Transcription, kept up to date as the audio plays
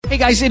Hey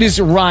guys, it is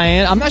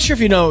Ryan. I'm not sure if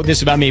you know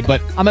this about me, but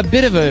I'm a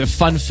bit of a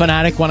fun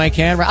fanatic when I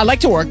can. I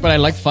like to work, but I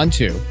like fun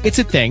too. It's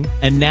a thing.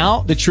 And now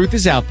the truth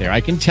is out there.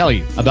 I can tell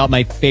you about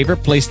my favorite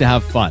place to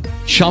have fun.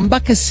 Chumba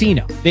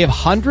Casino. They have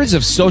hundreds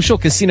of social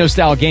casino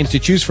style games to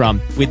choose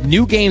from with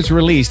new games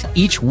released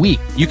each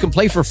week. You can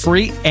play for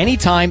free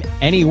anytime,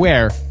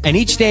 anywhere. And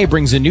each day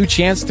brings a new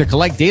chance to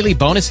collect daily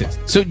bonuses.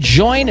 So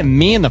join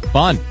me in the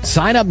fun.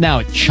 Sign up now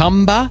at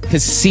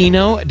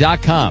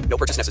ChumbaCasino.com. No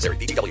purchase necessary.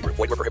 VGW Group.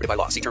 Void where prohibited by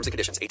law. See terms and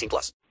conditions.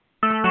 18+.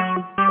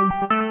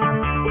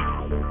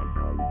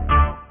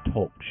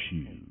 Talk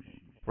shoes.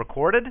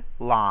 Recorded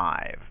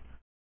live.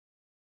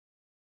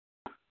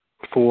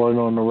 For and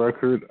on the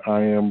record,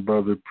 I am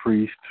Brother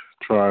Priest,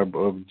 Tribe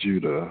of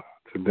Judah.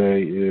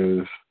 Today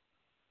is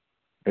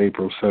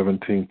April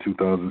 17,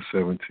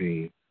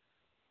 2017.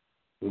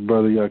 Is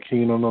Brother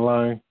Yakin on the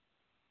line?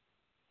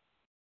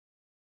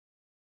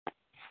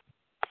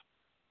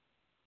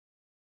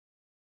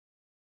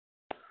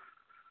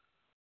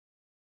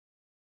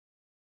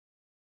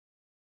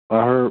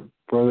 I heard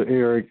Brother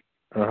Eric.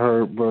 I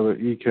heard Brother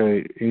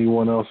EK.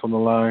 Anyone else on the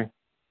line?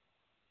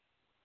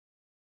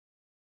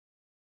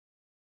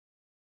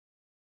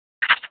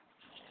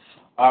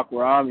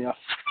 Akramia.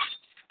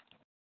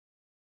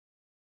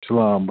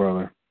 Shalom,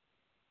 brother.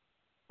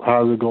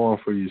 How's it going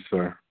for you,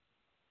 sir?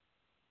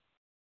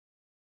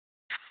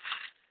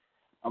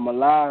 I'm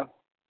alive.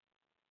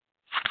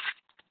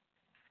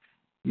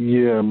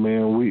 Yeah,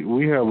 man.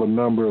 We have a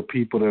number of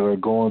people that are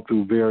going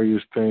through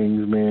various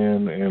things,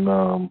 man, and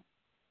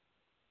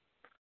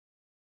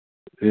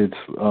it's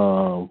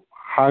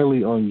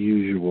highly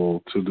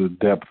unusual to the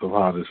depth of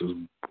how this is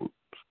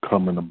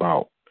coming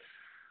about.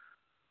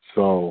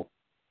 So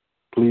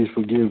please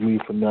forgive me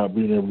for not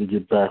being able to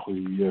get back with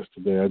you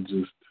yesterday.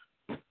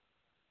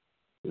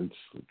 It's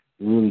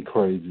really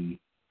crazy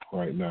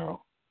right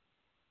now.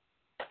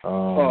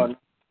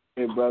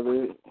 Hey,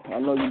 brother, I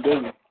know you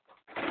busy.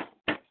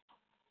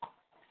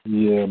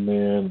 Yeah,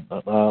 man.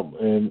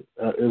 And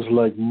it's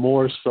like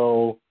more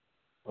so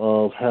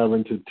of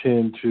having to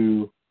tend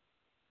to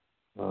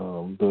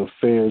the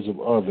affairs of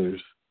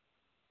others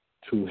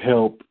to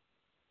help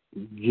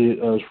get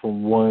us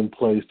from one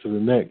place to the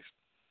next.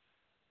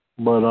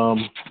 But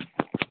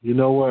you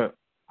know what?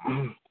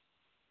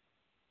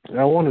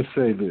 I want to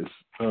say this.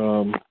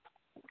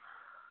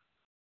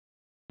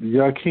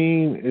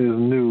 Yakin is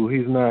new.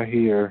 He's not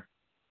here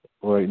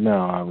right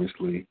now,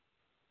 obviously.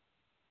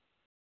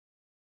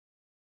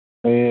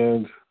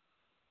 And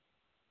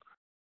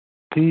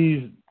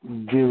he's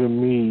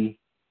given me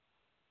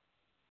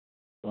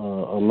a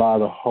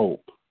lot of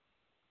hope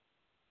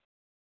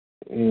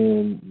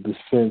in the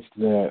sense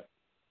that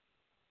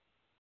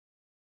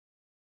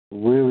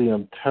really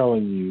I'm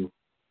telling you,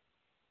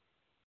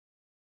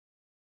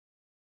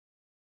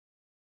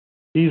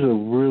 he's a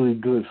really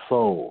good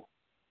soul.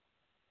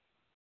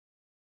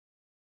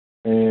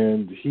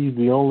 And he's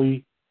the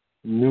only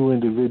new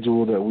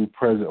individual that we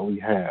presently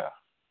have.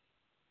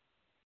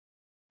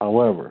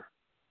 However,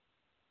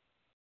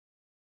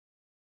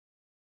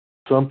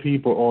 some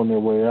people are on their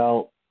way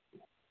out,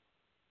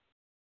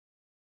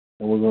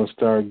 and we're going to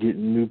start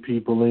getting new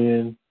people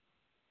in.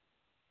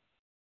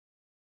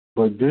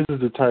 But this is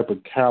the type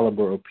of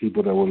caliber of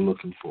people that we're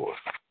looking for.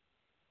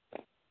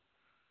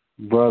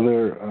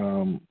 Brother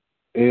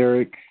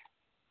Eric,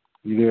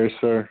 you there,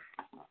 sir?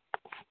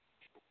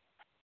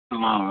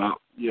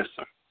 Yes,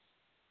 sir.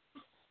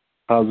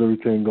 How's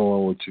everything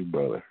going with you,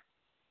 brother?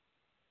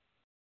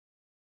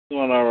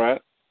 Doing all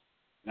right.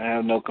 I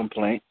have no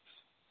complaints.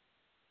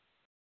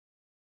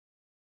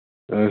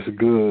 That's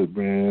good,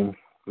 man.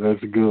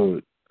 That's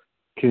good.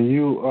 Can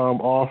you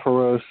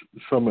offer us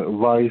some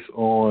advice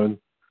on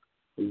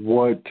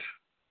what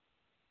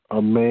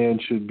a man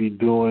should be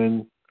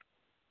doing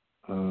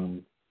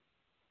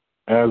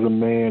as a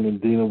man in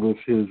dealing with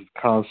his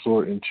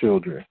consort and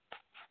children?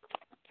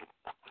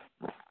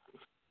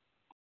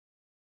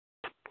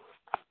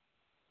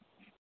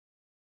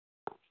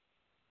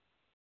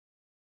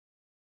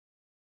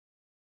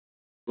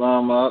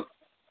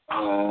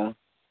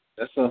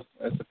 That's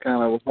a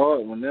kind of a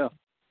hard one now.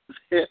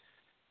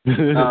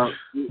 The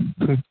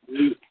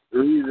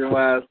reason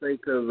why I say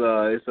because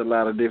it's a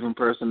lot of different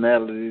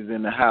personalities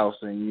in the house,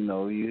 and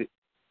you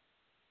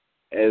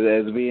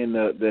as being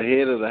the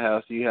head of the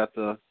house, you have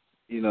to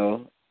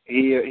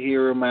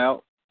hear them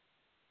out,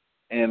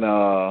 and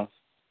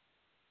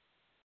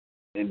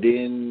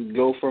then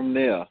go from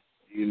there.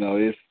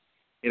 It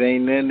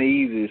ain't nothing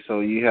easy,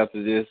 so you have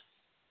to just,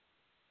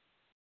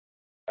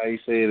 how you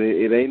say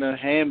it ain't a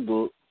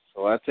handbook,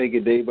 so I take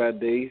it day by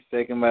day,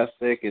 second by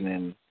second,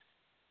 and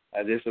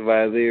I just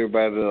advise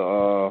everybody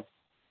to,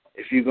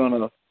 if you're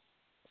gonna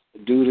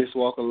do this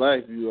walk of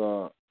life,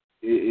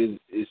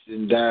 it's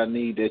in dire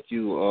need that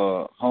you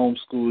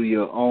homeschool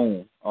your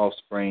own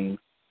offspring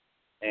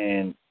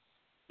and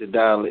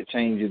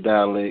change your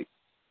dialect,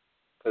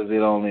 because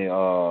it only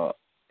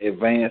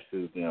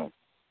advances them.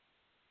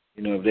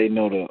 If they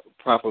know the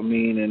proper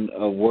meaning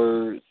of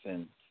words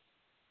and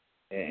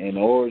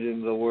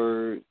origins of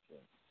words,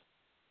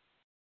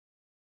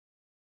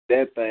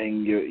 that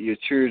thing, your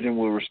children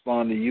will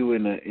respond to you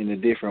in a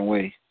different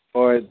way. As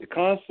far as the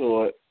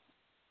consort,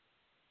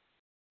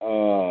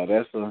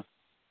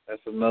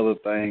 that's another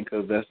thing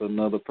because that's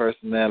another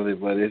personality,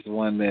 but it's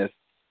one that's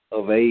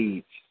of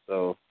age.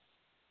 So,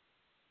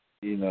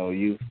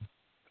 you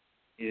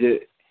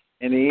just,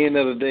 in the end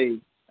of the day,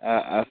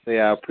 I say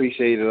I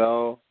appreciate it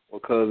all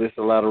because there's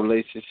a lot of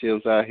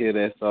relationships out here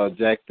that's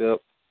jacked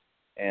up,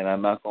 and I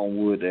knock on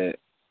wood that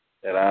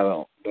I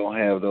don't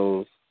have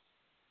those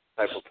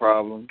type of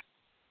problems,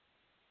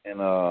 and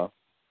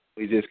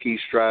we just keep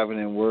striving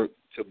and work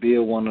to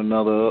build one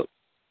another up,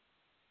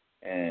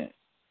 and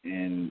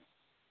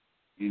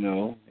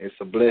it's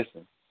a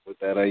blessing. With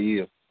that, I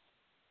yield.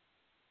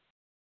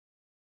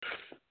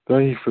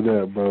 Thank you for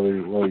that,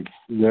 brother. Like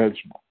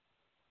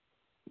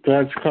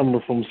that's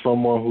coming from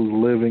someone who's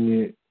living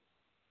it,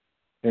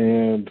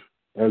 and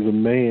as a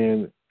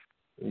man,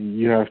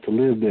 you have to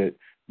live that.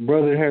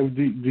 Brother,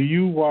 do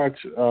you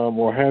watch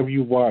or have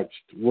you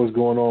watched what's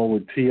going on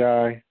with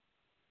T.I.?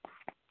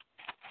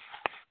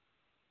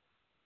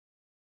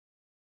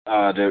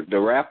 The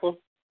rapper?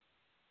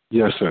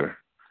 Yes, sir.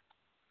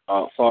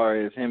 As far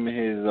as him and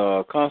his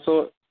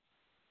consort?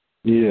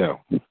 Yeah.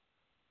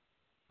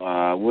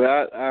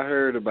 Well, I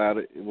heard about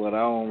it, but I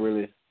don't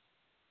really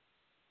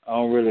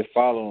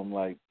follow him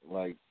like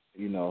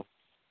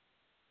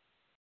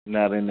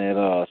not in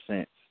that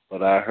sense.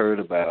 But I heard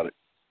about it.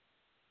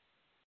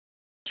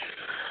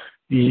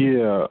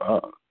 Yeah.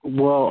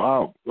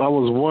 Well, I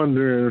was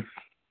wondering.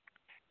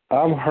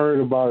 I've heard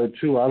about it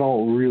too. I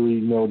don't really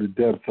know the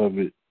depth of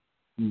it,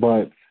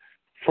 but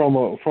from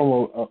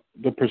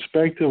the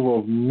perspective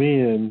of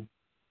men,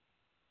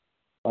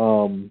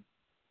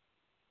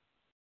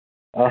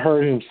 I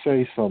heard him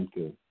say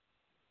something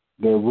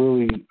that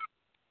really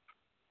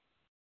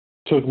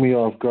took me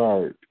off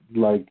guard,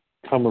 like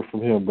coming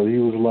from him. But he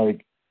was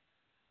like,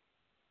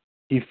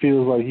 he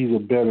feels like he's a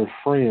better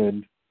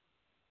friend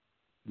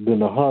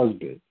than a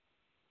husband.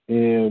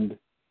 And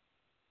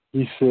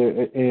he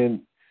said,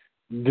 and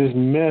this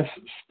mess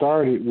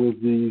started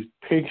with these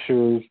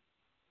pictures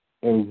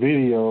and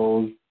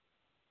videos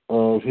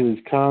of his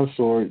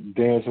consort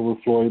dancing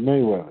with Floyd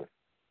Mayweather.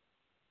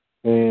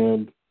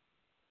 And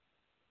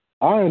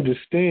I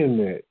understand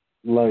that.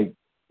 Like,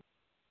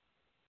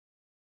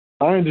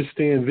 I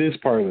understand this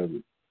part of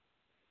it.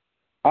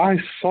 I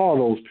saw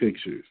those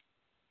pictures,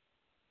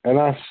 and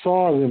I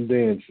saw them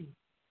dancing.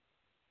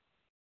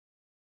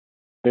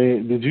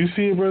 And did you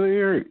see it, Brother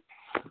Eric?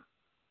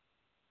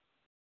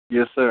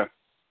 Yes, sir.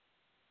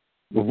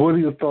 What are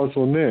your thoughts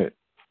on that?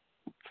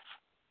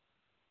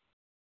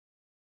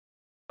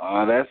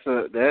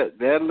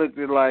 That looked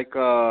like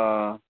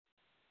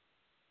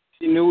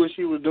she knew what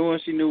she was doing.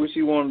 She knew what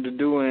she wanted to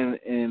do,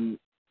 and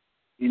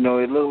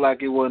it looked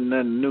like it wasn't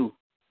nothing new.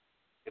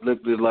 It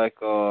looked like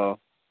something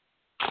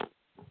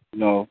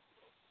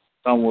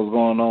was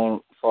going on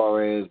as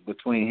far as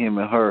between him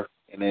and her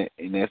in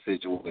that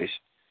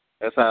situation.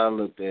 That's how I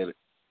looked at it.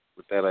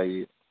 With that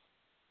idea.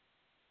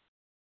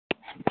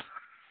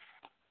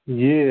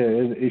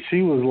 Yeah,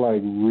 she was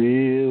like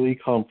really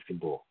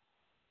comfortable,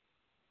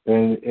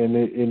 and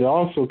it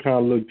also kind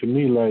of looked to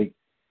me like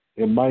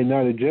it might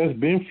not have just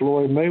been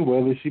Floyd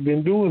Mayweather she'd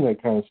been doing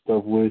that kind of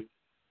stuff with.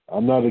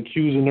 I'm not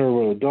accusing her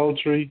of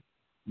adultery,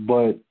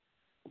 but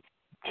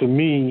to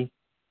me,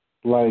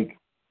 like,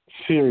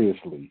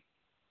 seriously,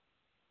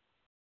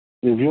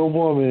 if your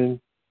woman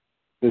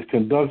is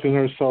conducting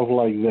herself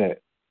like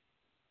that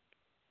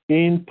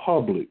in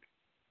public,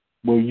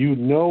 where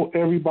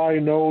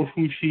everybody knows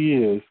who she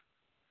is,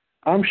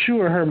 I'm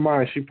sure in her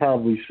mind she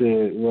probably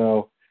said,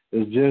 well,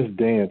 it's just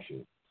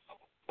dancing.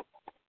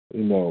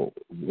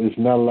 It's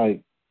not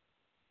like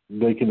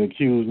they can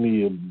accuse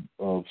me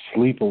of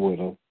sleeping with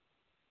him.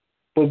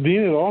 But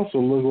then it also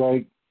looked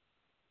like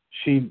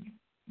she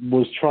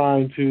was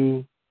trying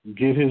to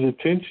get his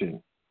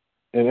attention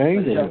and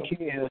anger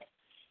him.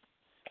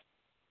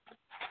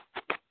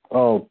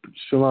 Oh,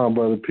 shalom,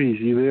 brother. Peace.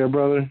 You there,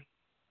 brother?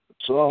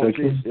 Shalom,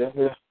 peace.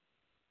 Yeah.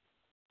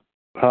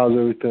 How's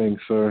everything,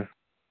 sir?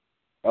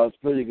 It's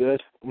pretty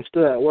good. I'm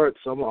still at work,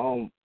 so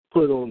I'm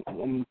put it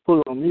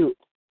on mute.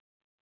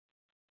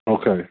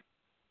 Okay.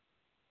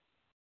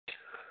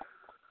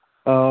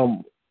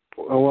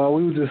 Well,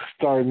 we were just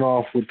starting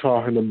off with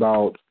talking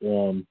about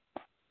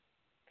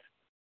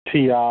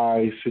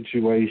T.I.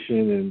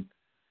 situation, and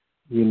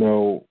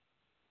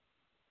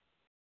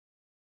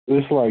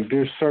it's like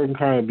there's certain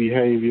kind of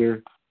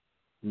behavior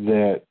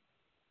that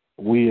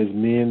we as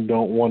men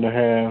don't want to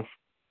have,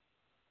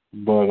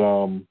 but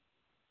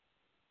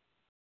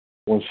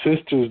when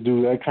sisters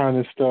do that kind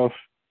of stuff,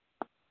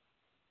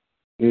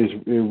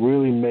 it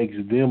really makes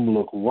them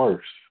look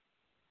worse.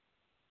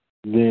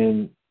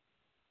 Then,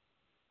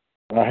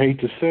 I hate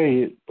to say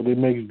it, but it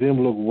makes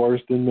them look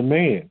worse than the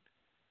man.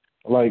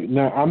 Like,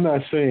 now, I'm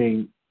not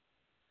saying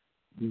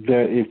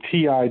that if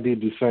T.I.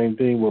 did the same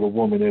thing with a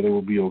woman that it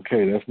would be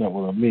okay. That's not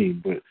what I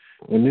mean. But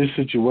in this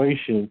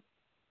situation,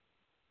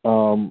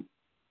 I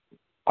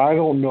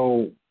don't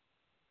know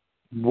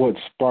what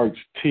sparks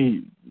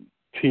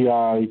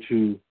T.I.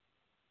 to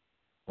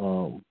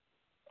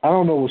I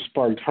don't know what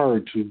sparked her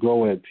to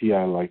go at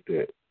T.I. like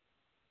that,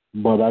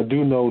 but I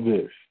do know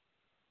this.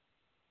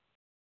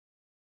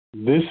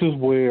 This is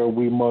where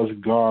we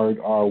must guard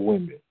our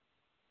women,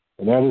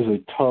 and that is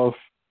a tough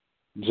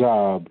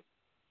job,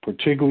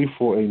 particularly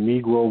for a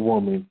Negro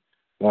woman.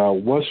 Now,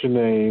 what's her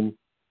name?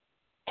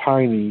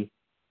 Tiny.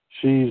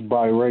 She's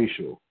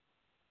biracial,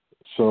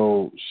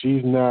 so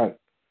she's not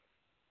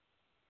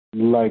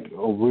like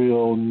a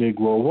real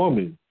Negro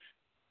woman,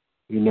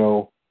 you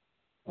know.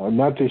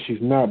 Not that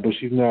she's not, but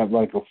she's not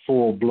like a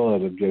full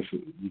blood, I guess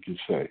you could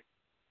say,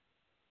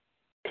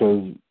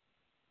 because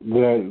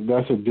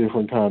that's a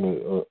different kind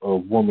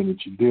of woman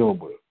that you're dealing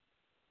with,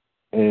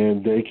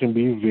 and they can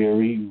be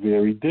very,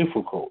 very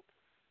difficult.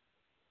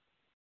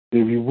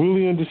 If you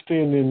really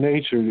understand their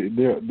nature,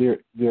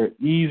 they're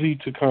easy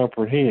to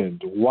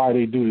comprehend why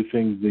they do the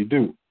things they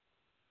do.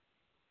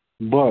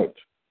 But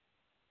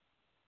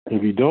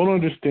if you don't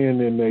understand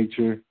their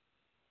nature,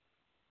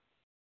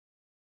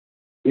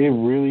 it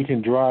really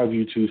can drive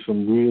you to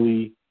some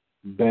really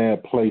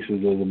bad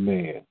places as a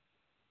man.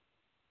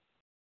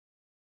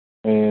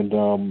 And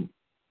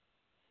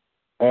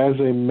as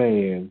a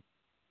man,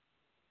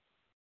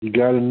 you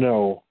got to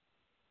know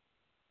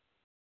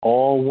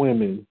all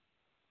women,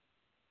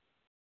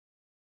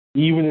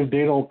 even if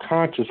they don't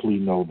consciously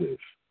know this,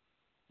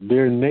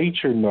 their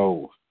nature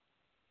knows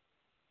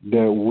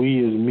that we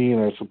as men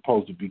are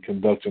supposed to be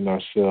conducting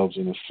ourselves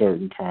in a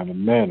certain kind of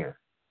manner.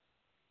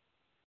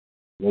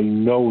 They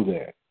know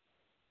that.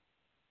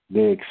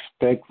 They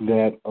expect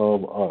that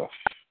of us.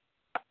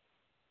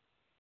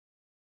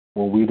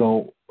 When we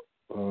don't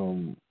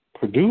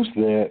produce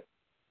that,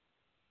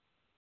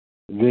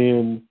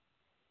 then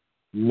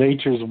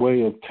nature's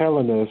way of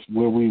telling us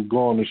where we've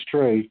gone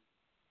astray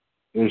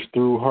is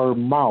through her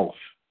mouth.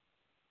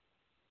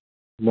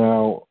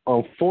 Now,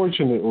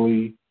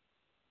 unfortunately,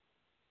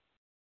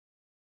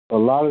 a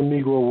lot of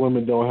Negro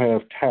women don't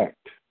have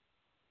tact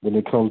when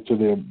it comes to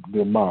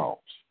their mouths.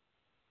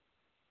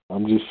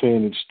 I'm just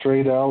saying it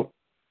straight out.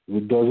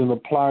 If it doesn't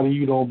apply to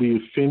you, don't be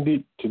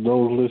offended. To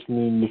those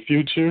listening in the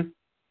future,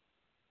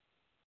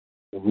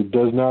 if it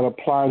does not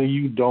apply to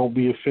you, don't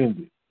be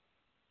offended.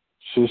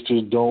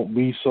 Sisters, don't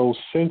be so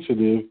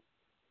sensitive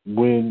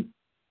when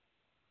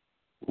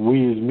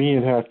we as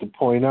men have to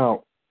point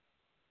out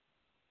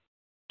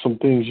some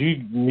things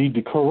you need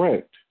to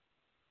correct.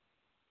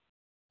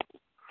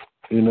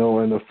 You know,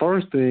 and the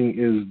first thing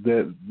is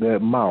that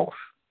mouth.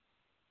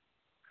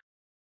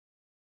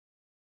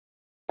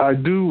 I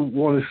do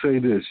want to say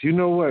this. You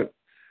know what,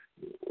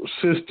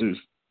 sisters,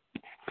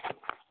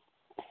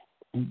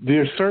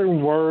 there are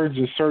certain words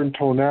and certain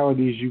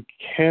tonalities you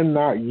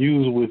cannot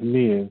use with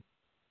men,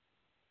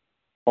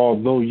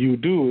 although you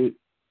do it,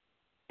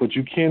 but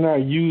you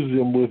cannot use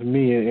them with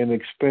men and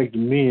expect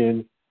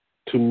men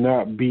to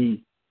not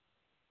be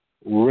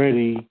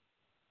ready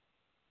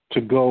to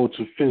go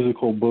to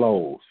physical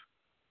blows,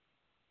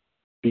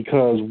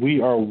 because we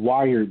are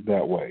wired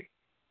that way.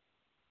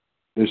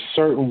 There's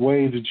certain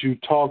ways that you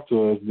talk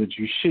to us that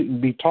you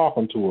shouldn't be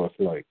talking to us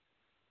like.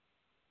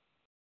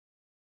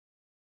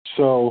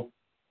 So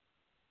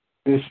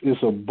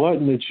it's a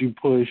button that you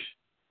push,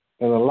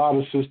 and a lot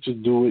of sisters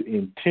do it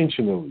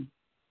intentionally.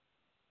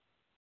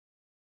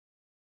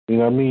 You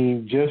know what I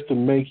mean? Just to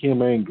make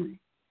him angry.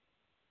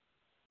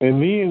 And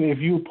then if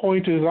you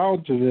point this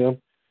out to them,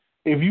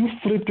 if you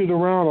flipped it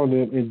around on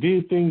them and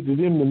did things to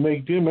them to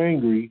make them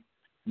angry,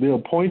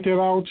 they'll point that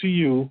out to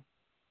you,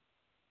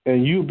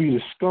 and you'll be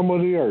the scum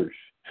of the earth.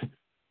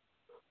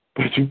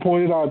 But you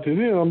point it out to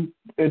them,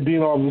 and then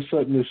all of a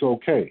sudden it's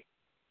okay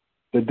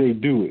that they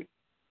do it.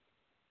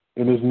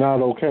 And it's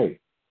not okay.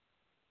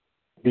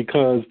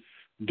 Because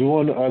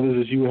doing to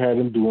others as you had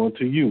them doing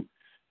to you.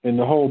 And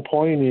the whole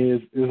point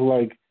is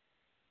like,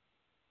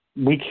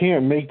 we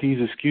can't make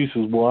these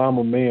excuses, well, I'm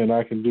a man,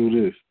 I can do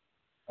this.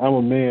 I'm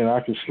a man,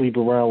 I can sleep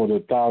around with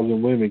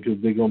 1,000 women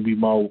because they're going to be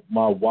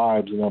my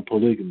wives and I'm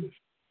polygamous.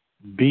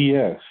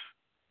 BS.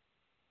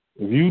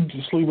 If you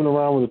sleeping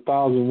around with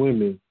 1,000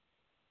 women,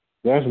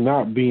 that's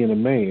not being a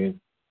man.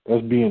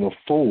 That's being a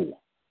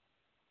fool.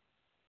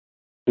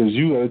 Because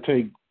you got to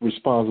take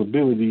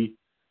responsibility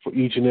for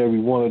each and every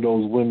one of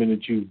those women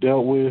that you've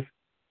dealt with.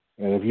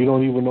 And if you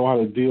don't even know how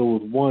to deal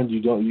with one,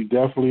 you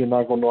definitely are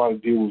not going to know how to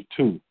deal with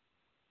two.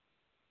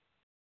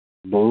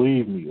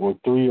 Believe me, or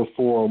 3 or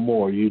 4 or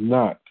more, you're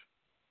not.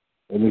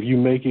 And if you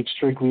make it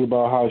strictly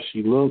about how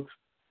she looks,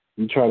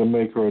 you try to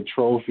make her a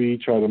trophy,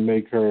 try to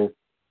make her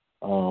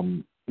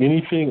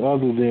anything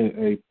other than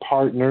a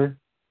partner.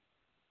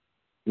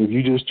 If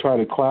you just try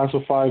to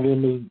classify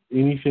them as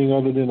anything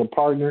other than a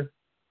partner,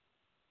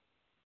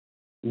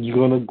 you're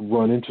going to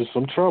run into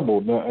some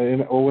trouble. Now,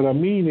 or what I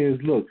mean is,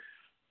 look,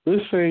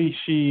 let's say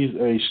she's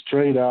a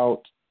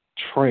straight-out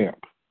tramp,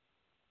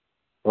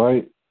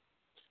 right?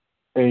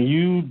 And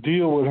you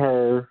deal with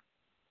her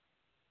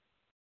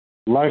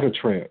like a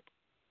tramp.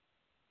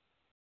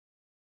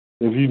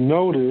 If you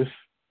notice,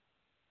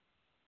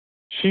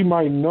 she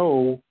might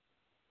know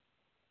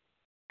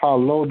how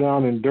low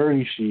down and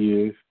dirty she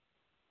is,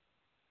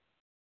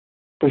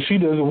 But she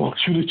doesn't want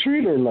you to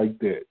treat her like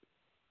that.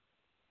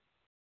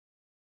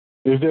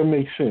 If that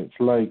makes sense.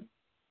 Like,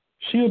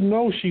 she'll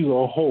know she's a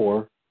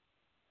whore.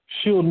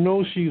 She'll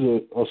know she's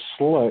a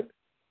slut.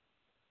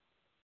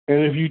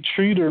 And if you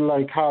treat her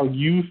like how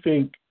you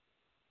think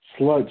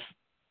sluts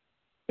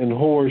and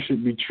whores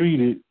should be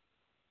treated,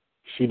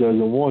 she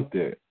doesn't want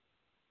that.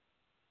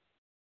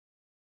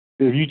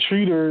 If you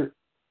treat her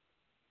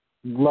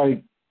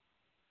like,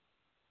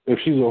 if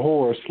she's a whore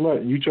or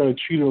slut, and you try to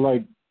treat her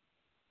like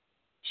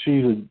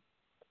she's a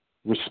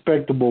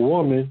respectable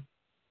woman,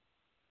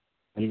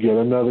 you get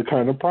another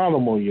kind of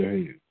problem on your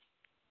hands.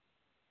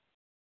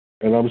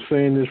 And I'm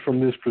saying this from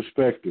this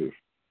perspective.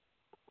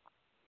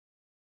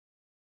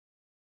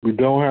 We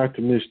don't have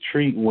to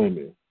mistreat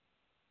women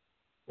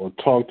or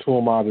talk to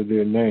them out of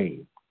their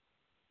name,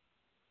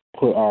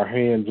 put our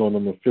hands on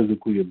them and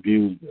physically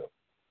abuse them.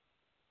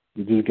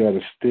 You just got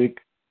to stick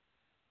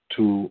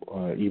to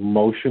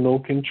emotional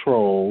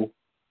control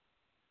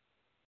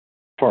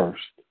first,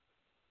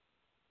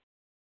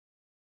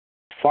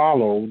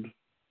 followed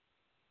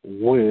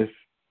with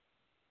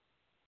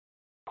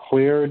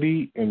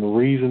clarity and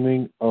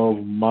reasoning of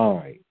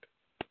mind.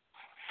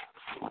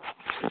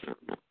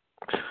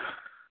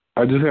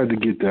 I just had to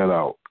get that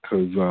out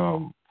because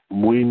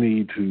we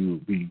need to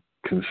be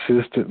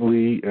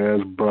consistently,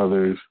 as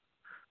brothers,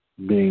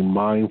 being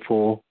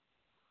mindful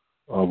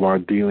of our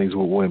dealings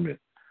with women.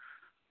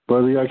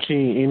 Brother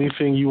Yakin,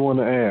 anything you want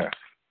to ask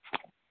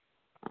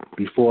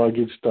before I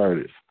get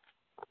started?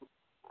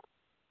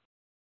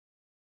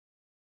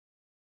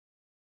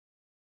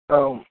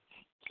 So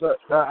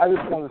I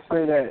just want to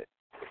say that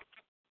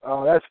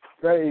that's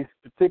very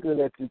particular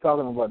that you're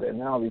talking about that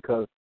now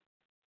because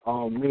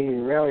me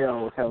and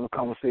Rayon was having a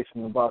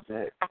conversation about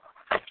that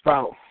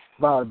about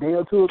a day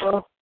or two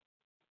ago.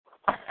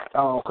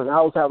 Because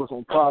I was having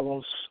some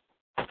problems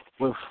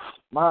with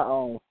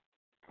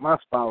my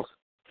spouse,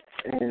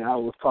 and I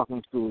was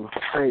trying to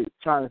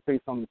say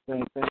some of the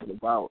same things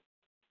about,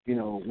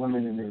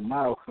 women in their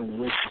mouth and the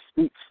way she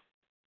speaks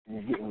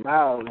and getting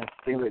loud and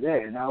things like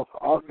that. And I was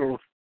also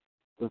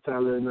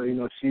telling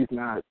her, she's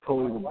not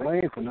totally to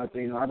blame for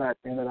nothing. I got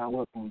things that I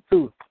work on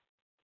too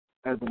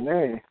as a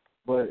man,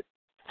 but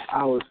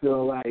I would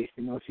feel like,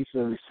 she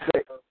should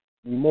respect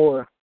me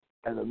more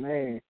as a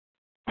man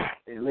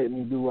and let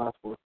me do what I'm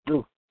supposed to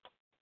do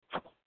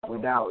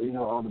without,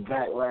 all the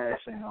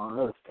backlash and all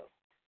that other stuff.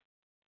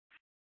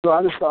 So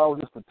I just thought it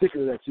was just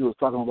particular that you was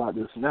talking about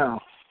this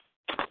now,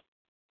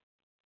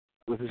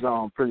 which is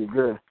pretty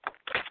good.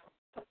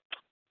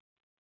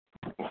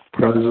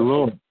 Praise the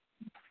Lord.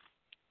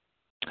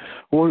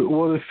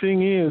 Well, the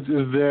thing is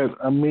that,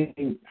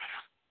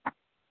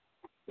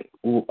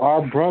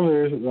 our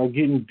brothers are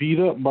getting beat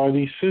up by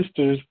these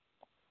sisters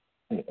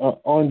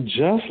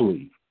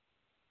unjustly.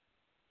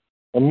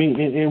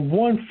 In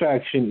one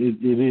faction,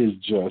 it is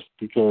just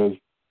because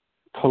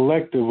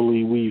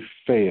collectively we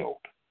failed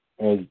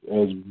as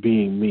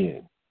being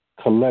men.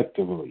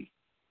 Collectively,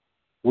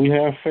 we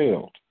have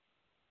failed.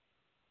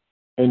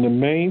 And the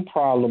main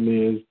problem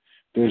is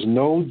there's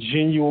no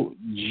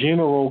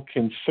general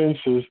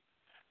consensus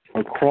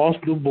across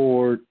the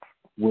board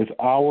with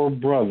our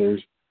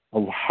brothers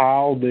of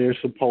how they're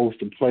supposed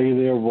to play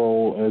their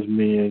role as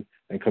men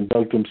and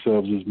conduct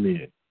themselves as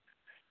men,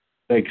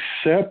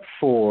 except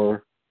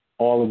for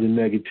all of the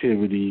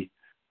negativity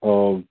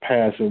of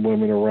passing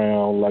women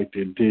around like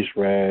they're dish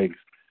rags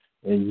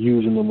and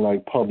using them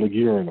like public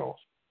urinals.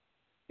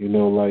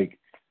 That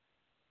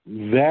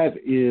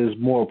is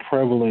more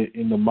prevalent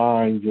in the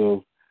minds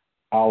of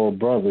our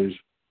brothers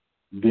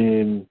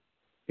than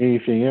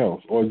anything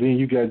else. Or then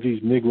you got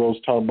these Negroes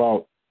talking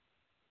about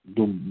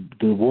the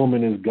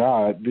woman is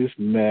God, this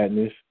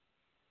madness.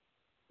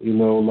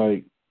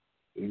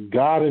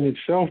 God in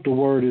itself, the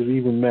word is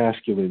even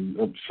masculine.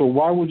 So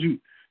why would you?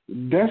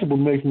 That's what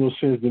makes no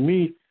sense to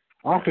me.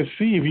 I could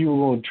see if you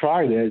were going to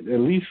try that, at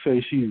least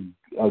say she's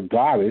a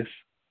goddess.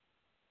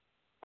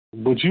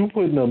 But you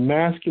putting a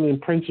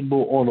masculine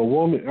principle on a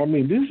woman,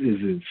 this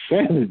is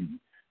insanity.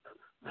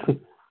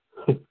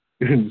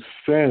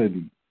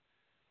 Insanity.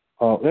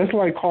 That's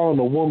like calling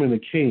a woman a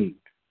king.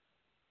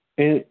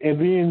 And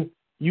then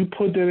you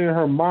put that in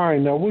her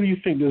mind. Now, what do you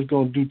think that's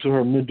going to do to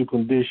her mental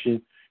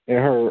condition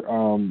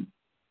and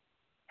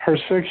her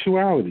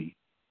sexuality?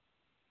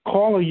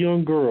 Call a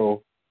young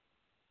girl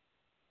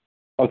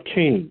a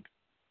king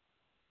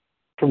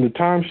from the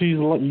time she's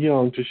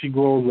young till she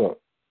grows up.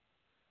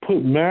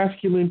 Put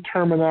masculine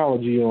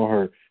terminology on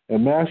her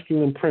and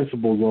masculine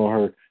principles on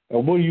her,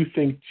 and what do you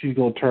think she's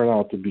going to turn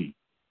out to be?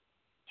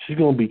 She's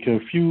going to be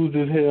confused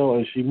as hell,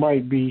 and she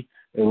might be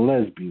a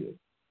lesbian.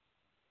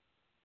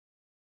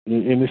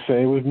 And the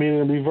same with men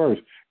in reverse.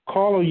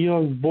 Call a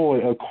young boy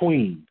a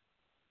queen.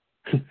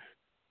 and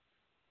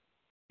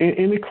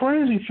the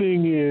crazy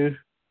thing is,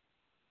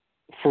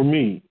 for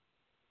me,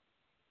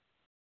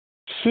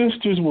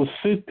 sisters will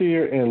sit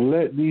there and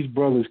let these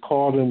brothers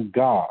call them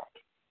God.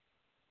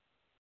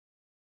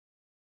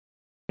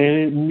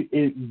 And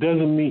it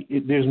doesn't mean,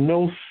 there's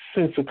no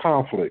sense of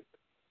conflict.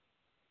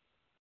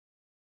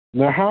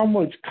 Now, how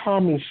much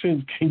common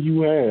sense can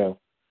you have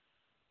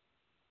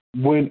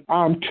when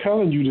I'm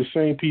telling you the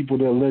same people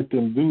that let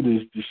them do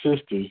this, the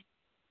sisters,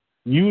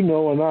 you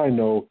know and I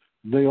know,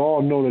 they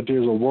all know that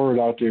there's a word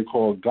out there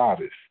called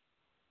goddess.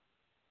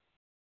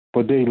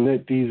 But they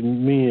let these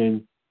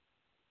men,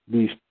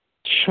 these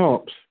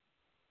chumps,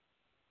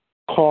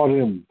 call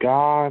them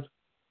God.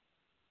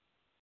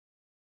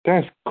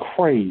 That's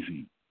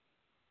crazy.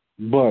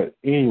 But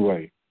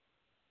anyway,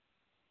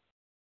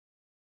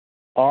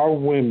 our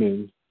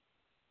women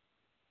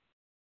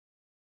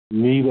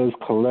need us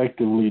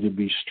collectively to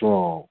be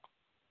strong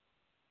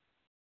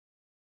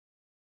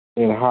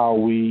in how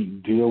we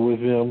deal with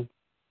them,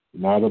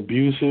 not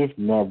abusive,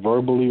 not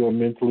verbally or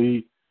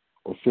mentally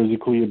or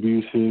physically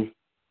abusive,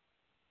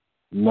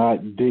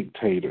 not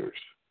dictators.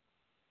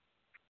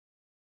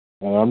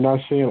 And I'm not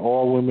saying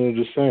all women are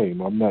the same.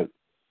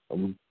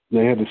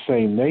 They have the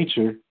same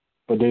nature,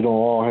 but they don't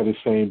all have the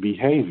same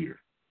behavior.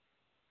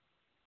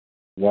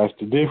 That's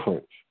the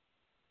difference.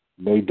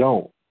 They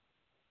don't.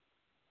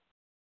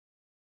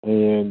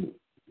 And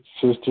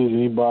sisters,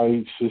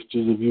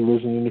 if you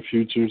listen in the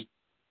future,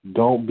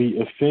 don't be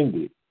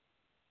offended.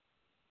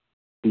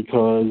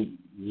 Because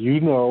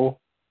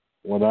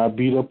when I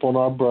beat up on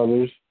our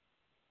brothers,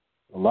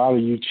 a lot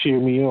of you cheer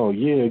me on.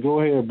 Yeah,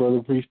 go ahead,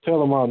 Brother Priest.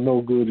 Tell him how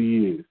no good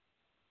he is.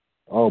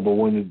 Oh, but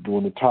when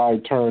the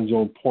tide turns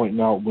on pointing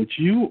out what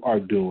you are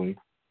doing,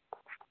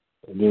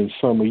 and then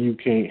some of you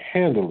can't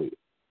handle it.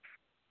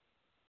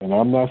 And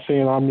I'm not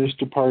saying I'm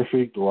Mr.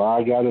 Perfect or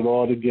I got it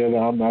all together.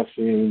 I'm not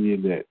saying any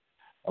of that.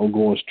 I'm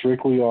going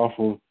strictly off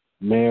of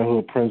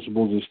manhood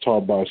principles. It's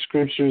taught by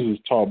scriptures.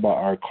 It's taught by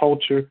our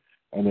culture,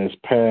 and it's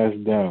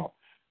passed down.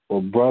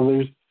 But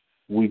brothers,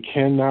 we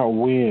cannot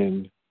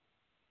win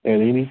at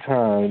any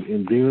time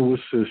in dealing with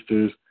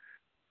sisters,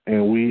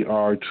 and we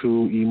are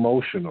too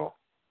emotional.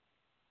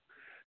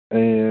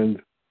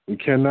 And we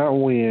cannot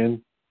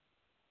win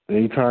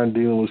anytime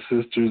dealing with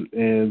sisters,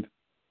 and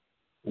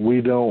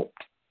we don't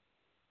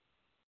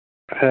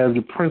have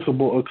the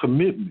principle of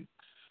commitment.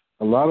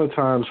 A lot of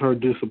times her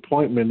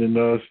disappointment in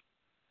us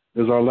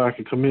is our lack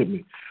of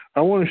commitment.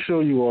 I want to show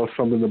you all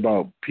something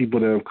about people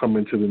that have come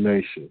into the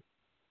nation.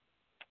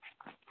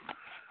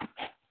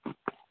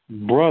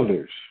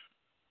 Brothers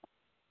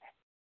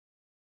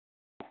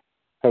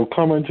have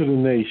come into the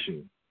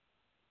nation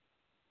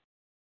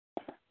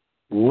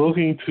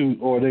looking to,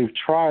 or they've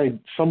tried,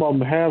 some of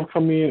them have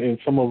come in and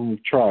some of them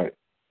have tried,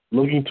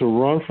 looking to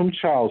run from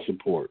child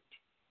support,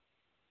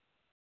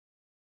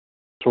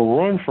 to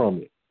run from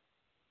it,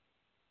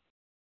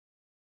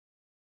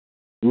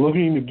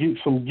 looking to get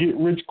some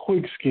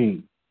get-rich-quick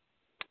scheme,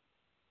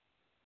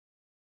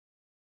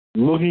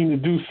 looking to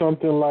do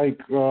something like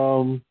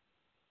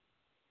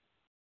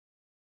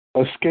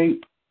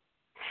escape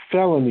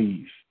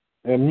felonies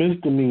and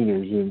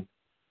misdemeanors and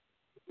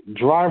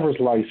driver's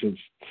license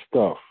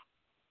stuff.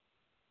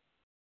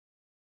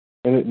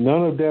 And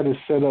none of that is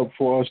set up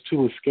for us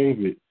to escape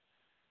it,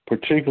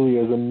 particularly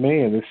as a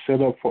man. It's set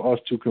up for us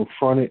to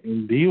confront it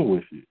and deal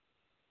with it.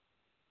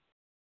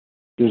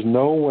 There's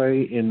no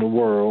way in the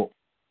world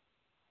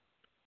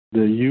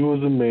that you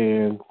as a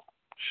man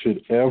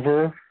should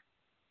ever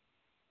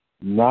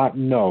not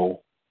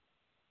know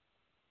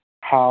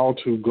how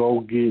to go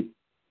get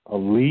a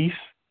lease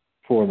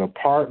for an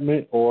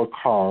apartment or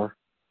a car,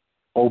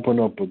 open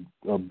up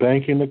a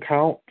banking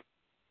account,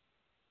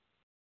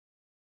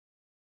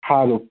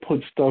 how to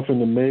put stuff in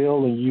the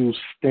mail and use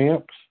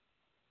stamps.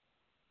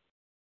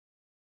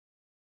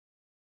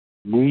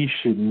 We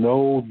should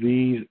know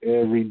these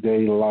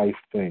everyday life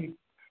things.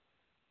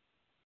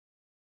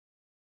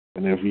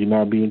 And if you're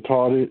not being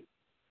taught it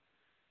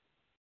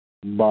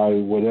by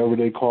whatever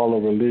they call a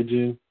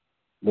religion,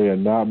 they are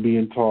not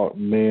being taught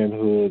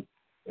manhood,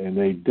 and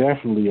they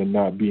definitely are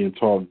not being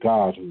taught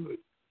godhood.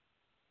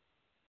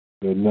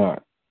 They're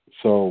not.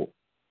 So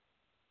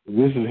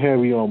this is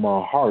heavy on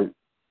my heart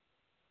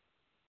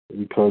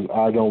because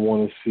I don't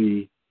want to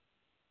see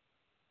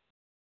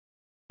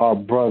our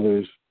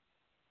brothers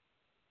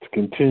to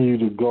continue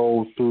to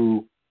go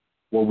through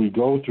what we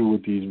go through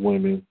with these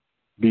women,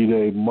 be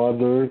they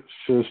mother,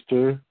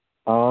 sister,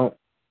 aunt,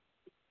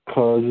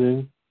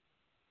 cousin,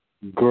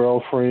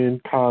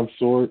 girlfriend,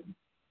 consort,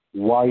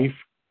 wife,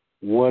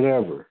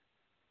 whatever.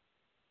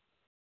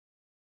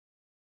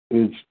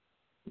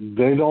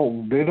 They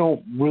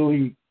don't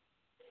really,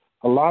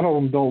 a lot of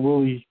them don't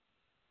really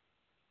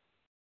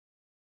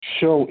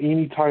show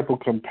any type of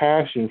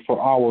compassion for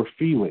our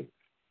feelings.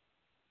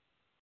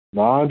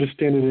 Now, I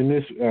understand it in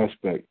this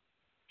aspect.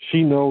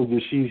 She knows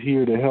that she's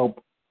here to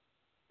help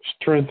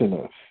strengthen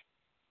us.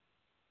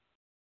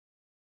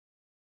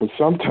 But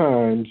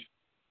sometimes,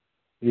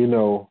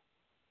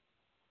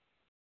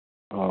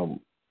 our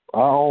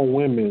own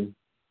women,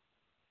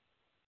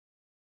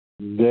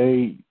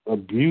 they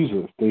abuse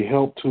us. They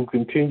help to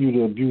continue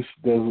the abuse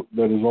that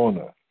is on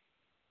us.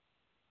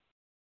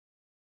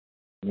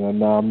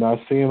 Now, I'm not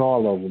saying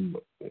all of them,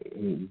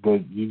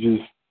 but you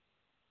just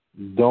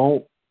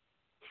don't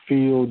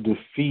feel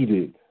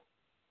defeated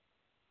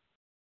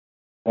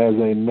as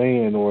a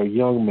man or a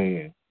young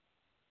man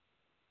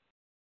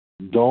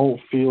Don't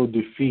feel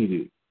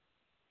defeated.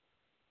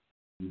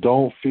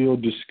 Don't feel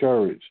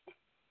discouraged.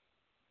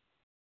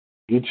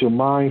 Get your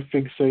mind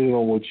fixated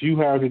on what you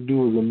have to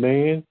do as a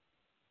man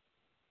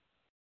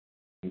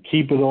and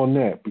keep it on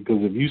that. Because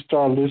if you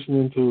start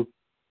listening to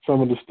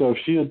some of the stuff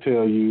she'll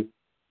tell you,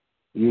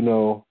 you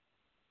know,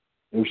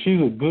 if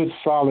she's a good,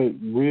 solid,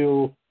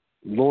 real,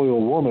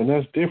 loyal woman,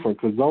 that's different,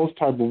 because those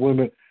type of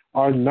women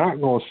are not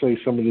going to say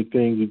some of the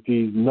things that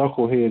these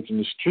knuckleheads in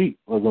the street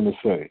are going to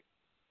say.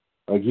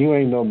 Like, you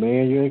ain't no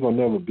man. You ain't going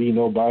to never be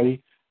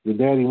nobody. Your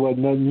daddy wasn't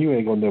nothing. You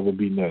ain't going to never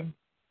be nothing.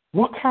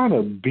 What kind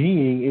of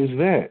being is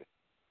that?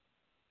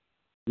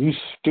 You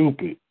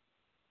stupid.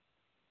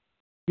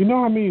 You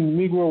know how many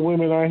Negro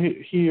women I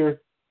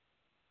hear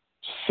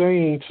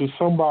saying to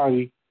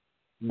somebody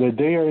that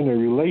they are in a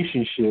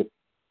relationship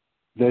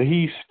that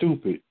he's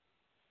stupid,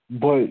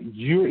 but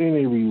you're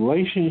in a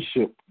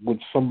relationship with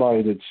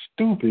somebody that's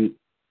stupid,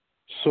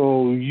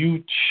 so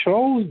you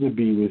chose to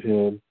be with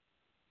him,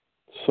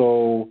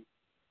 so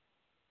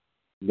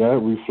that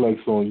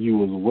reflects on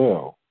you as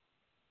well.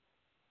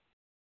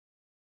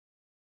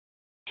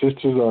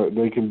 Sisters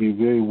they can be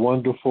very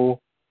wonderful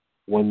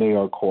when they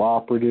are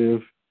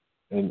cooperative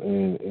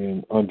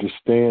and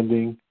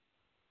understanding,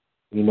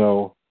 you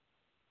know.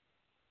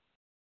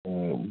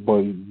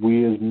 But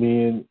we as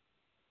men,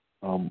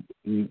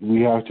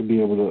 we have to be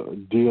able to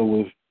deal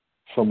with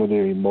some of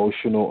their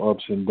emotional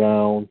ups and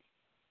downs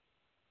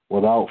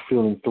without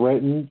feeling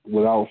threatened,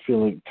 without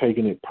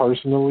taking it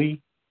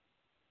personally.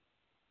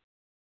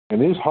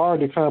 And it's hard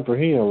to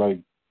comprehend, like,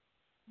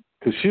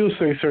 because she'll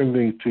say certain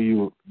things to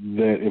you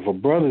that if a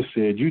brother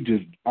said, you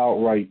just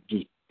outright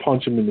just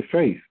punch him in the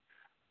face.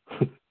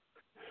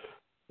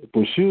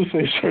 But she'll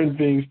say certain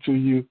things to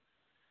you,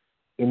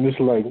 and it's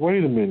like,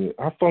 wait a minute,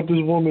 I thought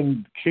this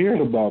woman cared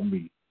about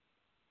me.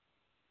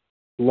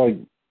 Like,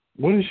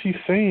 what is she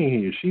saying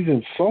here? She's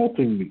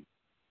insulting me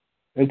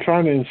and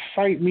trying to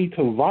incite me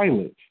to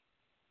violence.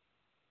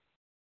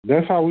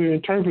 That's how we're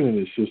interpreting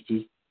it,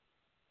 sisters.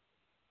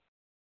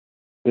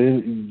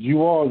 And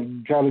you all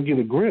got to get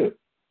a grip.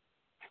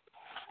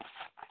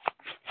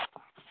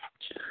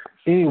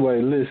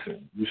 Anyway,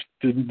 listen,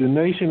 the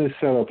nation is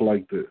set up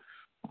like this.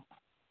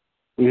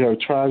 We have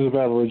tribes of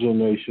Aboriginal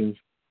nations.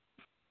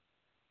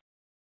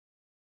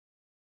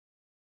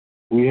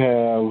 We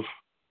have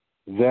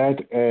that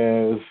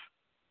as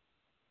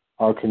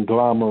our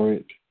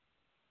conglomerate.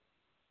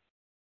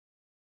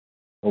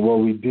 And what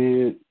we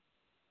did,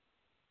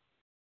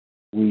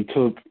 we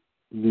took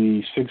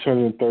the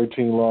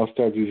 613 law,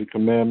 statutes, and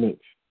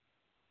commandments,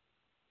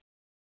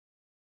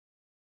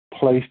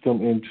 placed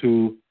them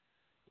into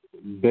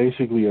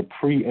basically a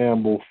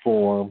preamble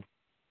form,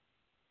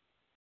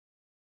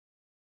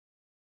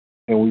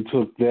 and we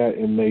took that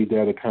and made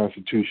that a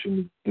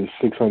constitution, the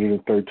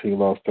 613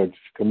 law, statutes,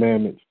 and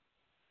commandments,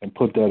 and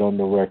put that on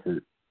the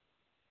record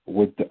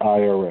with the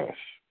IRS.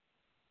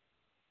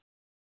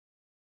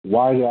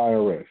 Why the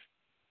IRS?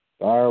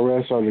 The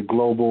IRS are the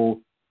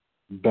global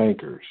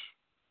bankers.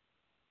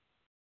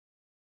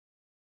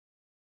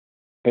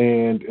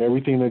 And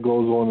everything that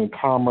goes on in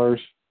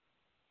commerce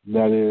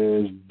that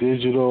is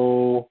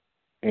digital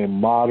and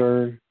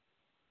modern,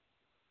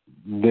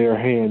 their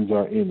hands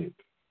are in it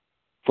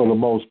for the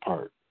most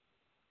part.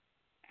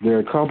 There are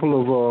a couple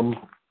of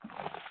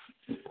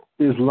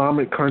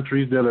Islamic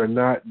countries that are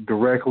not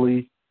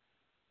directly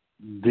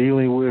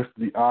dealing with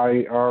the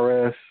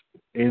IRS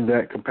in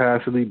that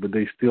capacity, but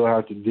they still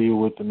have to deal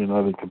with them in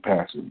other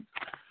capacities.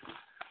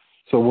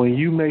 So when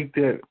you make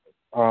that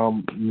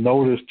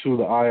notice to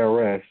the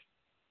IRS,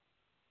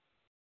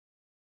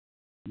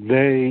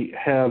 they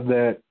have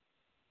that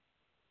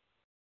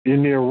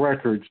in their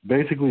records.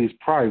 Basically, it's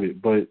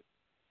private, but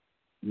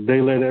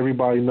they let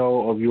everybody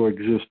know of your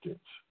existence.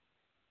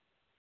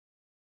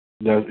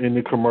 That's in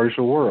the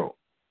commercial world.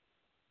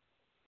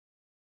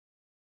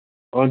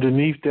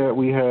 Underneath that,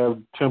 we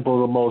have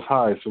Temple of the Most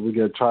High. So we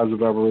got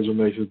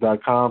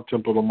tribesofaboriginalnations.com,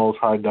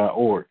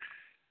 templeofthemosthigh.org.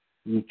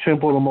 The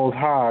Temple of the Most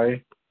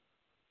High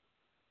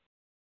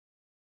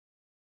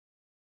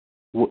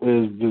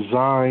is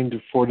designed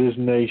for this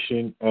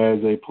nation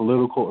as a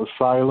political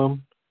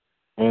asylum,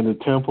 and the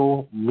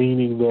temple,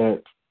 meaning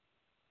that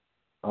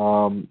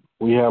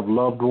we have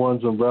loved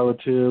ones and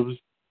relatives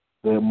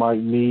that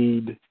might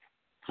need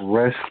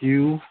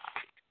rescue.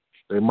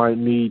 They might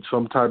need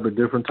some type of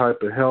different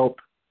type of help.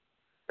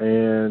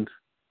 And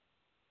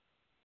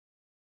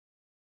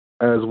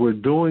as we're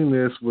doing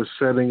this, we're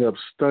setting up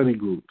study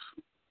groups.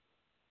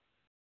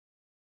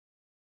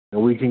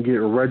 And we can get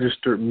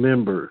registered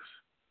members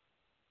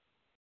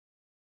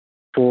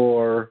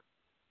for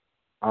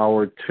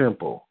our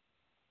temple.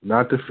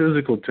 Not the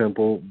physical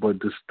temple, but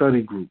the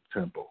study group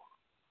temple.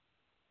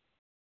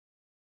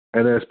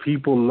 And as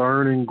people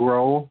learn and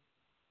grow,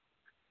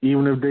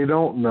 even if they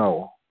don't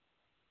know,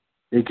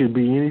 it could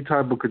be any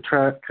type of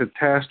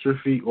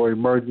catastrophe or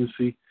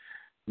emergency,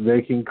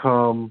 they can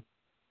come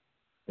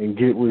and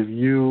get with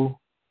you,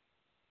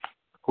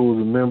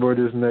 who's a member of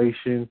this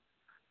nation,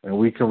 and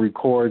we can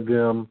record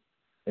them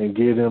and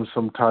give them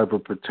some type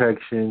of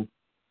protection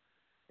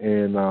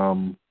and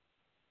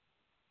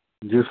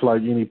just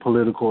like any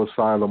political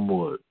asylum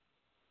would.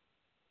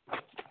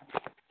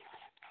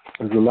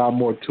 There's a lot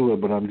more to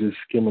it, but I'm just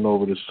skimming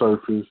over the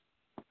surface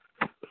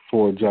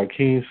for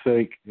Jaquin's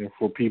sake and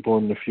for people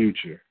in the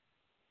future.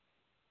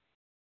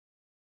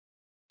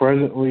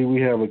 Presently,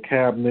 we have a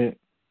cabinet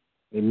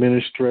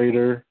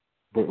administrator,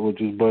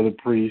 which is Brother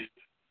Priest.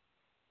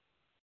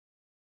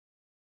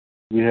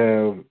 We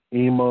have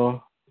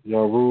Ema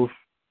Yaruf,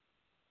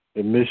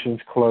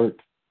 admissions clerk.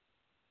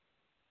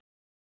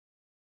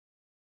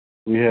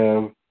 We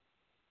have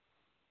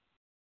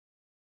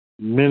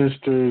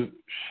ministers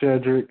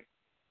Shedrick,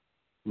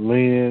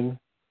 Lynn,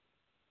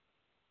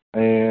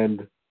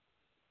 and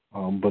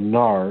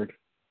Bernard.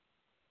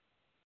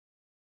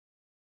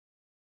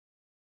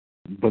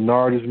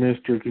 Bernard is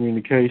Minister of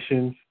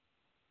Communications.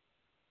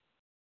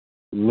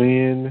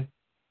 Lynn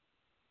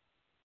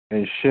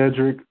and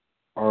Shedrick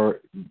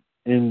are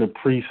in the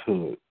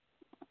priesthood.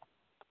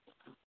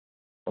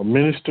 A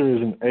minister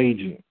is an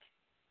agent.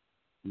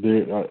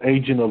 They're an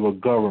agent of a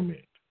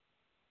government.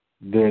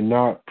 They're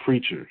not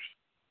preachers.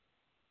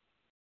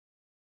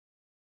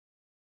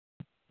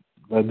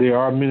 There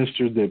are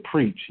ministers that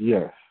preach,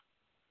 yes,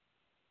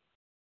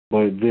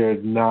 but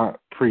they're not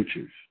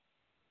preachers.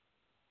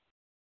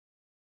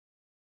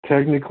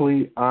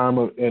 Technically, I'm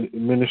an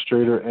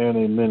administrator and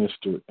a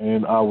minister,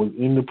 and I was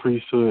in the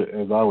priesthood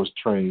as I was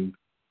trained.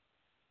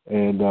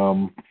 And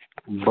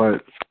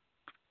but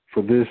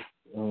for this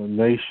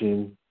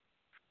nation,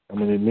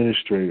 I'm an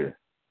administrator,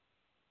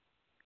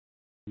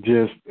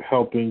 just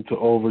helping to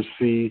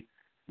oversee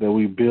that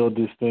we build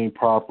this thing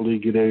properly,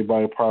 get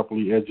everybody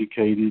properly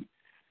educated,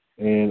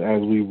 and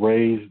as we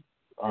raise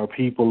our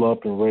people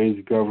up and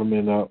raise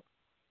government up,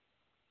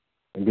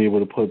 and be able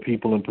to put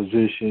people in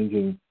positions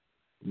and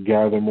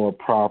gather more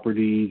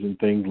properties and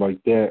things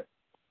like that,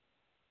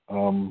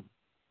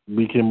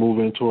 we can move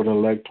into an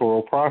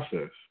electoral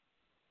process,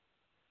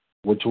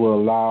 which will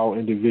allow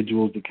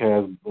individuals to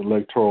cast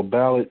electoral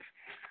ballots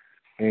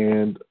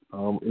and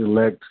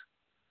elect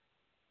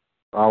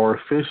our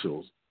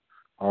officials,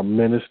 our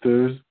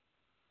ministers,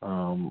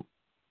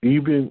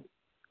 even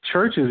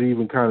churches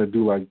even kind of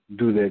do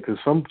that, because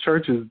some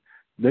churches,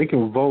 they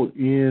can vote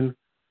in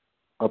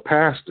a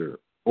pastor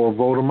or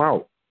vote them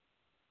out.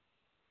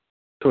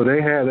 So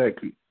they have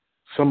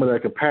some of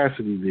that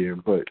capacity there.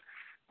 But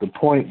the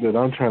point that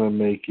I'm trying to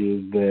make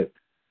is that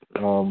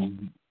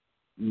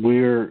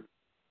we're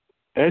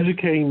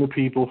educating the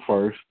people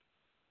first,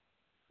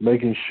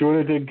 making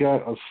sure that they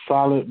got a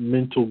solid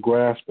mental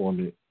grasp on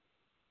it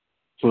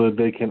so that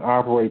they can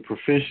operate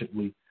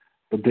proficiently.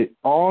 But they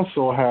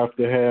also have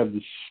to have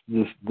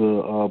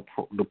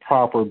the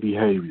proper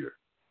behavior.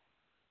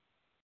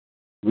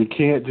 We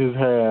can't just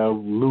have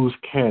loose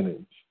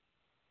cannons.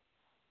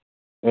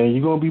 And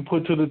you're going to be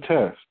put to the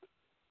test.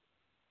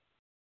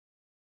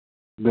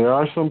 There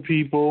are some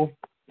people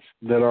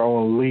that are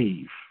on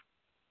leave.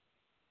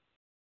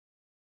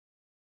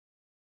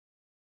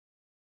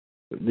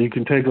 You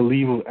can take a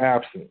leave of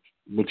absence,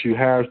 but you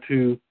have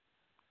to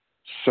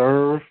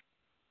serve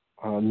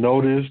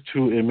notice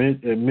to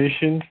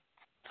admission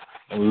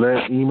and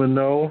let EMA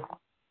know,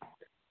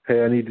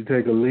 hey, I need to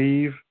take a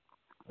leave.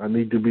 I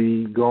need to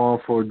be gone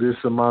for this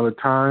amount of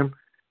time,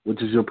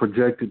 which is your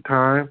projected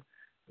time.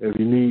 If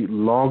you need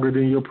longer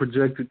than your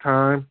projected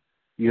time,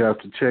 you have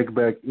to check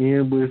back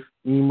in with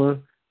EMA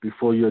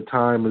before your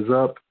time is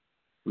up.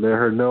 Let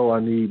her know I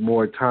need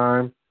more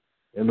time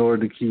in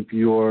order to keep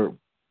your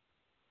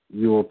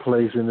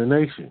place in the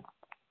nation,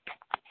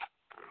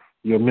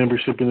 your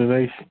membership in the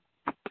nation.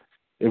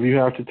 If you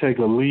have to take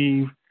a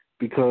leave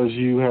because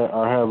you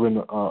are having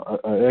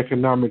an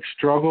economic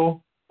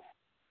struggle,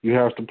 you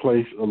have to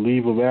place a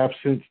leave of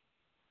absence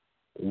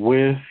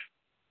with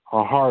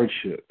a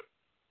hardship.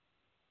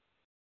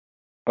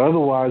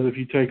 Otherwise, if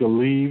you take a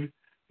leave,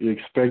 you're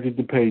expected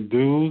to pay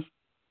dues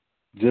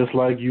just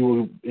like you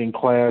were in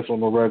class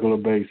on a regular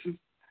basis.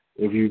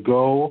 If you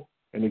go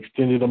an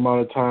extended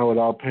amount of time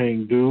without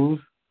paying dues,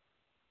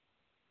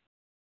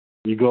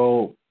 you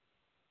go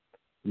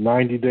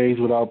 90 days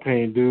without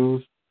paying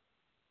dues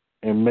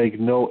and make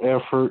no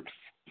effort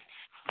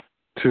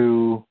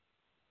to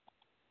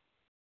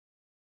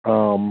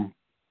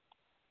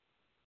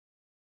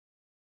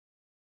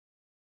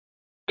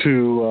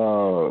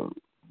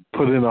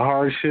put in a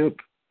hardship,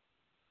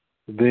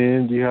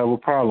 then you have a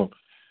problem.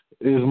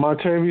 Is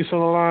Montavious on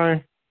the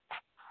line?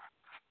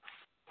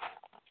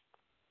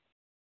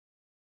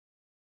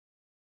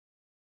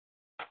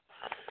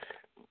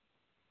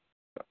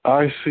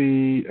 I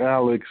see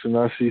Alex and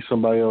I see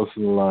somebody else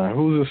in the line.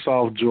 Who's in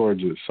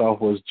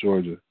Southwest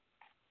Georgia?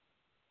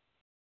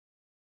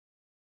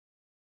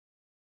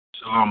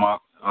 Shalom,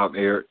 I'm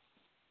Eric,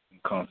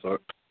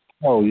 consort.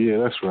 Oh, yeah,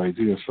 that's right.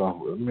 You're in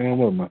Southwest. Man,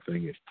 what am I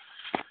thinking?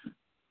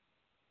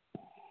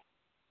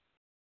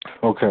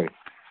 Okay.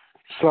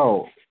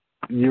 So,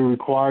 you're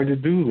required to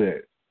do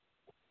that.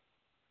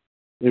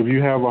 If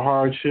you have a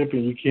hardship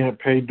and you can't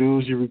pay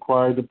dues, you're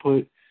required to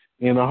put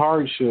in a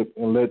hardship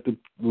and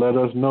let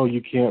us know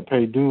you can't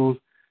pay dues.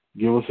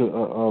 Give us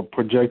a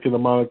projected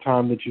amount of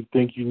time that you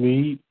think you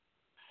need,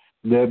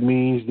 That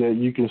means that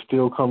you can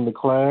still come to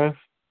class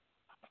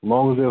as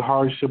long as that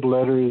hardship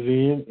letter is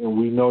in and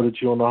we know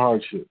that you're on the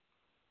hardship.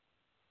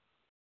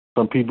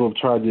 Some people have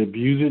tried to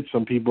abuse it.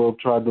 Some people have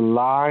tried to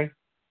lie.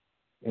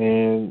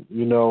 And,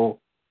 you know,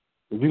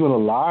 if you're going to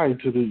lie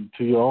to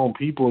your own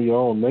people, your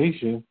own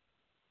nation,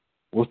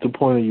 what's the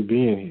point of you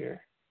being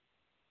here?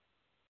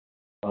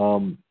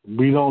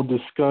 We don't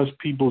discuss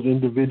people's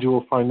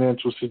individual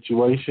financial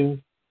situations,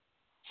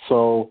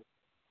 so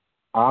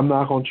I'm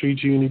not going to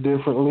treat you any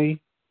differently,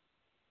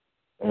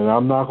 and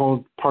I'm not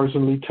going to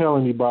personally tell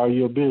anybody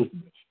your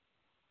business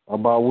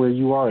about where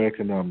you are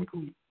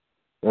economically.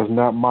 That's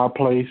not my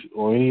place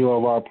or any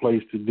of our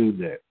place to do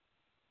that.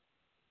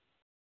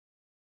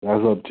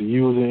 That's up to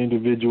you as an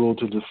individual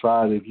to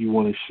decide if you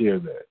want to share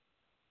that.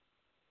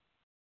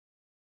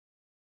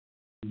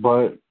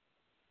 But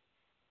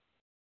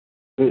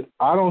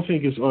I don't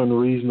think it's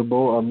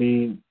unreasonable. I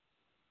mean,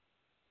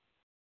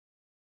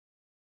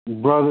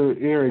 Brother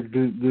Eric,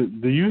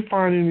 do you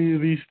find any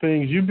of these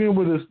things? You've been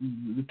with us,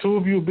 the two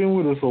of you have been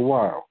with us a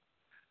while,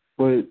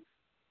 but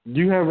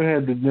you haven't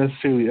had to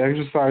necessarily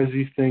exercise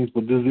these things,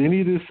 but does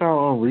any of this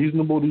sound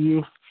unreasonable to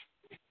you?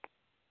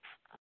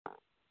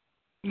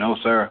 No,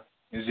 sir.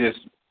 It's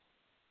just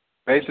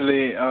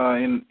basically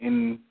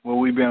in what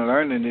we've been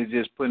learning is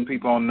just putting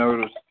people on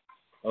notice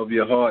of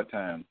your hard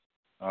times.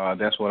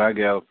 That's what I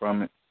gather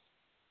from it.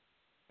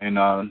 And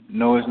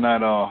no, it's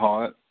not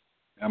hard.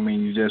 I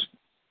mean,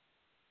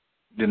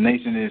 the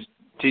nation is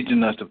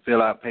teaching us to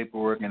fill out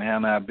paperwork and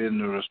handle our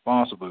business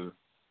responsibly.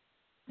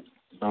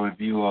 So if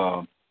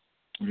you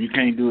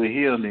can't do it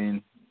here,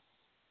 then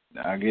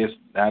I guess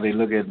how they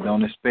look at it,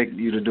 don't expect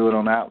you to do it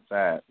on the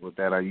outside with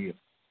that idea.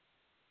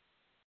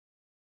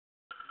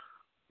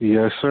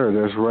 Yes, sir,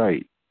 that's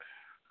right.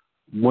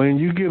 When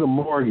you get a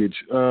mortgage,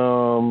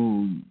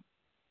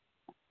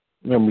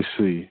 let me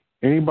see.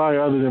 Anybody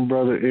other than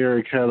Brother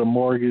Eric had a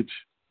mortgage?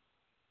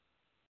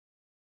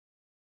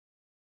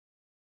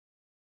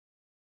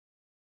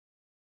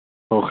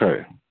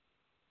 Okay.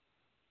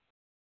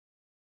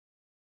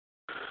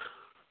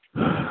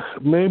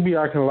 Maybe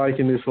I can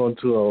liken this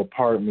onto an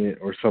apartment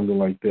or something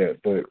like that,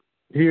 but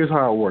here's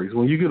how it works.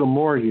 When you get a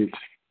mortgage,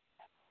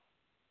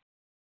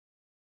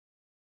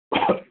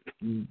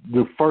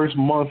 the first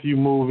month you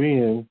move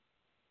in,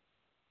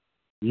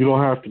 you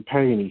don't have to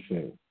pay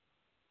anything.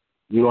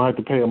 You don't have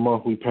to pay a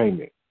monthly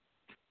payment.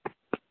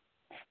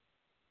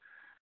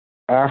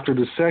 After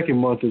the second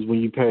month is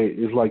when you pay,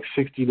 it's like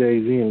 60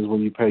 days in is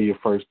when you pay your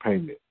first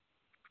payment.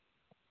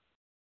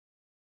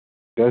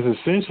 That's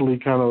essentially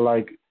kind of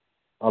like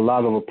a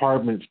lot of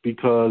apartments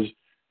because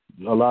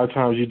a lot of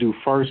times you do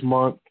first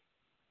month,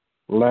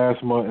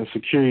 last month, and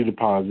security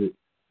deposit.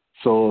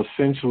 So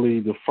essentially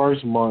the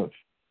first month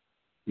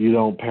you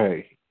don't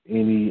pay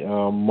any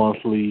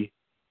monthly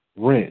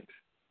rent.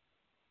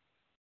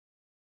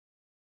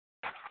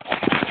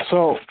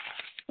 So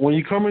when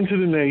you come into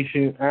the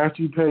nation,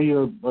 after you pay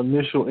your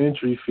initial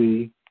entry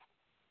fee,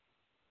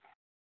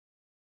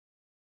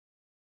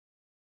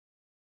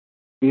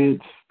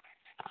 it's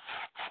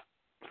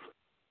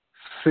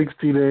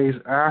 60 days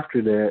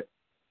after that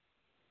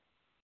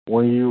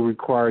when you're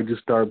required to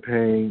start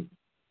paying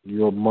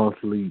your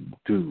monthly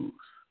dues.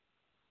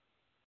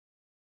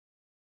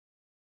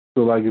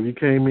 So like if you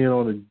came in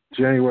on the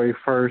January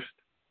 1st,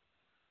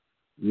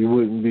 you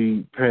wouldn't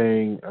be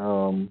paying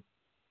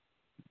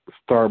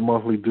start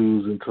monthly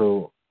dues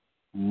until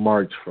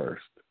March 1st,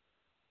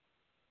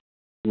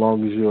 as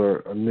long as your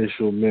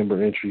initial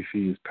member entry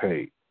fee is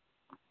paid.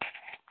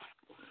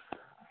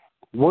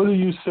 What do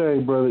you say,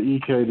 Brother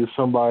EK, to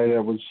somebody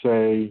that would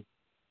say,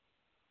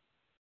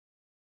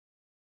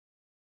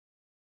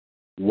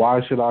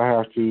 why should I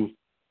have to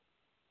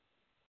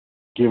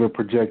give a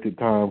projected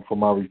time for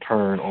my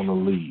return on the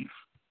leave?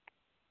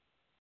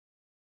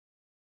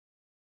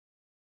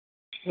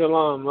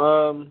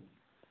 Shalom.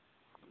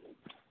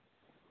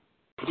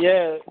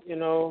 Yeah, you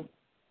know,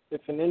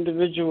 if an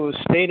individual is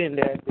stating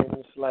that, then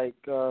it's like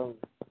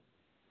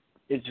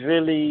it's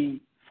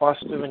really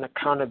fostering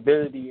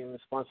accountability and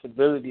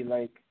responsibility.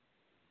 Like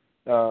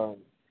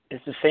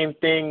it's the same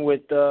thing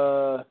with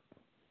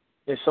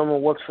if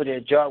someone works for their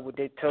job, would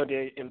they tell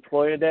their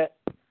employer that?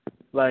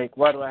 Like,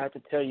 why do I have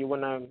to tell you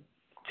when I'm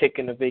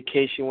taking a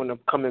vacation, when I'm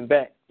coming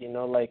back? You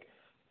know, like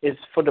it's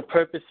for the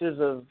purposes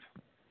of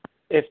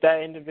if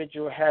that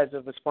individual has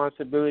a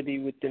responsibility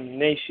within the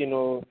nation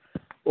or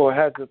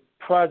has a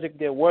project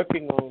they're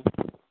working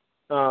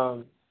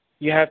on,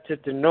 you have to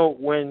denote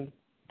when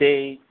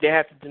they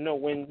have to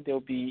denote when they'll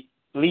be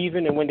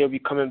leaving and when they'll be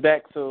coming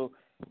back, so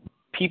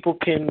people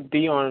can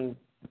be on,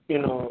 you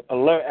know,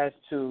 alert as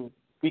to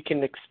we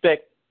can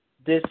expect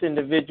this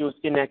individual's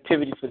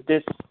inactivity for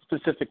this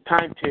specific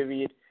time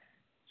period,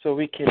 so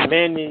we can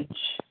manage,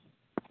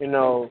 you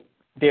know,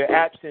 their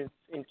absence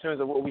in terms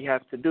of what we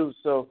have to do.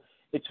 So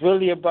it's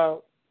really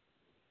about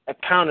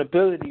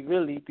accountability,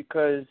 really,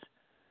 because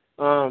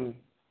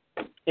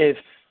if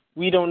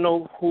we don't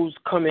know who's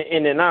coming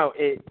in and out,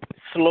 it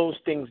slows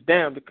things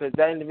down because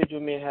that individual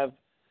may have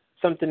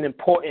something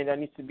important that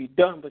needs to be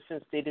done, but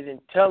since they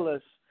didn't tell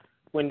us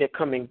when they're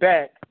coming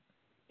back,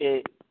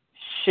 it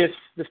shifts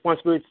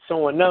responsibility to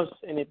someone else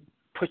and it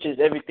pushes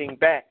everything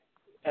back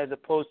as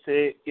opposed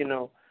to,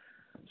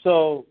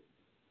 So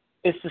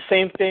it's the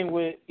same thing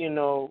with,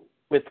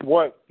 with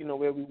work,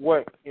 where we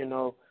work,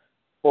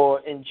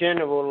 or in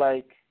general,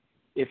 like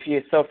if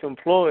you're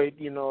self-employed,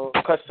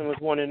 customers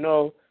want to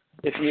know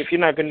if you're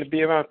not going to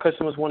be around,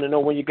 customers want to know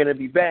when you're going to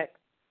be back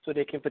so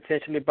they can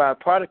potentially buy a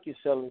product you're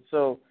selling.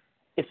 So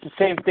it's the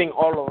same thing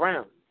all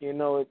around.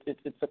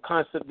 It's a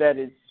concept that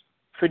is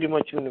pretty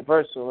much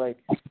universal. Like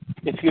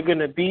if you're going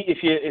to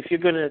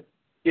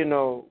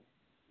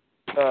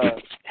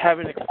have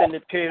an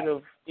extended period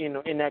of,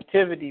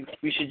 inactivity,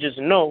 we should just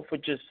know for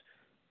the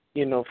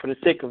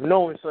sake of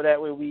knowing, so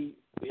that way we're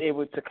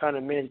able to kind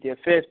of manage the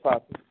affairs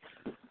properly.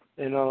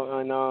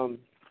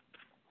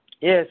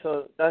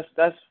 So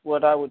that's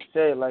what I would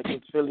say. Like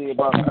it's really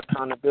about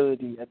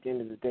accountability at the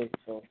end of the day.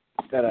 So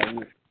that I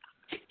mean.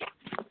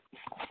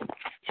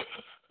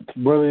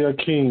 Brother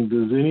Akeem,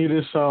 does any of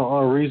this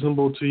sound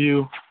unreasonable to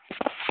you?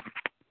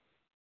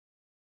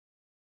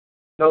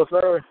 No,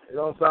 sir. It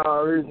don't sound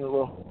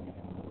unreasonable.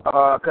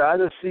 'Cause I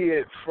just see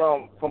it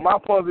from my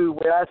point of view. The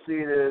way I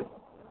see it is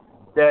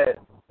that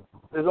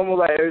it's almost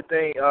like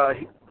everything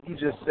he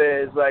just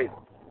says, like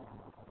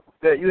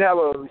that you have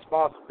a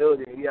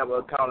responsibility and you have an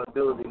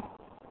accountability.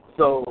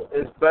 So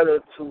it's better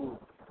to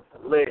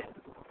let,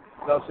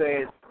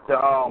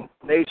 the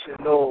nation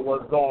know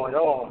what's going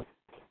on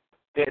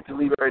than to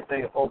leave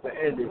everything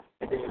open-ended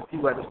and then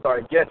people have to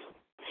start guessing.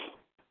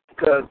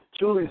 Because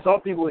truly,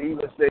 some people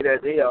even say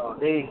that they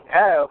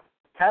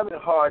having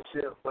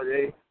hardship, but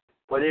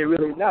they're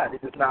really not. They're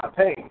just not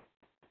paying.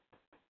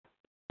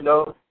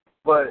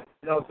 But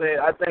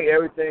I think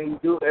everything you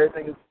do,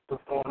 everything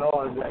that's going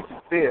on is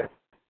actually fair.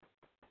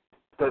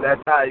 So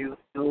that's how you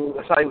do.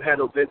 That's how you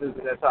handle business,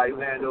 and that's how you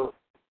handle,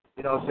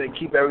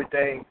 keep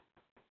everything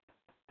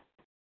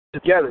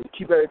together.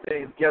 Keep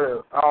everything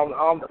together.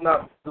 I'm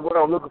not the word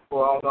I'm looking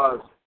for. I don't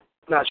know.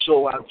 I'm not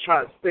sure what I'm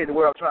trying to say. The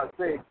word I'm trying to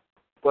say,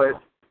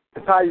 but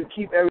it's how you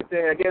keep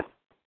everything, I guess,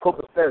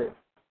 copacetic.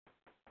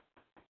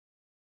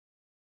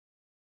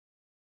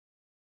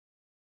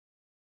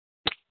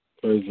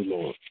 Praise the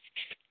Lord.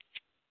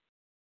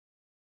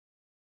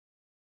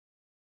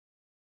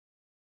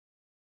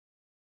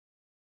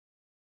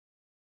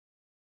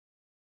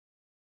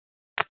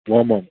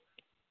 One moment.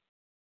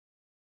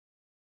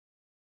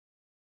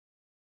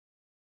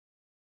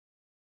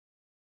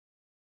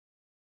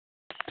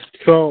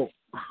 So, what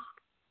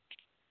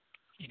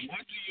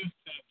do you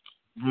think,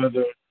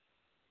 brother?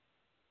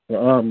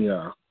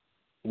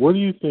 What do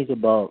you think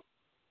about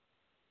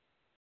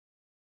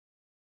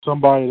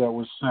somebody that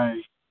would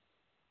say,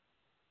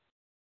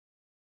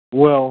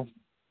 well,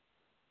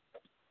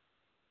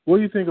 what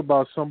do you think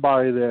about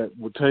somebody that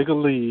would take a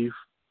leave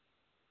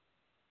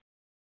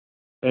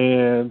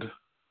and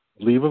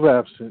leave of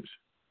absence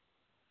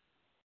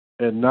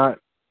and not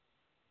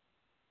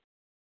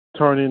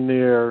turn in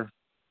their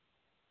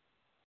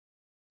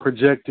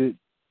projected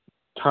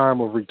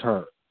time of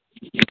return?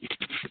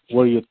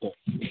 What do you think?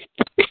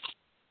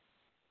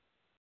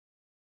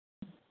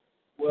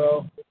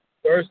 Well,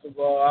 first of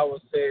all, I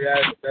would say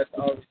that's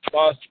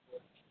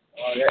irresponsible.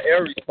 They're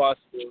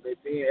irresponsible. They're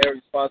being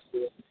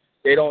irresponsible.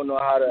 They don't know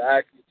how to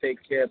actually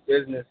take care of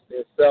business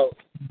themselves.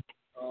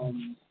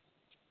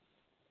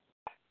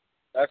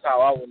 That's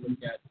how I would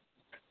look at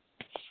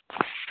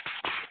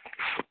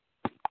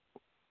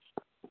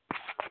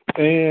it.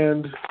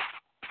 And,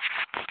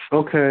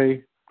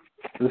 okay,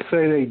 let's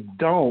say they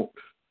don't.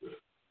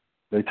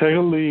 They take a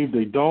leave.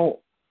 They don't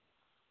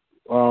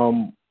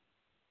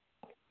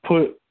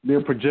put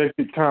their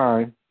projected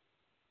time.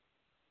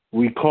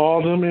 We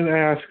call them and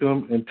ask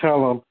them and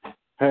tell them,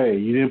 hey,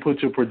 you didn't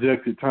put your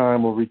projected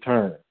time of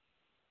return.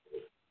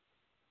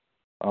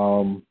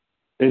 And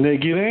they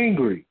get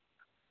angry.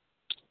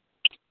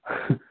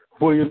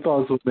 What are your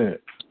thoughts on that?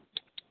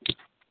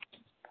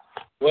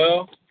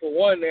 Well, for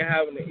one, they're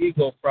having an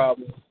ego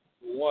problem.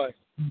 For one,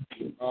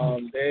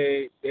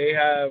 they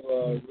have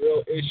a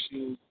real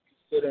issue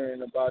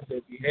considering about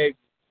their behavior.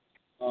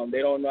 They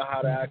don't know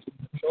how to actually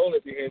control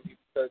their behavior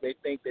because they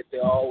think that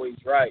they're always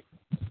right.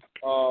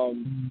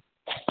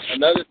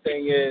 Another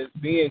thing is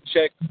being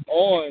checked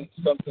on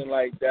something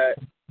like that.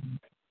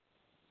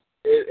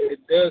 It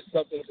does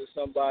something to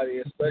somebody,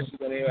 especially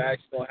when they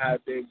actually don't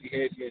have their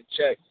behavior in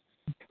check.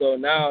 So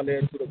now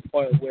they're to the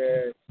point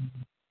where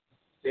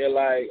they're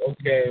like,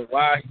 okay,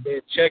 why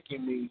they're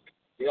checking me?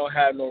 They don't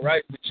have no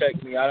right to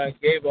check me. I done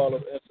gave all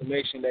the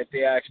information that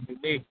they actually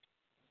need.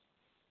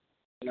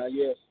 Now,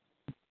 yes.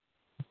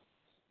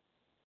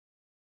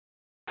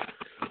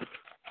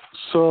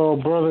 So,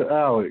 Brother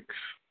Alex,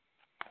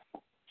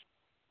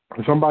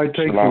 if somebody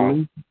takes a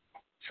leave,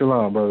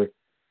 Shalom, brother.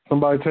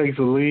 Somebody takes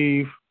a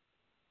leave,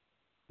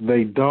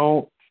 they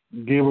don't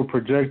give a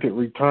projected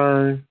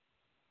return,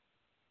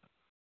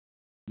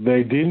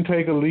 they didn't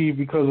take a leave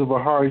because of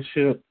a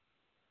hardship,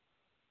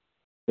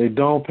 they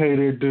don't pay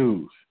their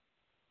dues.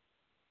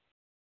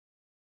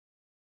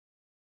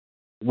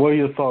 What are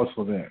your thoughts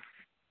on that?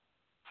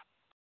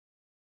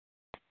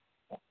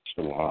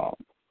 Shalom.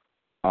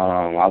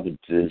 I would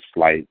just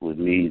like with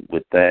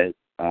that.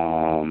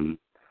 I'm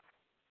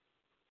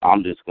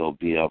just gonna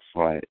be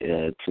upfront.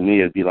 To me,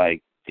 it'd be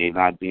like they're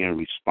not being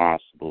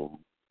responsible,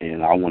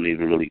 and I wouldn't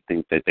even really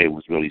think that they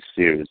was really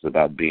serious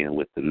about being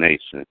with the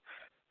nation,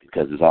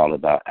 because it's all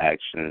about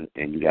action,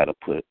 and you got to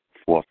put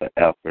forth an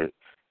effort,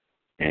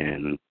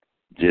 and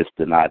just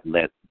to not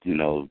let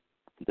the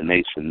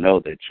nation know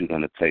that you're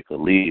gonna take a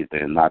leave,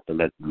 and not to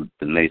let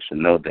the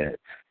nation know that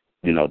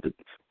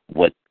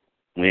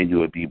when you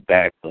would be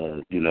back,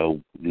 to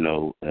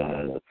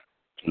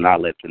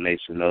not let the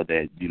nation know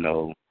that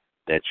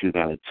that you're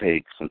gonna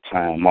take some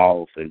time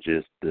off and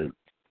just to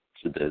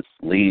just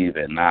leave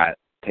and not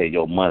pay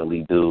your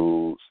monthly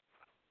dues.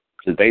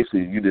 Because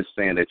basically, you're just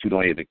saying that you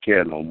don't even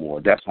care no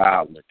more. That's how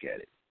I look at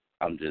it.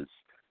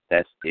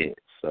 That's it.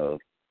 So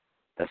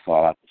that's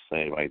all I have to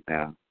say right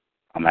now.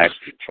 I'm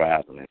actually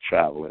traveling.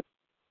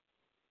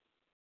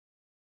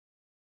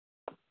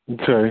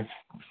 Okay.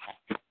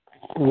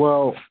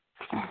 Well,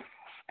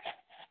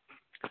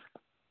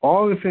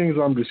 all the things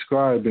I'm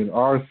describing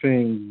are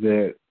things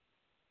that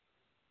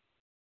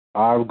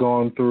I've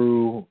gone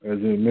through as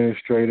an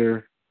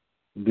administrator,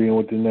 being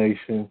with the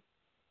nation.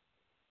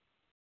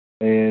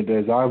 And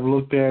as I've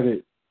looked at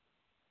it,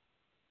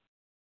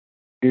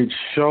 it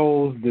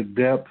shows the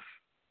depth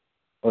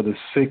of the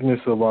sickness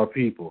of our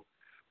people.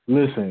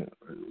 Listen,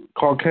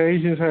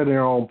 Caucasians have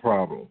their own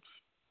problems.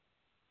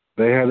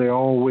 They have their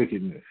own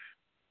wickedness.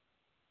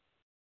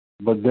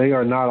 But they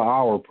are not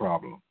our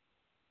problem.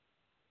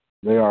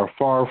 They are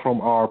far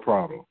from our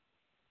problem.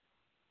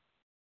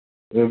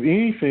 If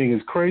anything,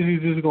 as crazy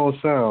as this is going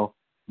to sound,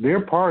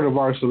 they're part of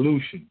our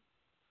solution.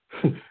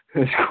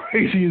 As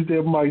crazy as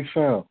that might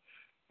sound.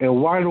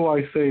 And why do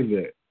I say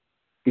that?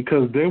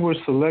 Because they were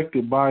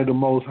selected by the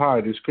Most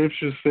High. The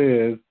scripture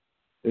says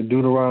in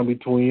Deuteronomy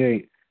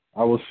 28,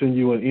 I will send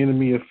you an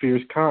enemy of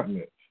fierce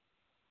countenance,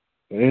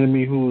 an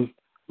enemy whose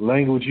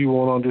language you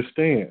won't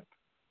understand.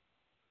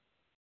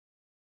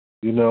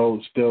 They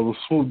will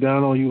swoop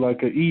down on you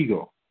like an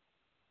eagle.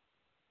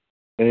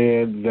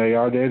 And they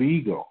are that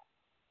eagle.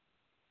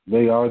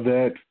 They are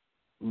that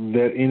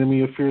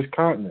enemy of fierce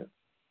countenance.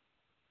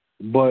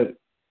 But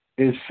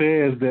it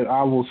says that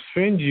I will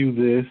send you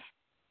this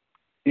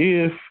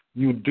if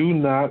you do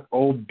not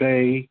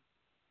obey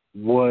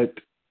what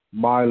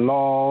my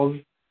laws,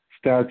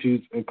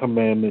 statutes, and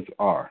commandments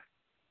are.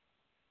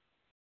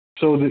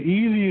 So the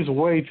easiest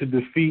way to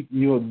defeat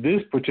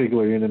this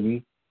particular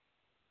enemy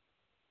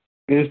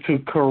is to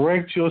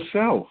correct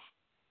yourself.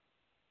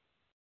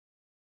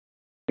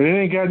 It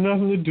ain't got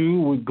nothing to do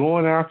with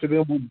going after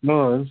them with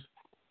guns.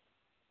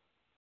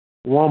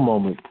 One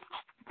moment,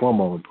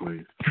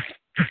 please.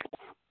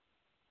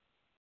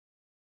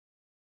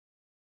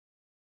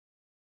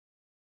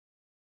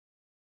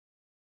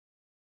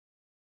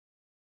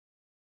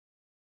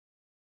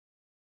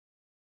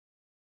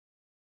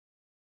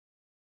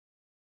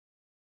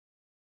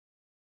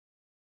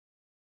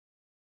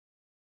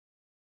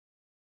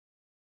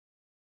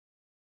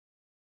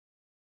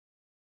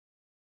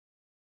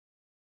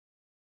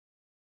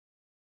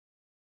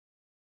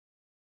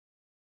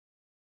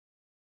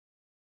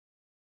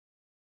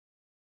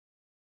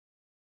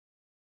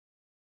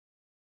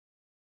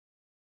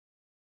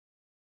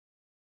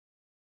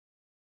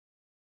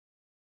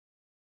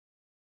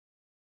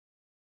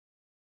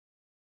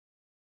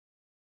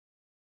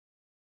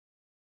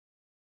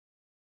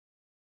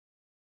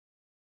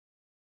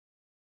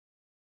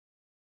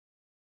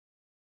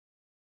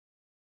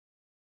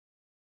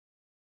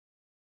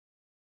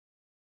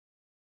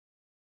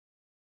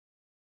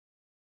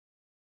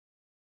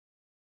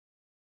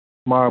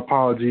 My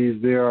apologies.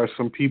 There are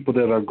some people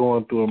that are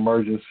going through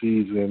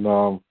emergencies, and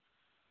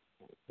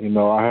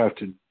I have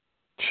to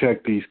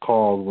check these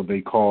calls when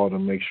they call to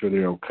make sure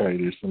they're okay.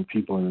 There's some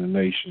people in the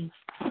nation.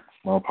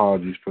 My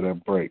apologies for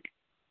that break.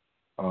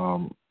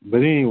 But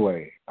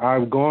anyway,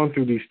 I've gone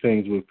through these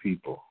things with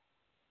people.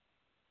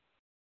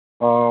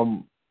 What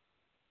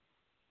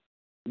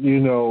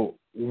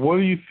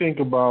do you think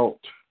about?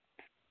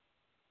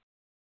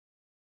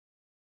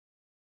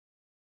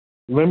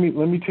 Let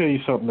me tell you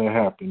something that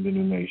happened in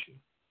the nation.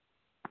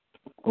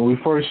 When we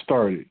first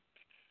started,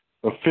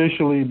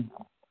 officially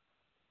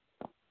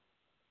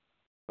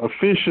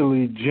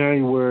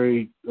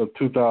January of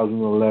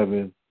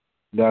 2011,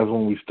 that's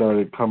when we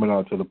started coming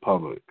out to the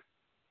public.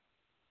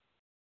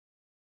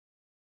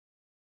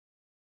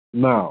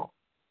 Now,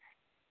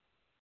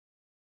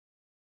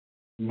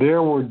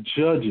 there were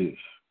judges.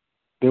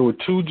 There were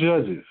 2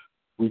 judges,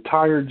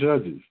 retired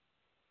judges,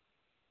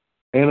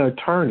 and an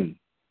attorney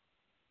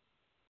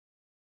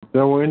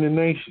that were in the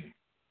nation.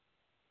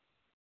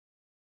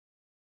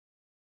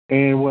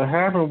 And what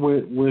happened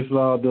with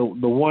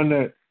the one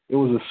that, it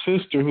was a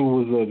sister who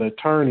was an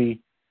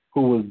attorney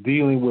who was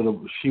dealing with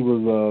she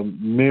was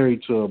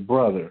married to a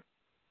brother,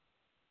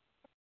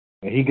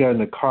 and he got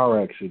in a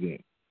car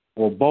accident.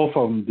 Well, both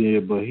of them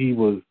did, but he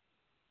was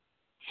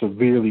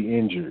severely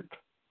injured,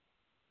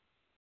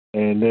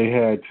 and they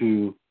had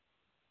to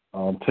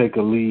take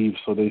a leave,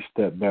 so they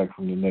stepped back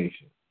from the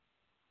nation.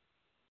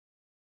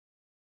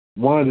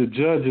 one of the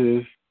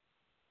judges,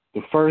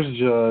 the first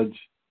judge,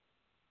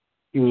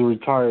 he was a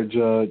retired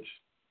judge.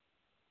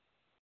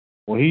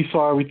 When he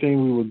saw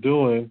everything we were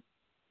doing,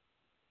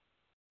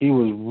 he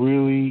was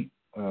really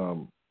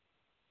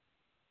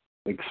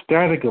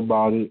ecstatic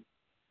about it,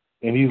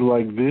 and he's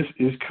like, "This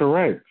is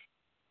correct."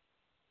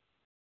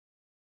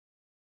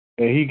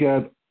 And he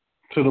got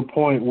to the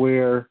point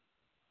where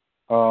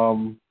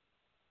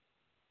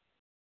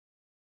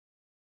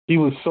he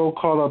was so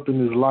caught up in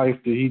his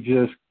life that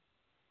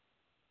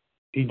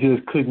he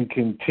just couldn't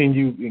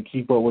continue and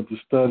keep up with the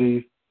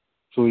studies.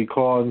 So he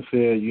called and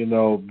said,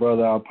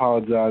 "Brother, I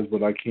apologize,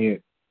 but I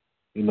can't,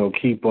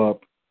 keep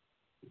up."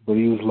 But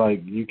he was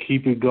like, "You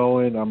keep it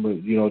going. I'm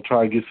going to,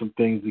 try to get some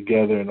things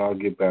together, and I'll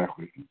get back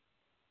with you."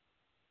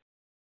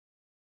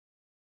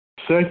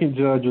 Second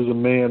judge was a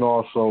man,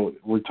 also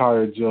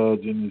retired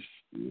judge in his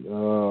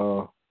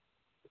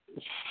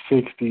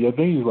 60. I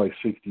think he was like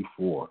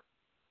 64.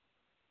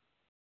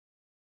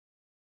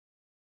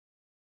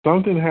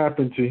 Something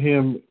happened to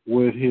him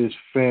with his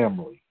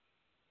family.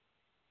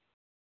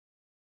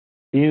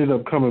 He ended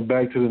up coming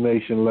back to the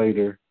nation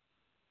later,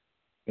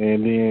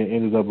 and then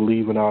ended up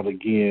leaving out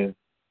again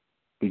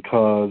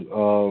because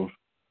of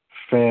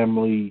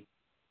family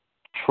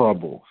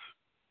troubles.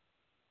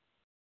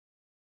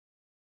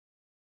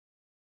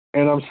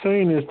 And I'm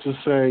saying this to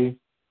say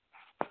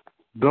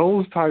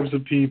those types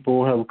of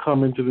people have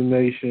come into the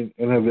nation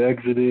and have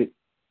exited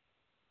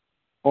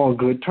on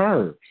good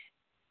terms,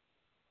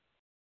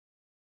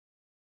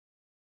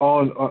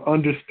 on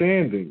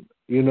understanding,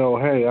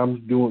 hey,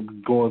 I'm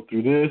going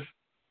through this.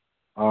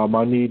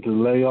 I need to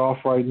lay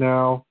off right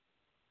now,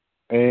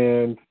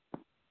 and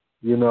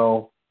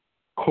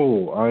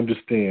cool. I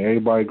understand.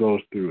 Everybody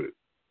goes through it.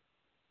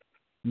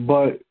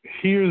 But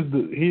here's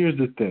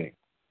the thing.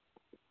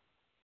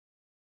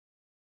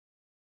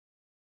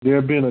 There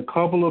have been a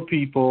couple of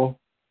people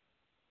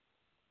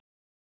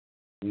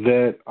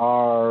that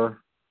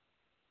are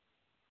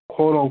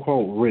quote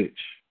unquote rich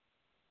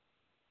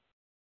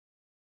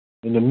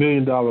in the $1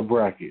 million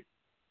bracket.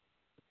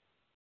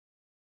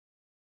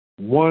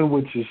 One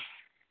which is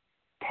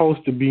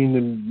supposed to be in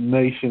the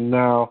nation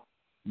now,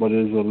 but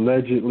is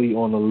allegedly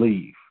on a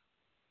leave.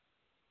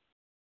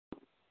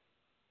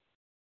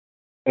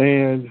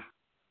 And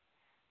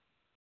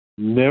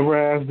never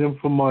asked them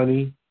for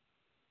money.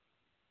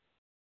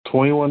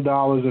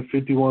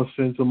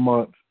 $21.51 a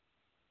month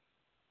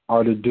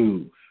are the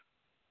dues.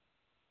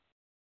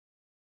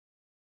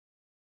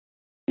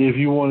 If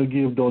you want to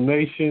give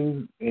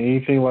donations,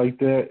 anything like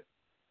that,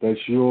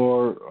 that's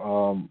your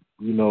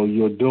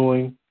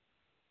doing.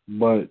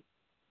 But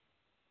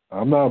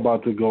I'm not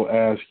about to go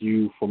ask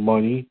you for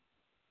money.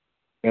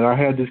 And I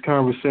had this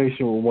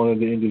conversation with one of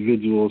the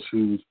individuals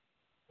who's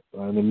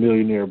in the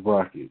millionaire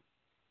bracket.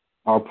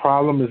 Our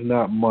problem is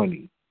not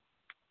money.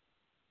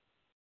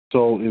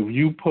 So if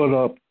you put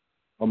up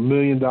 $1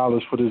 million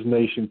for this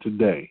nation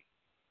today,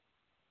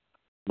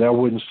 that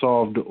wouldn't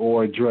solve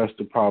or address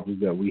the problems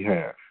that we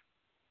have.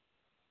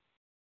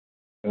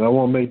 And I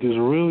want to make this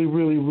really,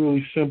 really,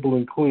 really simple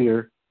and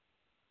clear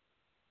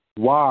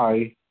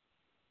why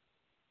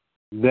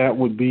that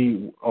would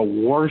be a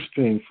worse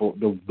thing for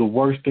the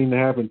worst thing to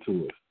happen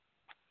to us.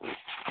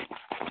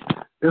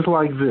 It's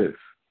like this.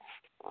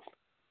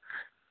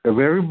 If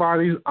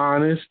everybody's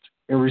honest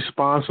and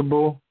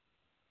responsible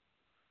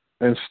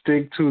and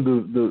stick to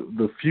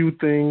the few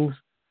things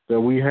that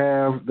we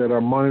have that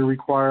are money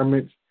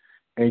requirements,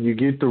 and you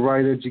get the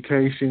right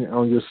education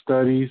on your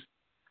studies,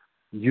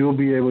 you'll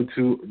be able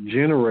to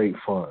generate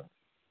funds.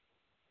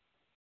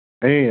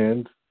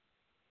 And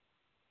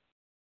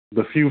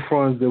the few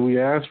funds that we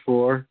ask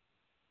for,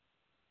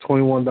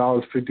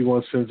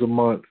 $21.51 a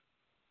month,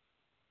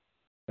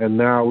 and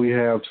now we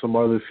have some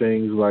other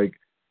things like,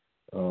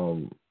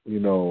 IDs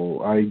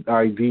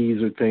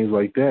or things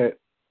like that.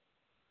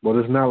 But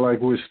it's not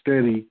like we're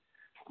steady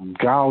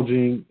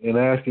gouging and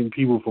asking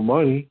people for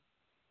money.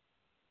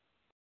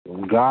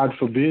 God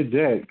forbid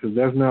that, because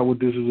that's not what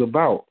this is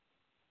about.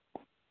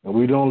 And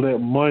we don't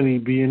let money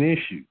be an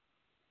issue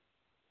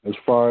as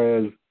far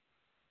as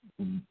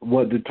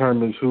what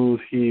determines who's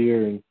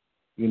here. And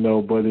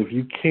but if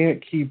you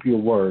can't keep your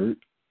word,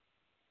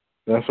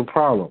 that's a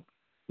problem.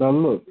 Now,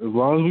 look, as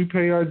long as we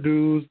pay our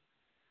dues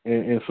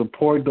and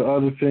support the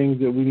other things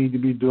that we need to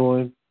be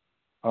doing,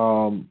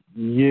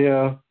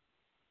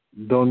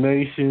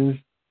 donations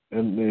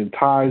and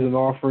tithes and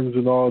offerings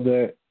and all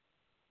that,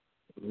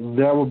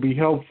 that would be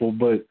helpful.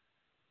 But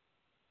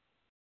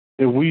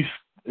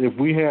if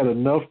we had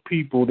enough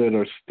people that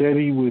are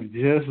steady with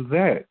just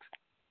that,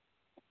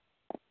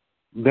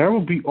 that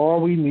would be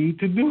all we need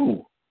to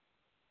do.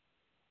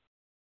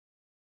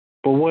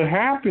 But what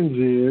happens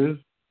is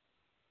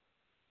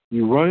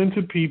you run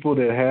into people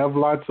that have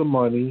lots of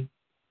money,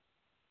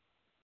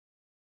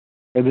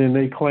 and then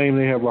they claim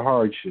they have a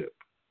hardship.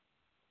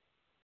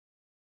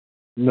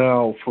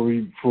 Now,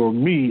 for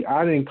me,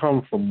 I didn't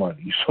come from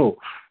money, so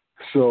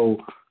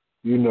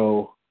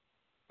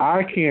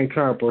I can't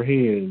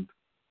comprehend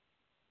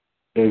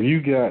if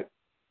you got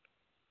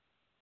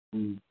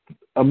 $1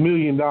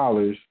 million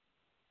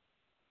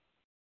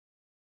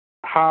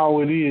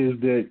how it is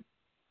that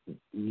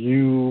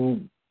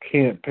you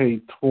can't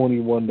pay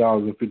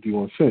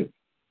 $21.51.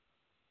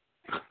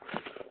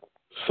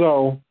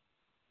 So,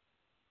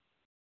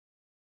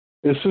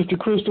 is Sister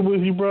Crystal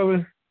with you,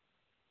 brother?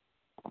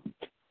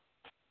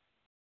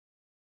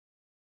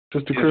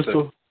 Sister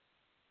Crystal? Sir.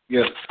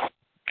 Yes.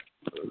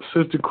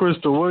 Sister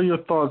Crystal, what are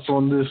your thoughts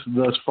on this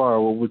thus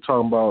far, what we're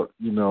talking about,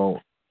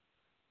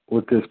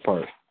 with this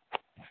part?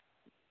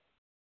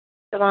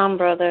 Shalom,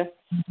 brother.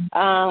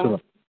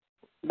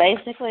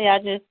 Basically, I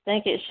just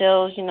think it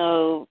shows,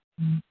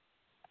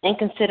 in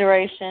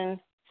consideration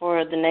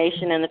for the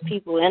nation and the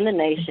people in the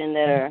nation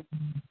that are,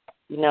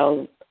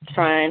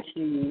 trying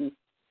to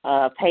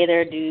pay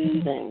their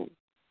dues and,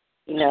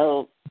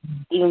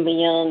 even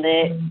beyond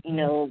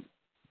that,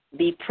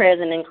 be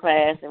present in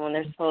class and when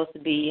they're supposed to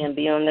be and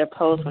be on their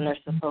post when they're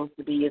supposed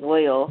to be as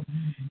well.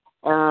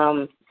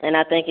 And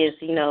I think it's,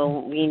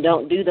 when you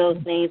don't do those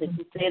things that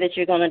you say that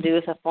you're going to do,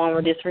 it's a form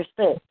of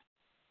disrespect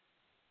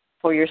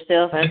for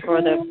yourself and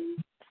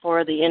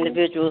for the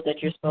individuals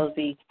that you're supposed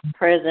to be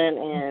present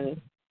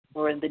and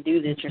for the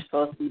duty that you're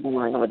supposed to be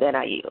doing. With that,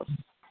 I yield.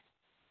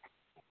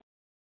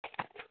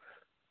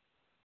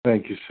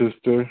 Thank you,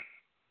 sister.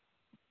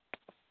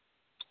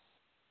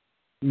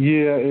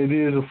 Yeah, it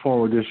is a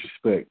form of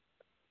disrespect.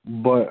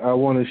 But I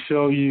want to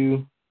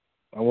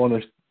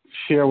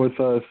share with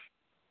us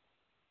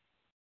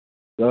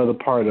the other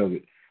part of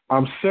it.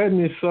 I'm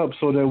setting this up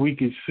so that we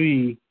can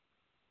see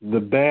the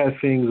bad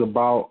things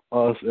about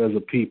us as a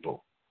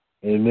people.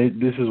 And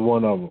this is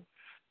one of them.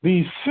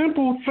 These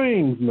simple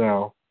things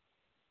now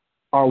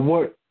are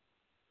what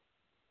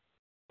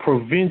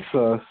prevents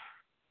us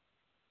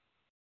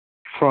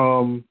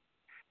from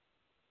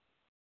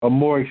a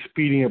more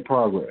expedient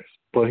progress.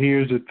 But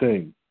here's the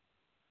thing.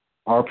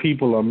 Our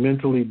people are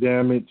mentally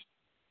damaged,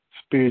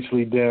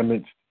 spiritually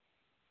damaged.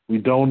 We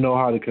don't know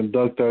how to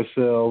conduct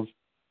ourselves,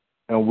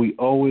 and we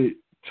owe it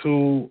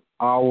to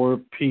our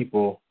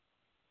people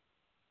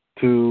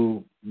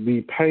to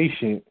be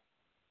patient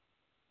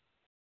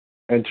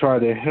and try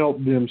to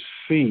help them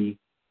see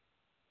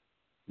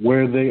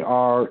where they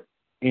are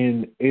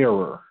in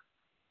error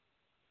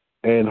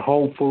and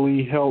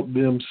hopefully help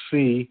them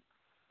see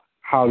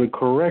how to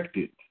correct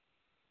it.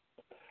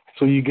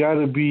 So you got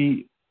to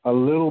be a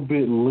little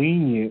bit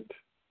lenient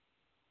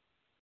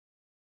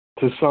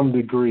to some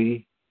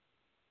degree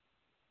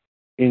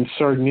in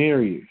certain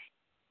areas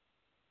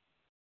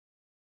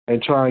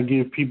and try and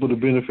give people the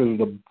benefit of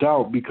the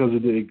doubt because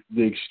of the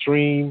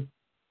extreme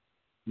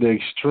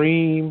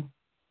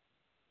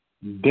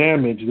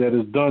damage that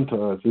is done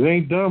to us. It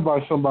ain't done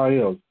by somebody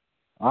else.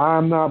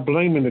 I'm not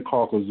blaming the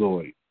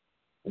Caucasoid.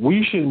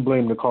 We shouldn't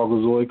blame the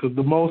Caucasoid because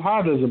the Most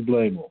High doesn't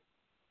blame them.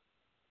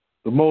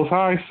 The Most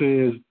High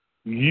says,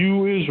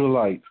 you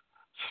Israelites,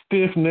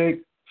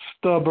 stiff-necked,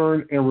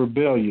 stubborn, and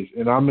rebellious.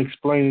 And I'm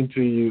explaining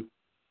to you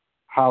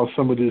how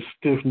some of this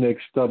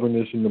stiff-necked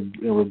stubbornness and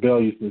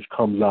rebelliousness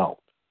comes out.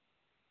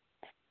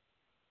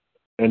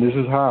 And this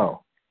is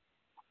how.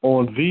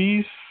 On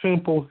these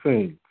simple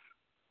things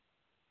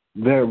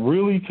that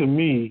really, to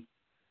me,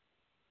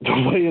 the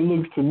way it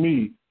looks to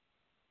me,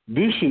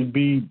 this should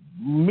be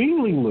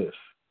meaningless.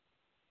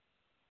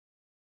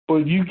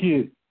 But you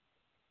get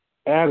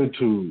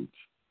attitudes.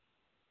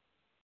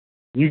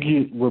 You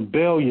get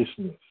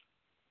rebelliousness.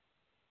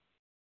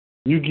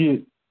 You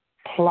get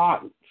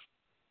plots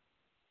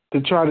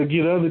to try to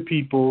get other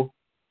people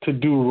to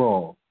do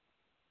wrong.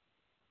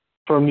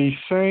 From these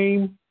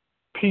same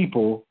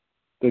people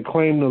that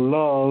claim to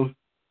love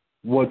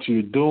what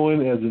you're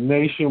doing as a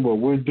nation, what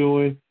we're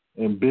doing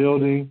and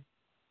building,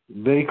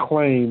 they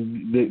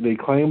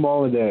claim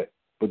all of that,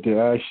 but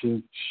their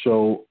actions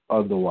show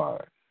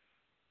otherwise.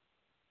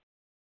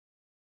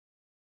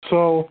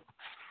 So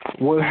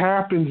what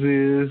happens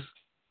is,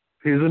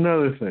 here's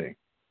another thing.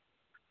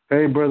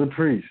 Hey, Brother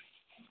Priest,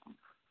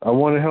 I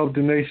want to help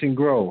the nation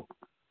grow.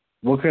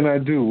 What can I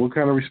do? What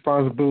kind of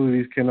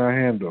responsibilities can I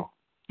handle?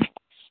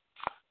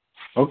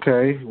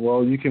 Okay,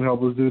 well, you can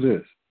help us do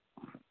this.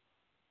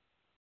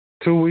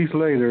 2 weeks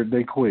later,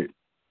 they quit.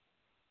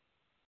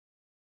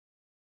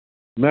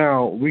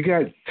 Now, we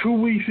got 2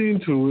 weeks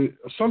into it.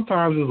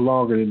 Sometimes it's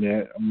longer than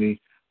that. I mean,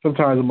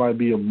 sometimes it might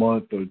be a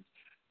month. And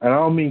I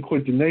don't mean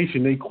quit the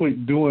nation. They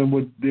quit doing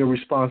what their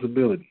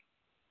responsibility.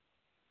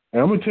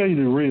 And I'm going to tell you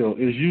the real.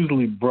 It's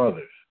usually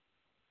brothers.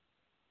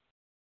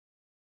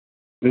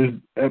 As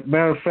a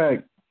matter of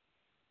fact,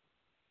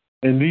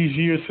 in these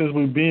years since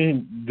we've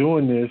been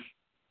doing this,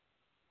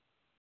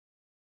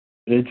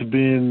 it's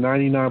been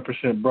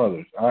 99%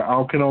 brothers.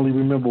 I can only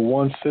remember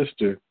one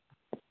sister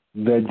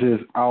that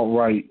just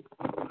outright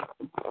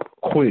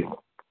quit.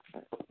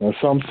 Now,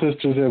 some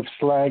sisters have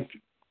slacked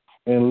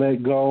and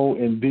let go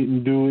and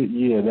didn't do it.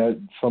 Yeah,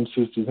 that some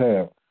sisters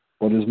have.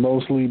 But it's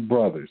mostly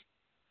brothers.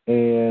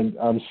 And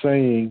I'm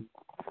saying,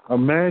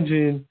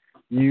 imagine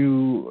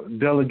you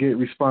delegate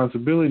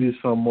responsibility to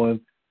someone,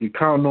 you're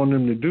counting on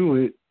them to do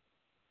it,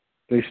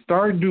 they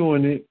start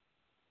doing it,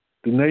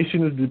 the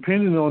nation is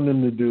dependent on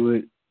them to do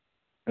it,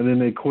 and then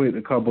they quit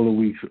a couple of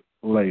weeks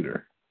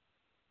later.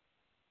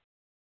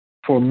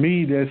 for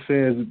me, that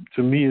says,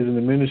 to me as an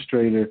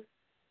administrator,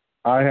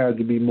 I have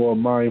to be more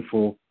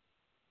mindful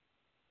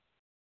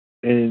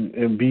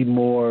and be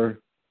more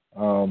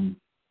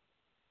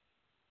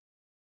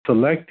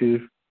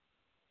selective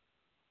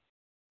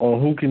on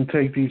who can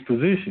take these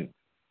positions.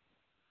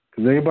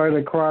 Because everybody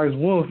that cries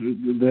wolf,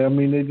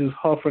 they just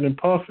huffing and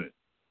puffing.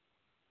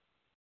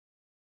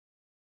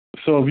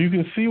 So if you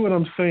can see what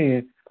I'm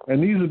saying,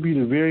 and these would be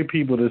the very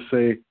people that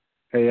say,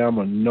 hey, I'm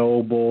a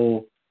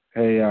noble,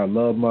 hey, I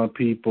love my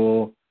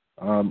people,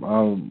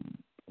 I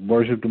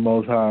worship the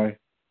Most High.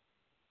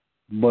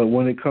 But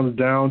when it comes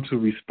down to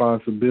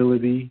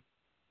responsibility,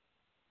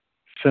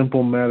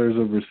 simple matters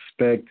of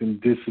respect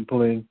and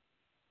discipline,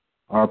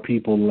 our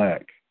people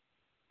lack.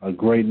 A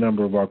great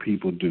number of our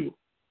people do.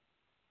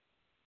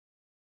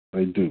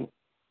 They do.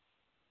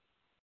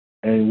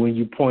 And when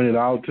you point it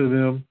out to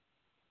them,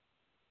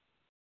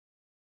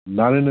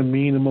 not in a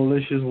mean and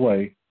malicious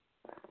way,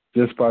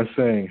 just by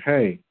saying,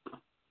 hey,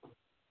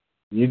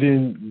 you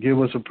didn't give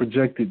us a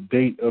projected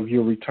date of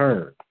your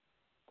return.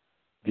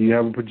 Do you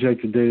have a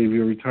projected date of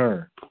your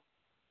return?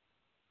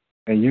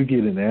 And you get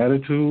an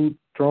attitude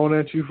thrown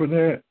at you for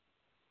that?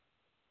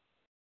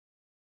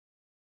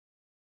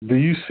 Do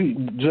you see,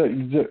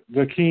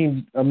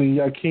 Yaqueen,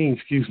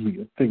 excuse me,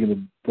 I'm thinking of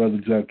Brother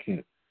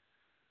Jaquin.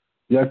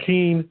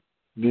 Yaqueen,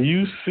 do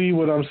you see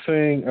what I'm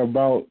saying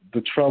about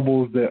the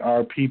troubles that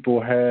our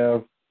people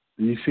have?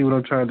 Do you see what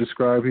I'm trying to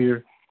describe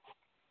here?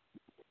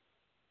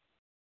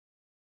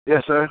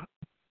 Yes, sir.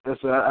 Yes,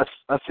 sir.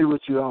 I see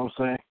what you're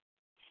saying.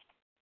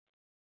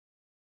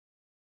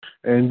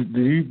 And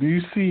do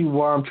you see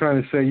why I'm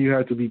trying to say you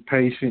have to be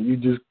patient?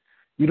 You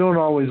don't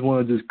always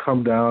want to just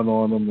come down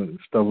on them and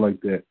stuff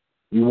like that.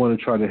 You want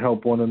to try to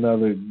help one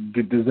another.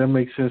 Does that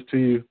make sense to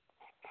you?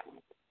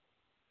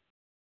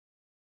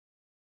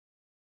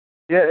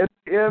 Yeah,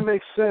 it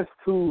makes sense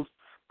to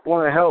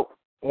want to help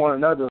one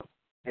another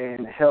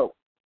and help.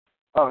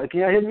 Can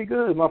you hear me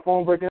good? Is my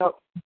phone breaking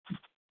up?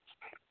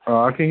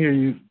 I can hear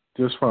you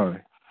just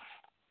fine.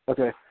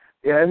 Okay.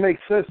 Yeah, it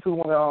makes sense to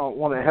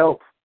want to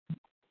help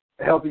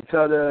each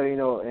other,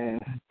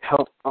 and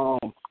help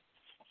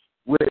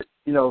with, as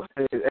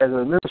an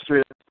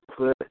administrator.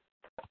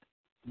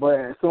 But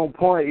at some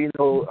point,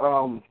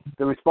 the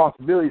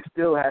responsibility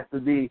still has to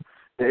be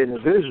the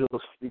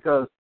individuals,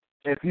 because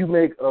if you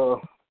make a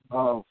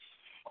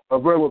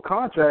verbal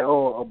contract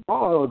or a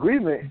bond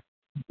agreement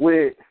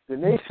with the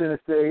nation and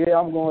say, yeah,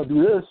 I'm going to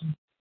do this,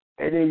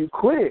 and then you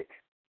quit,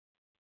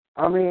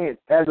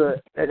 that's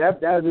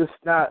just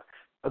not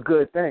a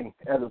good thing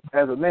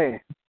as a man.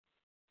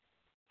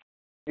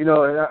 And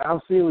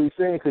I'm seeing what you're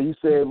saying, because you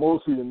said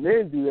mostly the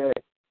men do that,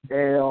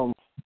 and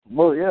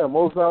most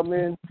of our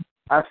men,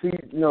 I see,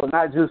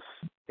 not just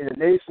in the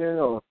nation,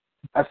 or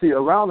I see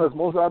around us,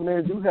 most of our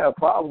men do have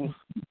problems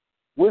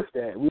with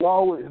that.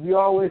 We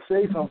always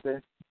say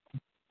something,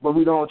 but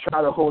we don't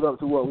try to hold up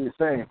to what we're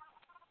saying.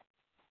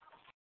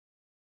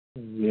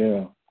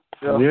 Yeah.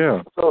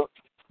 Yeah.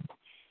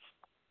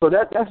 So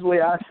that's the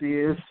way I see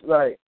it. It's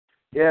like,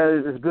 yeah,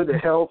 it's good to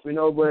help,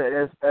 but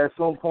at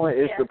some point,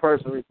 it's the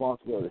person's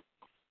responsibility.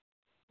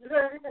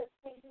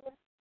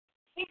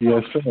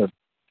 Yes, sir.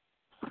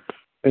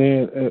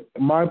 And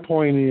my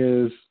point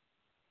is,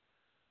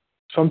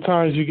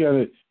 sometimes you got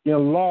to,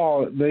 in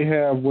law, they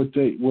have what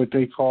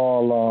they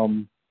call,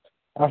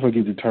 I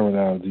forget the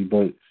terminology,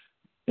 but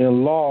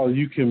in law,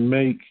 you can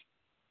make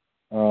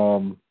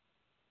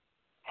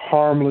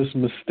harmless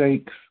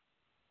mistakes.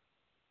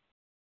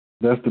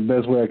 That's the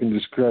best way I can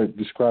describe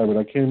it.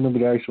 I can't remember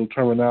the actual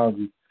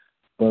terminology,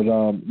 but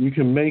you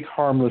can make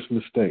harmless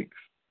mistakes.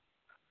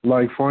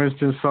 Like, for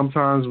instance,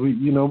 sometimes we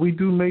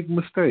do make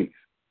mistakes,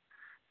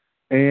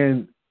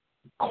 and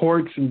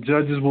courts and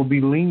judges will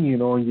be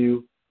lenient on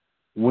you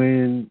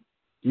when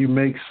you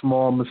make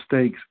small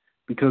mistakes,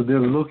 because they're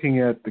looking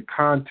at the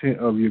content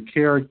of your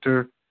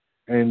character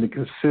and the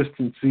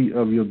consistency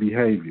of your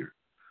behavior.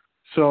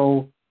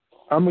 So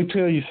I'm going to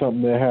tell you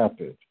something that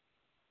happened.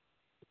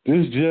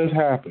 This just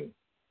happened.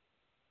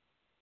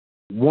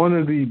 One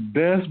of the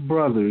best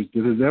brothers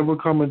that has ever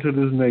come into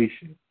this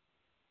nation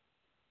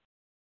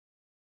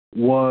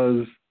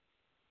was,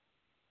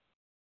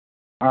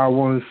 I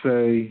want to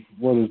say,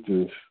 what is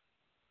this?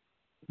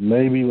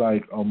 Maybe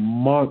like a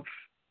month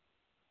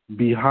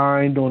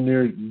behind on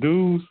their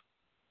dues,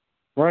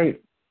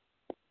 right?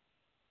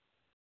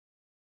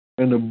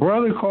 And the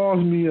brother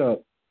calls me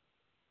up.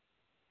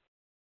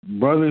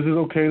 Brother, is it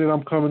okay that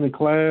I'm coming to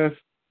class?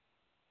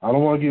 I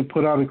don't want to get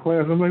put out of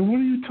class. I'm like, what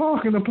are you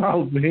talking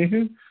about,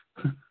 man?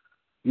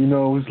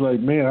 It's like,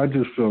 man, I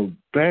just felt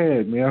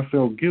bad, man. I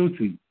felt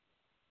guilty.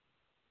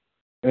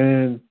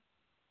 And,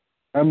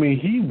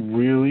 he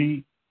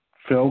really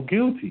felt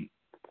guilty.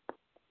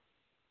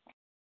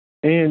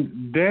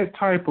 And that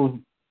type of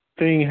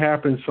thing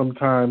happens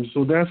sometimes.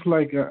 So that's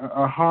like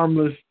a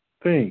harmless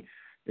thing.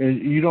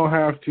 And you don't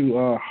have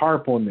to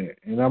harp on that.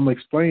 And I'm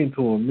explaining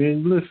to him,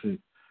 man, listen,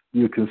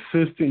 you're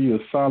consistent,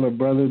 you're a solid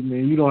brother,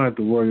 man, you don't have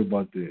to worry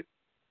about that.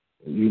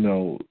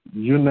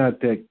 You're not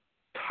that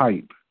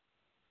type.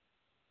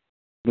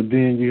 But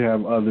then you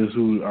have others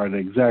who are the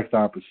exact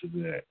opposite of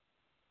that.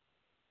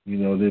 You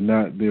know,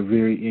 they're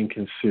very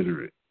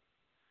inconsiderate.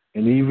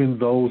 And even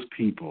those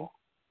people,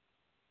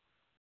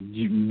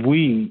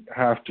 we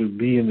have to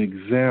be an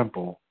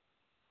example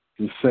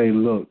to say,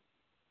 look,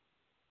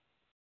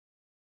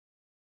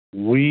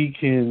 we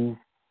can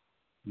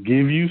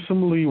give you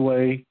some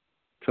leeway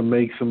to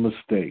make some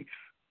mistakes.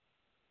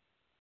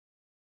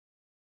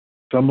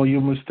 Some of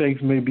your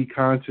mistakes may be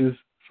conscious,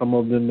 some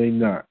of them may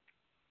not.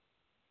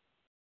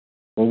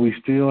 But we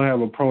still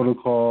have a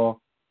protocol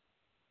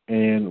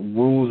and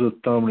rules of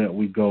thumb that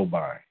we go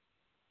by.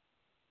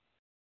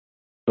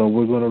 So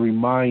we're going to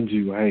remind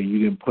you, hey, you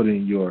didn't put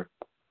in your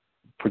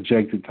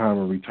projected time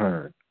of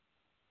return.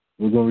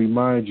 We're going to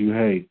remind you,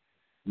 hey,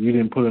 you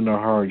didn't put in a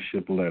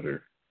hardship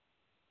letter.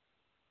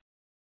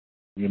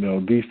 You know,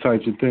 these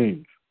types of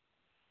things.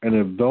 And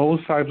if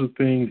those types of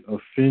things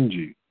offend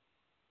you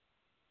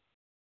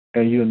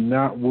and you're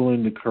not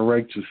willing to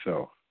correct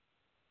yourself,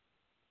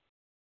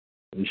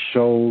 it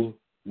shows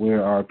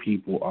where our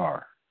people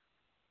are.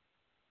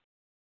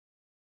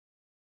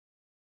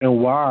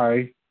 And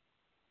why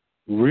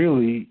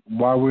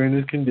we're in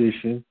this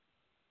condition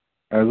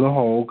as a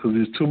whole, because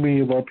there's too many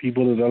of our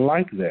people that are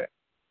like that.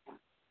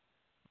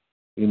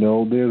 You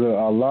know, there's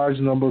a large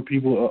number of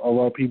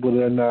our people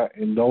that are not,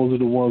 and those are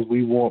the ones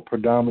we want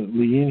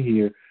predominantly in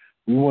here.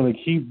 We want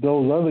to keep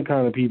those other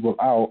kind of people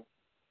out,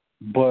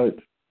 but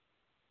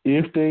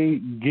if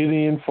they get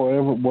in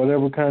for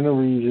whatever kind of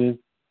reason,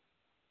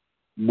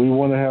 we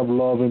want to have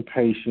love and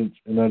patience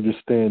and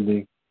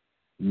understanding,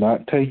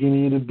 not take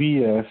any of the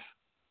BS.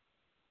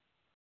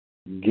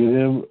 Get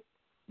them,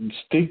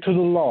 stick to the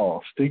law,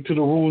 stick to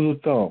the rules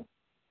of thumb.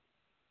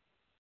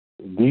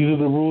 These are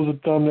the rules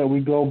of thumb that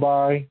we go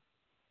by.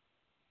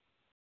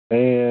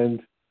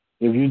 And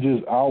if you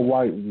just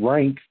outright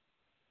rank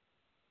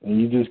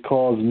and you just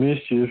cause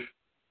mischief,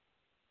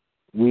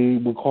 we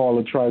will call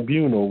a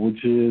tribunal,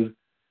 which is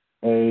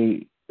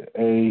a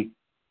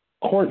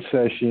court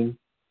session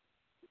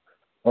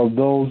of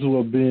those who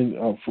have been,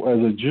 as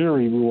a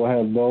jury, we will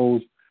have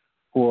those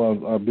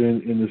who have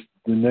been in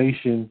the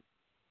nation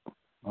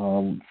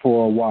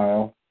for a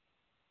while.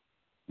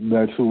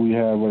 That's who we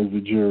have as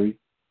the jury.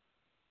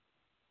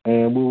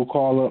 And we will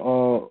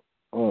call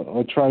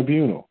a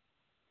tribunal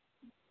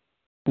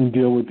and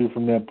deal with it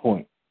from that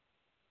point.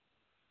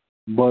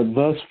 But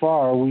thus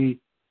far, we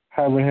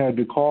haven't had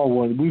to call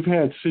one. We've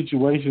had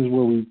situations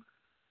where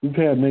we've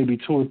had maybe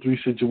 2 or 3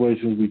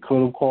 situations we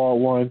could have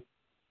called one,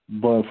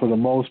 but for the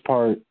most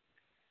part,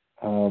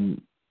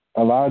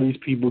 a lot of these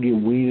people get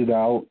weeded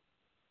out.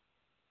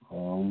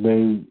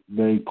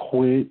 They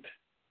quit.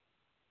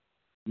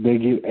 They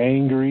get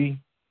angry.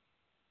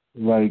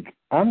 Like,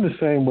 I'm the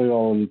same way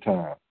all the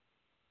time.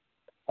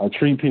 I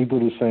treat people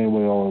the same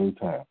way all the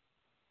time.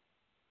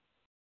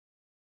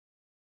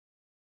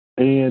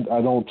 And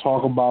I don't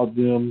talk about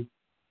them.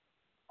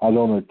 I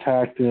don't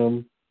attack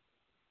them.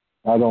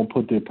 I don't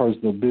put their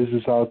personal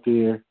business out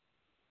there.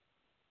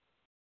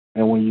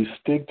 And when you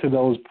stick to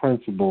those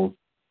principles,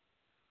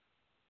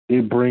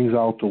 it brings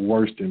out the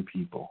worst in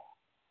people.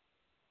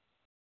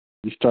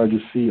 You start to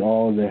see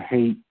all the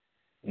hate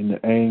and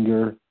the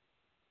anger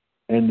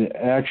and the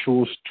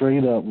actual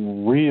straight up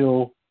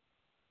real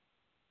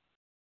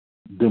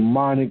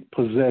demonic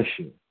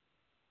possession.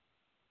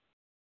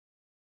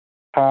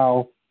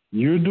 How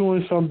you're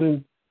doing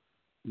something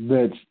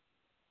that's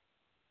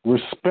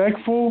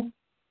respectful,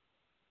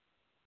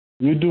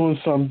 you're doing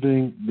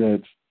something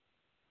that's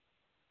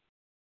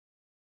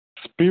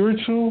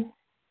spiritual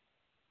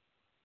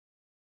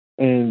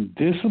and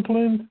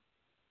disciplined,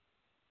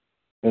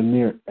 and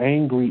they're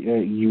angry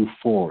at you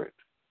for it.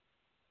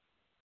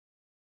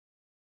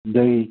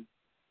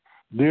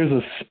 There's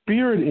a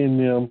spirit in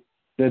them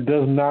that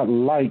does not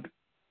like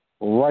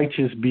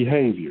righteous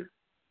behavior.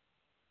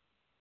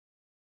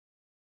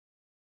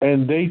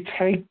 And they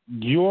take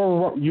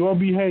your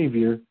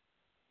behavior,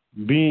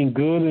 being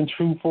good and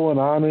truthful and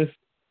honest,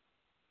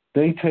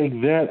 they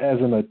take that as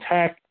an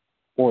attack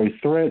or a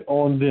threat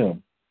on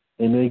them.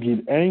 And they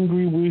get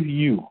angry with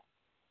you.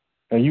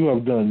 And you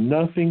have done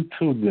nothing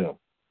to them.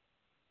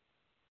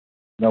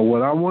 Now,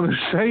 what I want to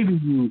say to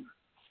you,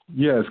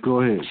 yes,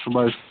 go ahead.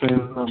 Somebody say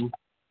something?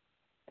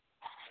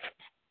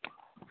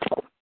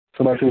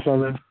 Somebody say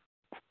something?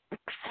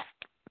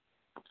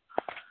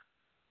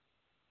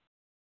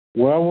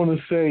 What I want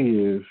to say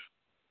is,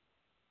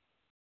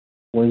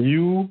 when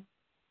you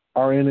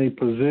are in a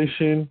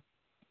position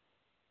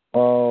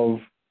of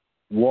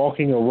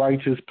walking a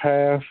righteous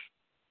path,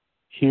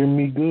 hear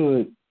me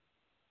good.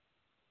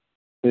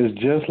 It's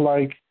just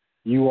like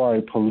you are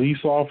a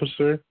police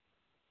officer,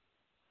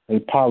 a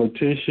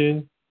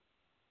politician,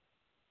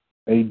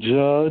 a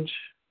judge.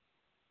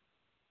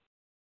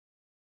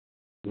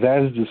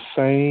 That is the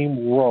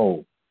same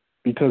role.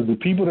 Because the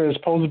people that are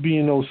supposed to be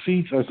in those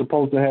seats are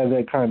supposed to have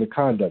that kind of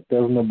conduct.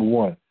 That's number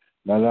one.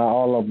 Now, not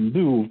all of them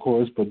do, of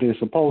course, but they're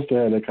supposed to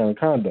have that kind of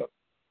conduct.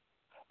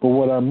 But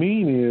what I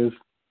mean is,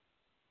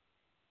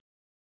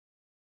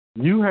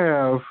 you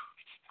have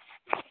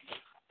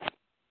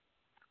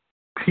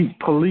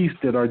police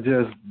that are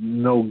just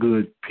no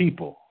good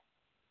people.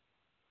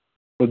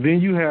 But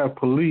then you have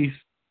police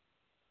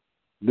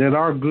that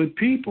are good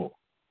people.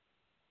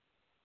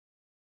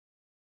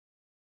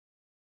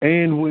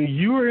 And when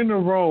you're in a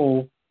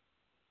role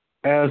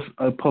as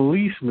a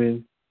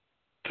policeman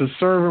to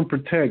serve and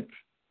protect,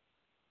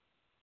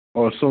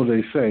 or so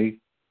they say,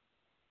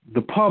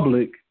 the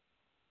public,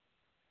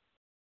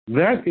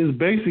 that is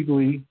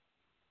basically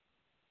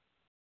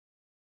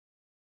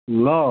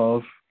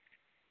love,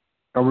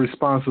 a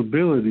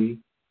responsibility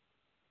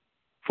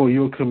for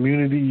your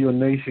community, your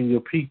nation,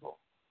 your people.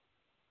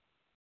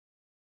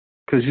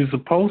 Because you're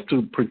supposed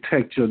to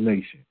protect your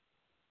nation.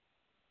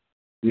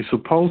 You're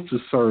supposed to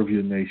serve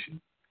your nation.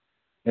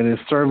 And in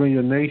serving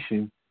your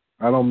nation,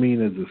 I don't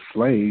mean as a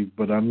slave,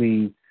 but I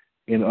mean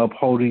in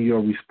upholding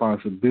your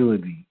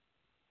responsibility.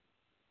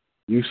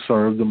 You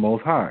serve the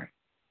Most High.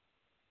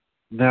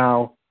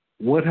 Now,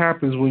 what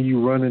happens when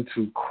you run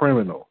into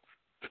criminals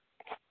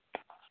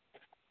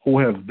who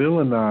have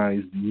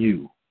villainized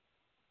you?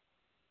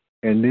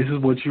 And this is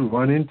what you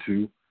run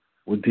into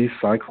with these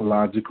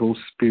psychological,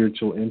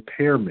 spiritual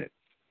impairments.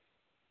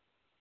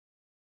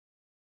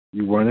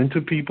 You run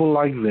into people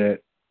like that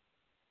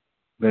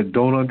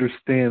don't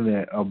understand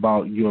that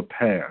about your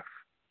path.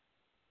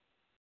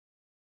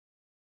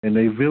 And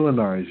they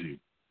villainize you.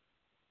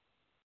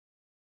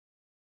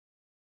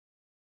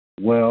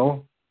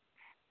 Well,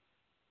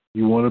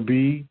 you want to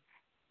be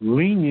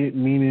lenient,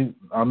 meaning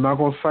I'm not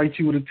going to cite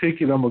you with a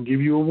ticket, I'm going to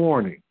give you a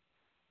warning.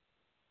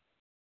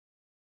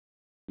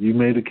 You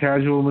made a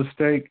casual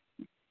mistake,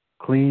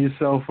 clean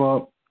yourself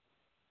up,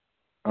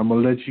 I'm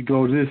going to let you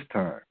go this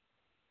time.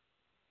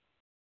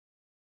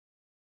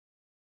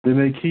 Then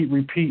they keep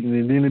repeating,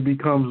 and then it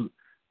becomes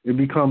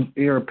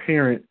air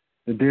apparent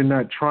that they're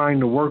not trying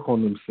to work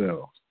on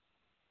themselves.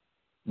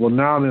 Well,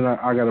 now then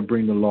I got to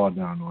bring the law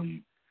down on you.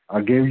 I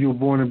gave you a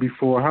warning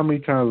before. How many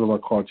times have I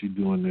caught you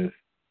doing this?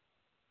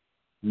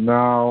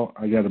 Now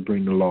I got to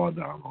bring the law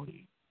down on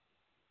you.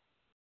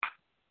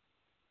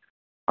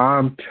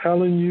 I'm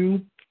telling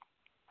you,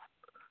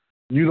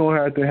 you don't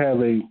have to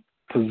have a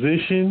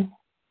position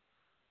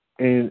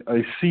and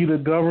a seat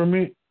of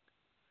government,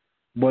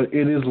 but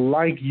it is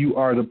like you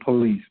are the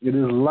police. It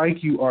is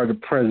like you are the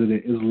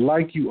president. It's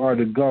like you are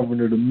the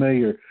governor, the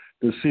mayor,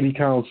 the city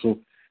council.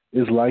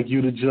 It's like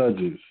you the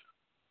judges.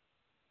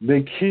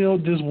 They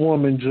killed this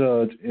woman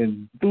judge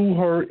and threw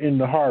her in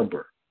the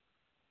harbor.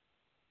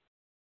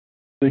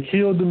 They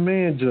killed the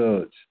man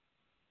judge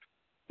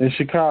in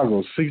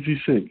Chicago,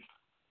 66.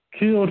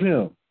 Killed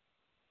him.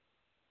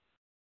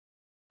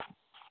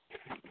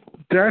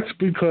 That's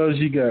because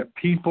you got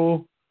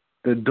people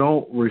that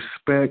don't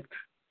respect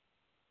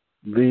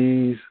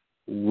these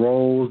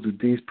roles that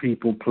these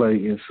people play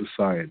in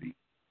society.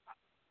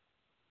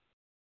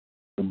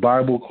 The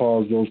Bible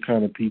calls those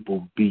kind of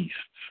people beasts.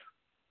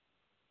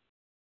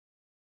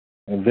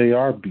 And they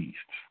are beasts.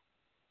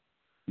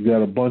 You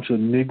got a bunch of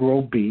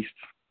Negro beasts.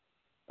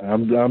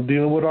 I'm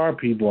dealing with our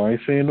people. I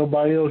ain't saying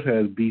nobody else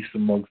has beasts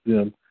amongst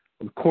them.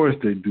 Of course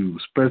they do,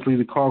 especially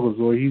the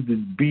Caucasoid. He's the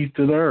beast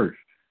of the earth.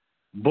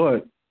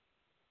 But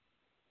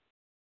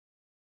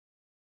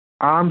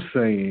I'm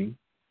saying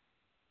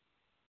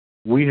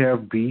we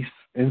have beasts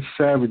and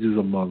savages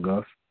among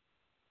us.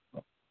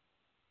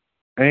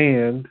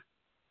 And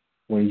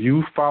when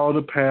you follow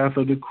the path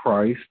of the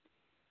Christ,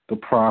 the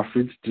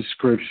prophets, the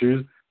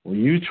scriptures, when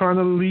you're trying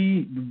to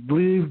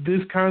live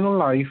this kind of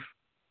life,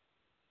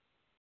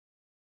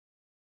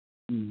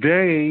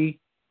 they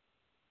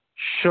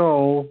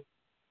show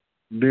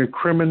their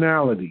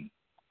criminality.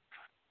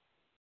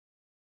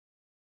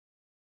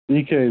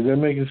 DK, is that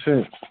making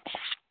sense?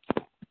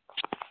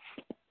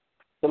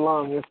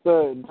 Shalom, yes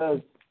sir, it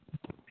does.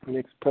 It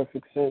makes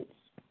perfect sense.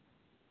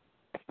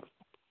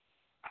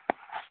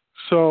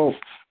 So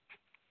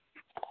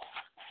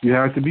you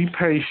have to be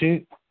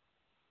patient.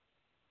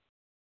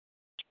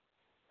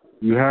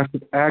 You have to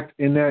act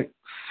in that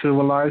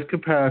civilized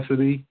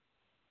capacity.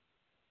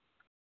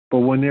 But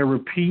when they're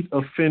repeat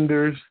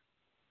offenders,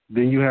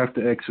 then you have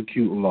to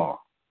execute law.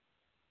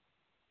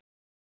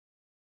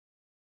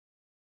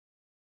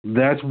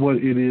 That's what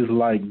it is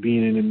like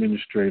being an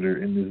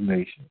administrator in this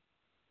nation.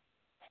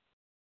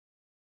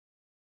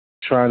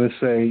 Trying to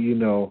say,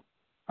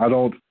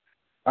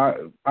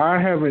 I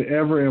haven't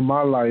ever in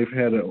my life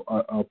had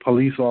a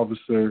police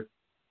officer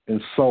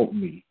insult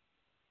me.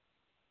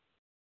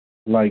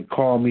 Like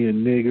call me a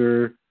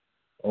nigger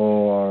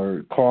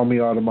or call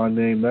me out of my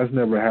name. That's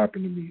never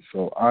happened to me.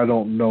 So I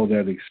don't know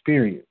that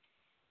experience.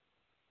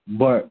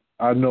 But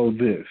I know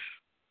this.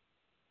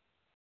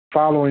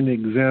 Following the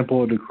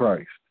example of the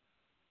Christ.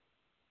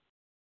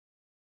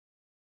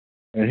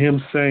 And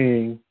him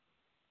saying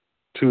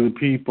to the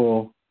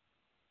people,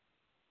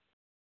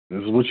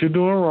 this is what you're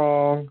doing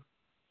wrong.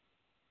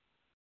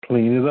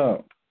 Clean it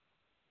up.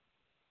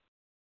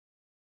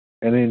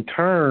 And in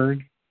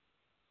turn,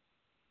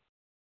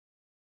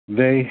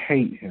 they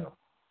hate him.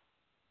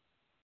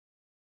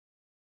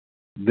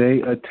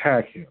 They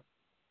attack him.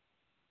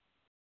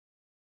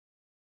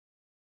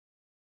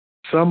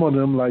 Some of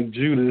them, like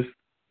Judas,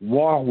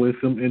 walk with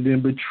him, and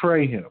then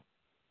betray him.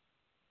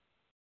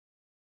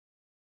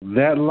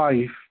 That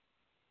life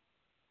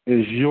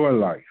is your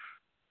life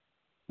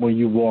when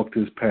you walk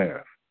this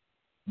path.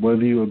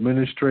 Whether you're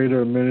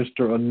administrator or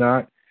minister or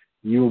not,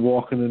 you're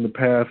walking in the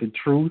path of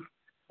truth.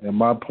 And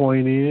my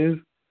point is,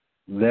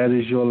 that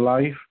is your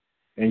life,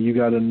 and you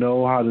got to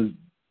know how to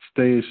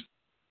stay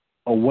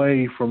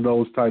away from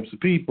those types of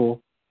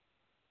people,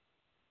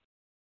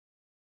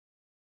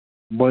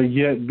 but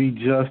yet be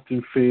just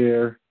and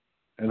fair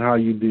in how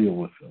you deal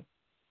with them.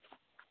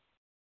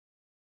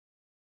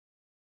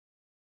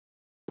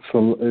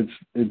 So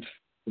it's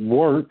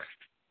work,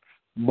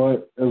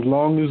 but as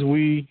long as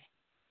we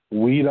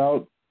weed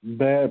out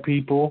bad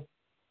people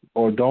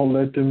or don't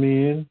let them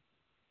in,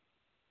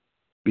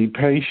 be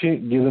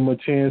patient, give them a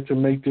chance to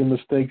make their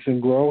mistakes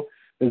and grow.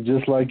 It's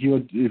just like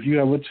if you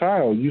have a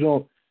child,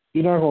 you're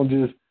not going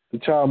to just, the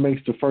child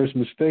makes the first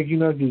mistake, you're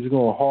not just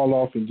going to haul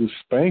off and just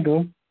spank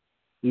them.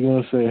 You're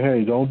going to say,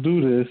 hey, don't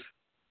do this.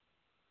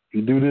 If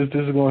you do this,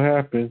 this is going to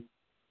happen.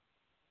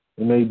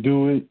 And they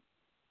do it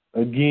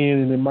again,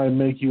 and it might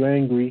make you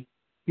angry.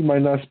 You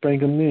might not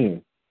spank them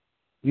then.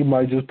 You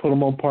might just put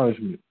them on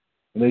punishment.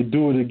 And they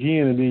do it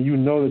again, and then you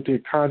know that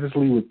they're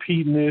consciously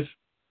repeating this.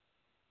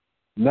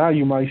 Now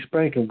you might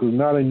spank them because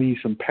now they need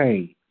some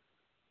pain.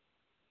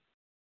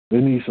 They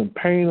need some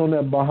pain on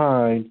that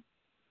behind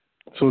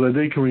so that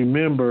they can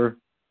remember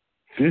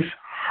this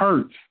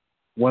hurts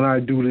when I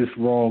do this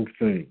wrong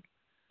thing.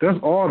 That's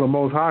all the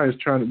Most High was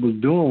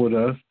doing with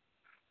us.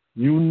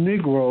 You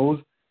Negroes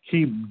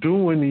keep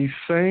doing these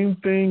same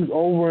things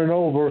over and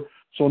over,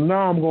 so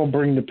now I'm going to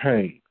bring the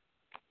pain.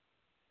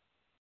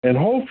 And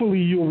hopefully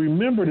you'll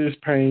remember this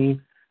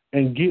pain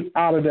and get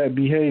out of that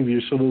behavior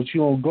so that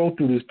you don't go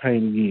through this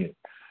pain again.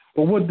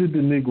 But what did the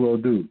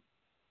Negro do?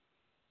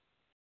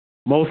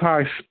 Most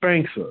High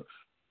spanks us.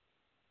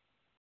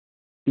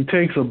 He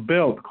takes a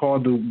belt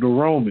called the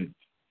Romans,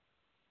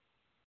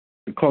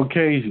 the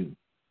Caucasians,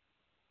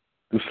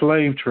 the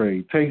slave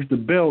trade, takes the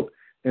belt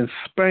and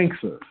spanks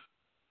us.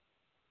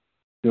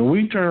 Then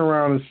we turn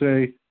around and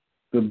say,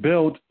 the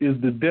belt is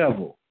the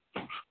devil.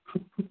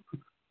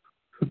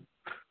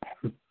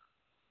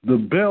 The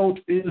belt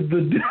is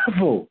the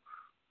devil.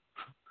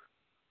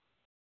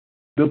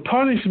 The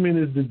punishment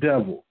is the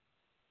devil.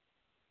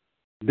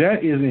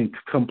 That is in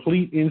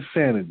complete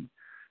insanity.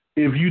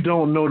 If you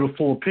don't know the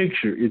full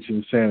picture, it's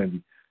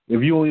insanity.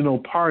 If you only know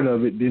part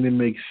of it, then it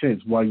makes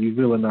sense why you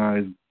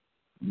villainize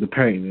the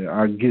pain.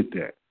 I get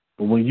that.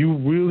 But when you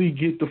really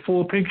get the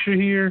full picture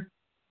here,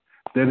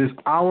 that is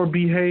our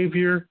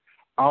behavior,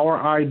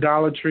 our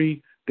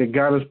idolatry that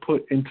got us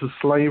put into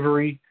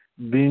slavery,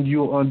 then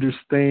you'll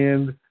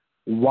understand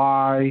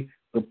why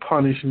the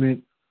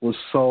punishment was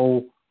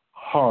so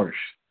harsh.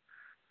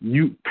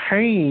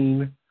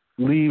 Pain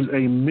leaves a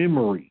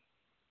memory.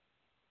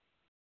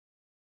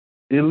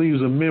 It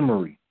leaves a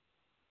memory.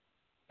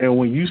 And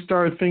when you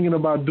start thinking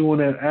about doing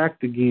that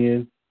act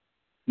again,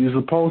 you're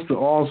supposed to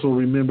also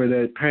remember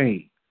that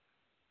pain.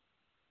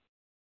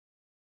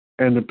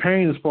 And the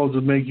pain is supposed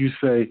to make you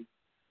say,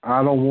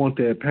 I don't want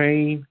that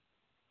pain.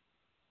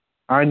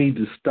 I need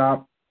to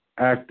stop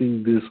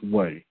acting this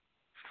way.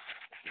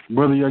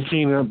 Brother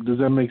Yakin, does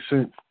that make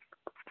sense?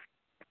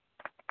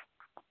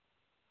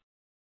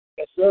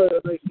 Yes, sir,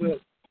 that makes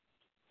sense.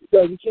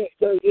 Because you can't,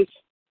 because it's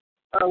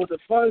with the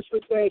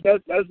punishment thing.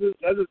 That's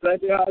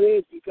exactly how it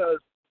is. Because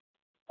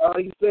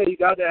like you said, you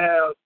got to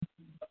have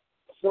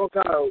some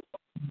kind of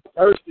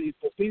mercy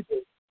for people.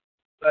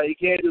 You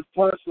can't just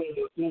punish them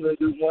as soon as they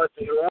do one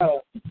thing wrong.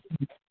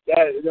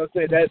 That's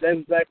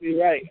exactly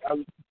right.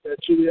 I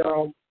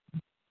truly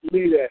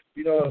believe that.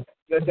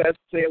 That's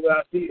saying what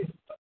I see.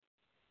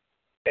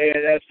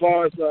 And as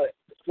far as what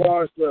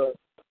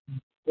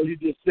you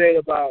just said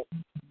about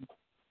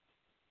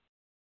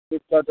the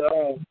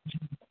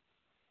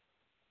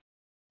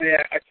man,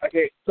 I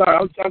can't. Sorry,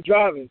 I'm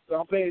driving, so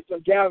I'm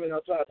driving.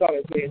 I'm trying to talk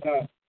at the same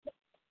time.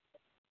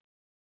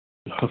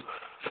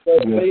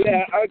 But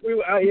yeah, I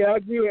agree. I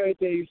agree with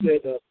everything you said,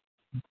 though.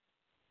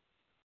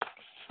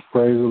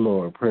 Praise the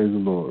Lord. Praise the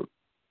Lord.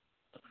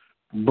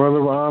 Brother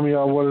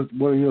Amia,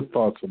 what are your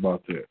thoughts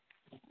about that?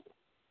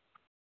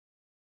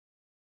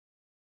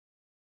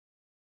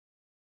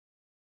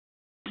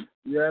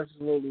 You're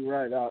absolutely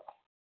right.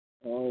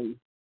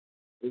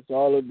 It's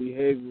all the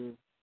behavior,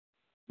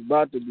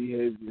 about the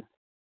behavior.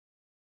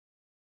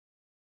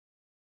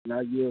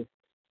 Not you.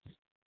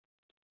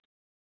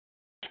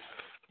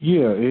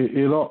 Yeah,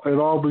 it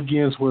all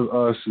begins with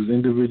us as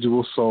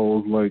individual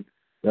souls, like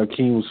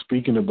Akeem was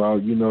speaking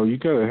about. You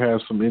got to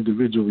have some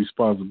individual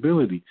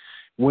responsibility.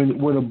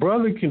 When a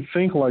brother can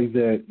think like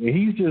that, and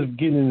he's just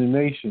getting in the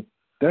nation,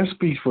 that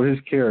speaks for his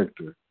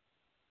character.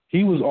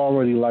 He was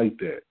already like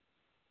that.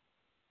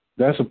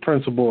 That's a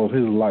principle of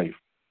his life.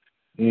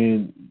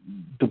 And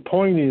the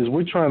point is,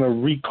 we're trying to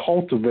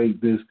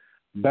recultivate this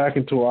back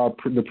into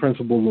the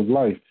principles of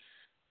life.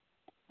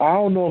 I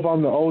don't know if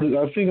I'm the oldest.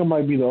 I think I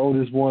might be the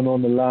oldest one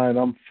on the line.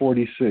 I'm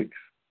 46.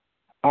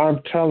 I'm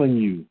telling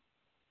you,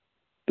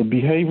 the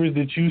behaviors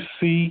that you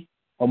see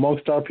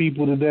amongst our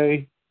people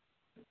today,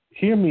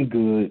 hear me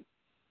good,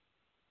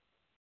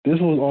 this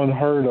was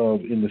unheard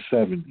of in the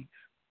 70s.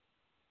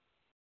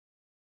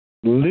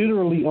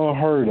 Literally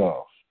unheard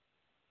of.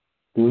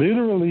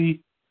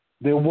 Literally,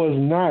 there was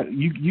not,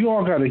 you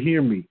all got to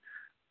hear me.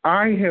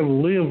 I have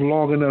lived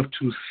long enough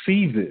to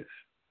see this.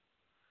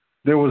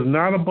 There was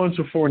not a bunch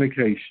of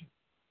fornication.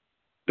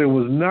 There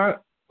was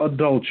not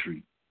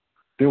adultery.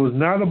 There was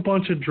not a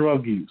bunch of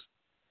drug use.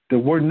 There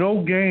were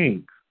no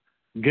gangs.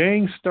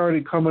 Gangs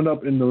started coming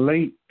up in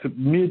the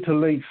mid to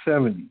late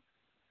 70s.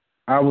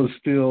 I was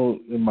still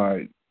in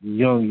my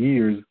young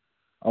years.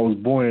 I was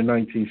born in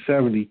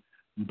 1970.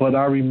 But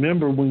I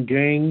remember when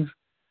gangs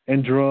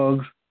and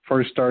drugs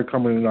first started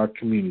coming in our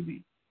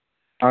community.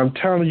 I'm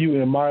telling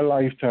you, in my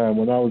lifetime,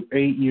 when I was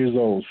 8 years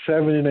old,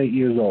 7 and 8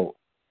 years old,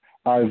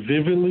 I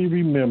vividly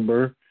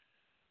remember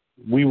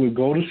we would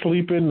go to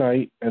sleep at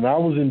night, and I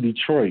was in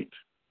Detroit.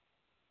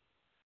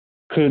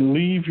 Could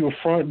leave your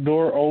front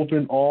door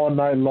open all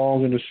night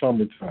long in the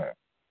summertime.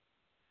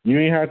 You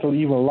ain't have to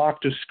even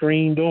lock the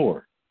screen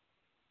door.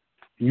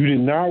 You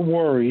did not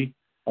worry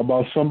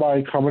about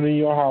somebody coming in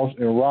your house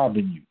and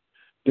robbing you.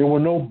 There were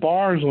no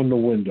bars on the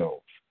windows.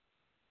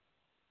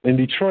 In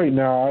Detroit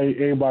now,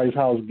 everybody's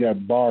house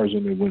got bars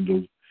on their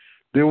windows.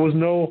 There was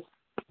no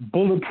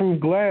bulletproof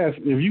glass.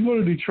 If you go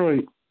to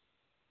Detroit,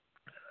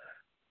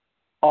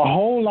 a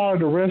whole lot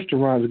of the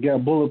restaurants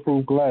got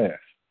bulletproof glass.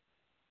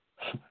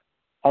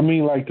 I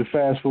mean, like the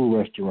fast food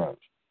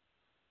restaurants.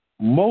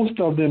 Most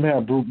of them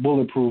have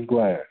bulletproof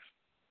glass.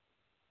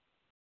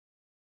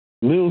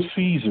 Little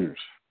Caesars,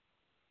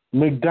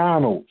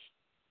 McDonald's,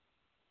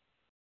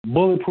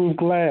 bulletproof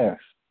glass.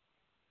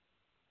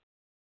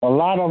 A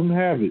lot of them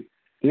have it.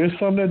 There's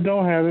some that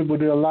don't have it, but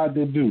there are a lot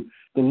that do.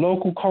 The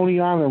local Coney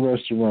Island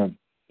restaurant.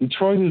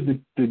 Detroit is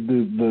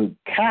the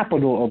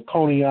capital of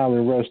Coney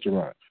Island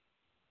restaurants.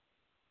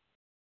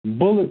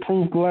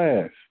 Bulletproof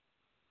glass.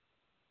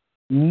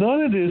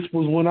 None of this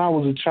was when I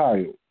was a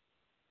child.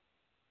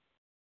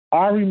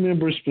 I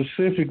remember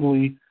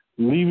specifically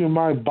leaving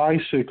my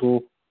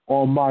bicycle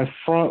on my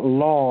front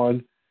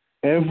lawn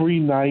every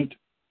night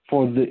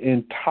for the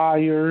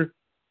entire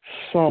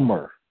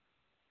summer.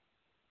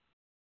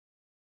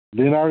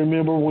 Then I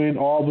remember when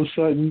all of a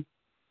sudden,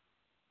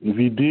 if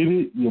you did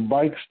it, your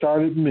bike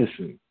started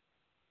missing.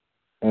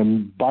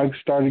 And bikes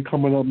started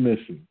coming up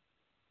missing.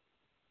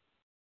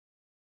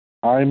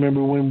 I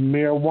remember when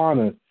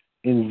marijuana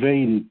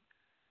invaded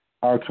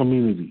our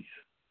communities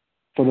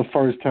for the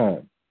first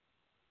time.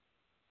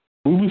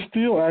 We were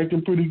still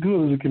acting pretty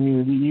good as a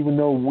community, even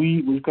though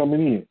weed was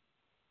coming in.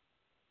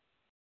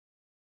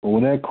 But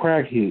when that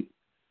crack hit,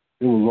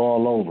 it was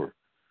all over.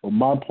 But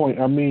my point,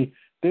 I mean,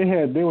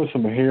 there were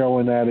some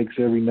heroin addicts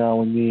every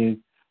now and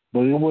then,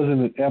 but it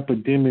wasn't an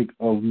epidemic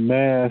of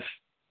mass,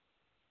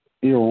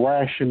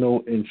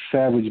 irrational, and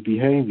savage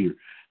behavior.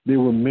 There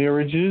were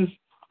marriages.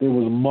 There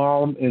was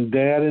mom and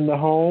dad in the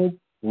home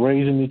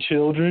raising the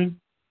children.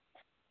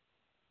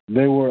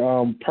 They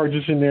were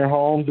purchasing their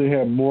homes. They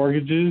had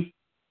mortgages.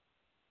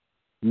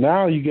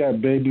 Now you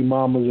got baby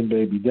mamas and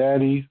baby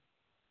daddies.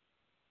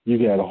 You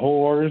got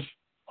whores,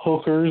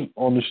 hookers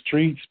on the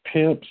streets,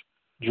 pimps,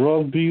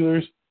 drug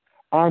dealers.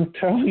 I'm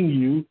telling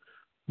you,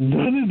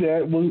 none of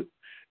that was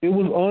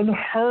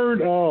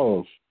unheard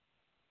of.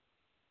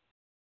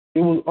 It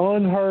was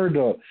unheard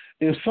of.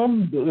 If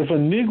a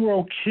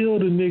Negro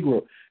killed a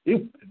Negro,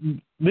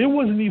 there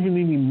wasn't even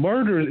any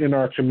murders in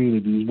our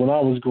communities when I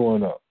was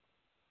growing up.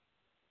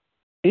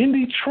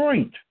 In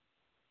Detroit,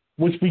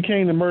 which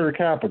became the murder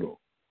capital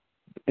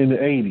in the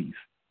 80s,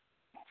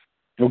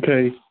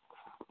 okay,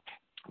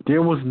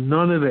 there was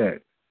none of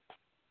that.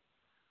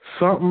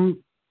 Something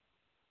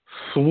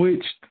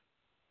switched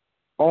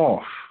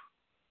off.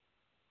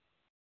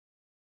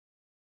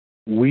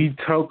 We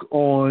took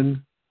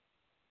on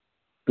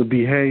the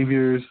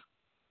behaviors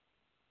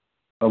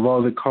of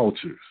other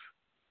cultures,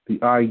 the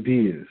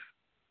ideas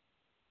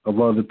of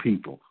other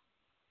people.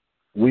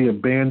 We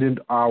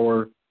abandoned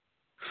our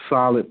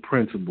solid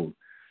principles.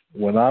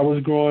 When I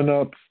was growing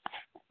up,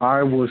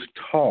 I was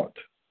taught,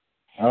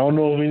 I don't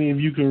know if any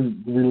of you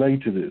can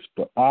relate to this,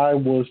 but I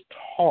was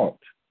taught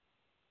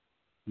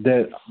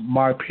that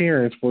my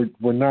parents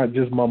were not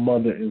just my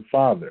mother and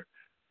father.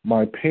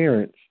 My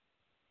parents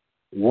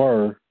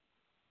were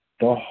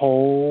the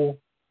whole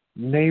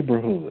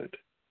neighborhood.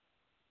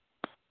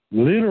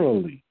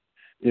 Literally,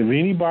 if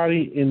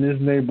anybody in this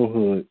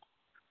neighborhood,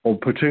 or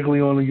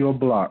particularly on your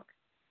block,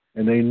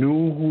 and they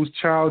knew whose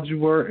child you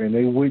were, and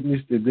they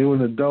witnessed that they were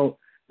an adult,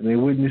 and they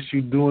witnessed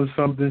you doing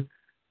something,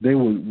 they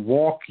would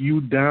walk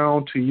you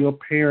down to your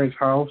parents'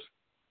 house,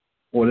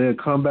 or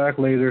they'd come back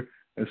later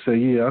and say,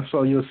 yeah, I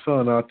saw your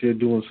son out there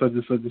doing such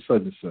and such and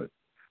such and such.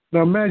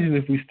 Now imagine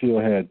if we still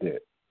had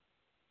that.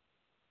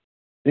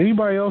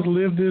 Anybody else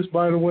live this,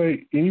 by the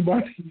way?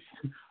 Anybody?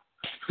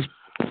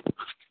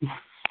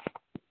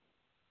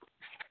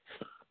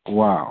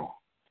 Wow.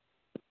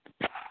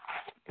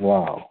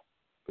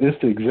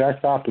 It's the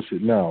exact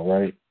opposite now,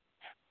 right?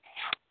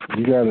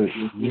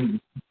 You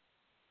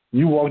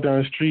walk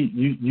down the street,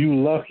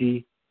 you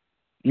lucky.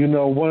 You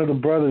know, one of the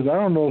brothers, I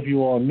don't know if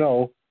you all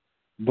know,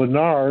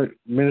 Bernard,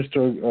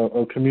 Minister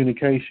of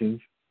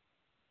Communications.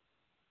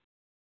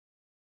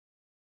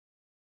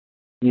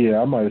 Yeah,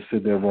 I might have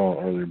said that wrong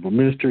earlier, but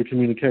Minister of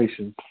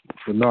Communications,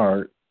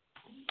 Bernard,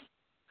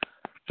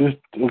 just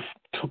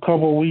a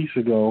couple of weeks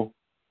ago,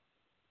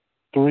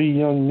 3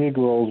 young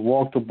Negroes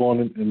walked up on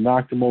him and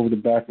knocked him over the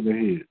back of the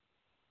head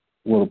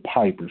with a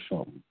pipe or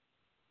something.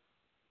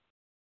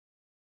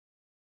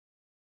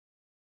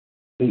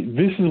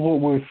 This is what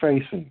we're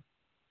facing.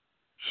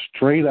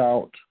 Straight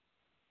out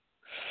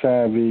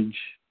savage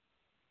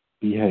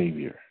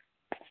behavior.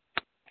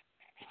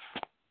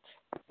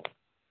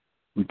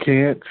 We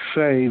can't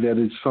say that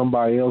it's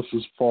somebody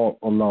else's fault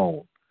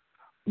alone.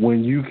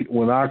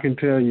 When I can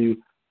tell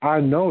you, I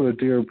know that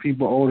there are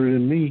people older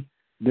than me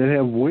that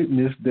have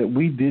witnessed that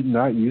we did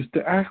not used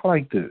to act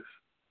like this.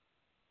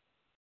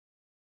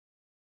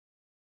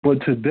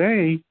 But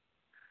today,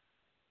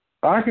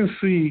 I can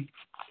see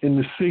in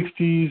the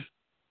 60s,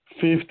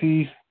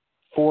 50s,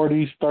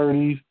 40s,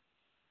 30s,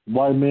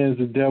 white man's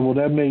the devil.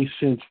 That made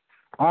sense.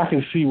 I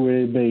can see where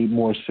it made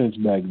more sense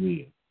back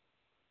then.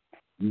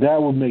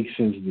 That would make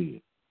sense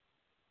then.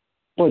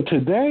 But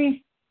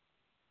today,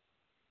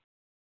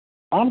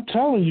 I'm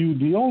telling you,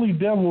 the only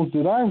devils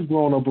that I've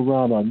grown up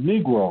around are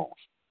Negroes.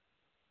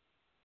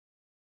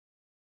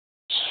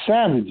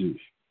 Savages.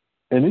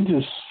 And it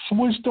just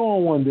switched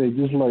on one day,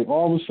 just like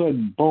all of a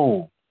sudden,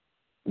 boom.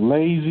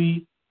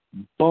 Lazy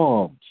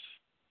bums.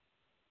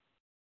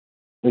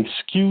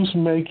 Excuse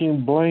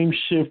making, blame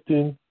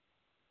shifting,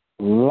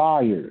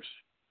 liars.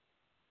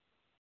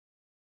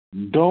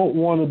 Don't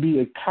want to be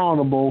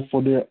accountable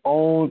for their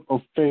own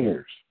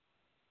affairs.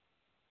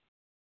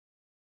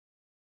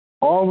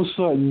 All of a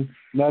sudden,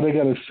 now they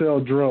got to sell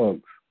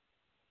drugs.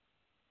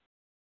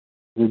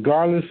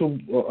 Regardless of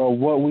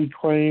what we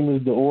claim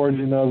is the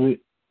origin of it,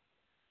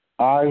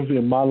 I've,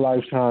 in my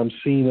lifetime,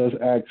 seen us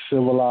act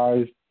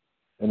civilized,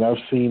 and I've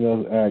seen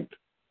us act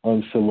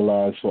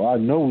uncivilized, so I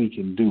know we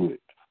can do it.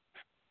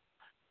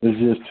 It's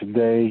just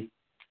today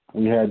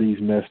we had these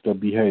messed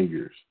up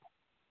behaviors.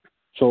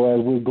 So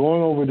as we're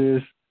going over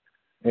this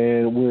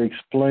and we're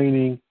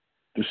explaining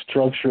the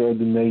structure of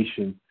the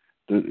nation,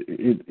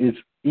 it's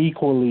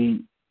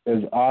equally, as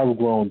I've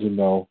grown to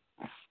know,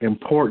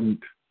 important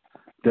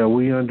that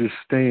we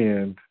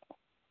understand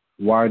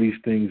why these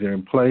things are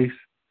in place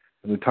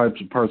and the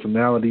types of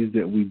personalities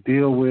that we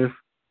deal with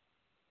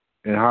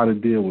and how to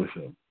deal with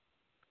them.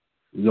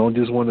 You don't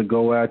just want to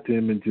go at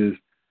them and just,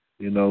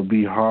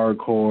 be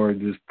hardcore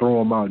and just throw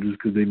them out just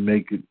because they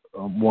make it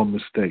one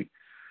mistake.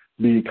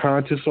 Be it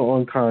conscious or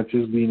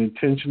unconscious, being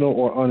intentional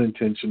or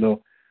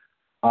unintentional,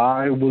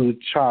 I was a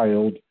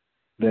child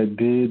that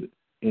did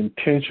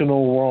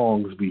intentional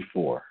wrongs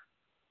before.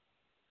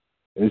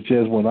 It's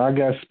just when I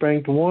got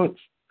spanked once,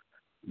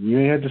 you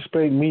ain't have to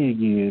spank me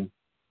again.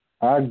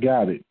 I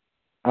got it.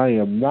 I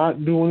am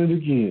not doing it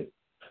again.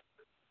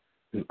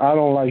 I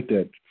don't like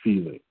that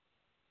feeling.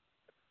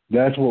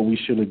 That's what we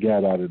should have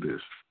got out of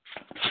this.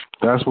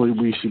 That's what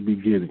we should be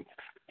getting.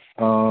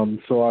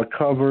 So I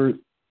covered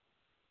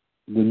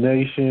the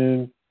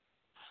nation,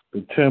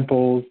 the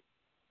temples,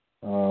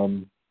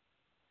 some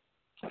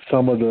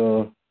of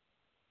the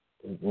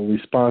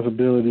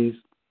responsibilities.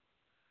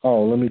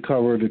 Oh, let me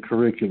cover the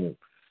curriculum.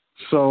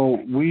 So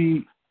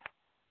when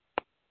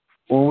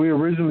we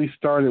originally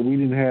started, we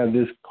didn't have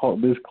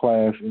this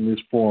class in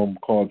this form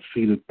called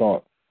Seed of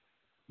Thought.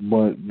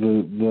 But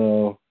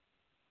the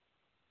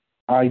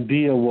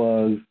idea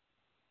was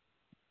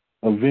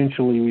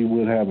eventually we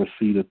would have a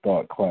Seed of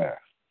Thought class.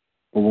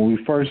 But when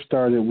we first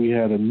started, we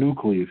had a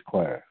nucleus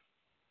class.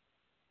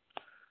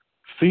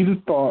 Seed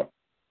of Thought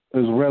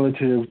is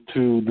relative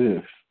to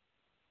this.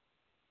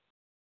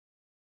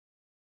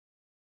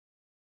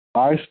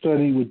 I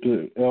studied with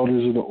the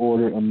elders of the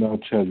Order of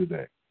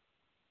Melchizedek.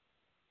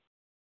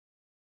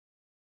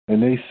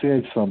 And they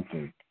said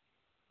something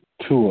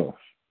to us.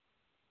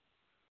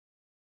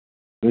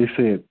 They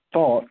said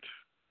thought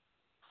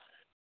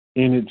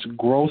in its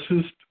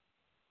grossest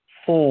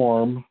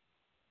form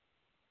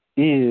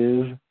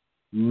is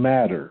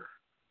matter.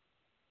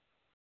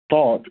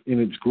 Thought in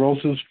its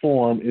grossest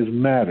form is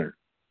matter.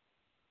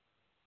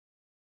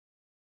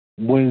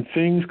 When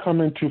things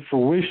come into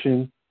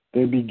fruition,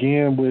 they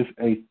begin with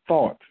a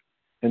thought.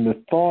 And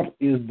the thought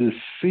is the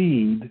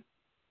seed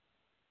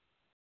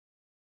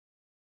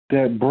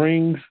that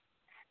brings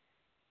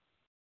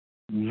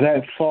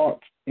that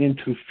thought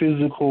into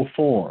physical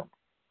form.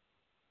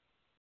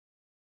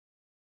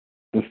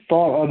 The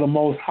thought of the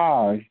Most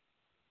High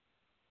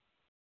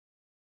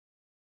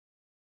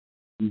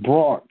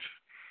brought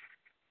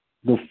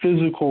the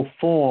physical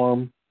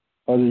form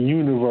of the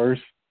universe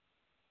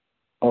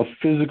of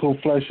physical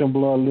flesh and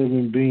blood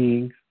living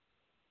beings,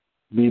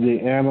 be they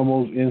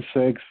animals,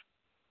 insects,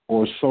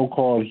 or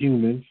so-called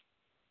humans.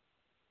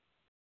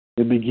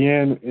 It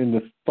began in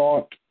the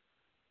thought,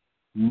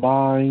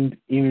 mind,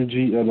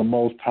 energy of the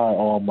Most High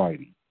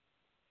Almighty.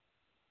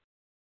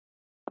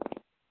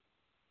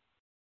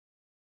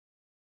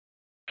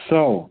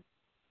 So,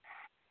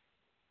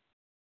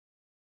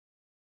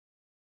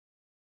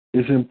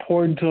 it's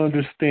important to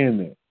understand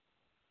that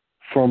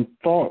From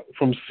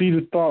seed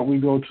of thought, we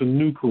go to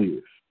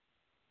nucleus.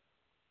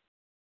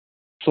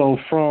 So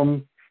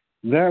from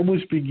that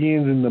which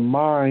begins in the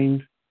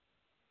mind,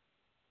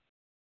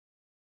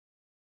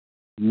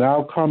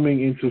 now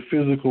coming into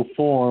physical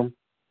form,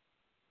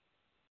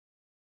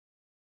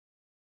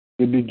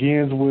 it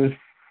begins with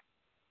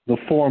the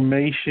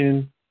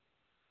formation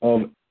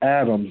of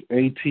atoms,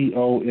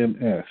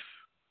 atoms.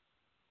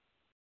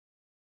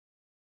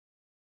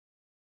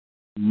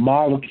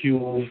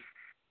 Molecules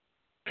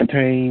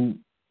contain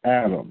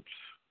atoms.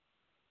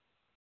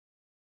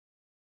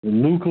 The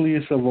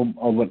nucleus of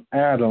an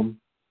atom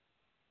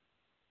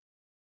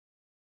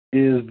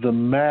is the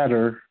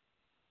matter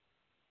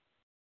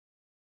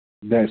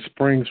that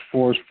springs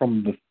forth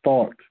from the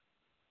thought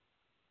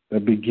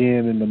that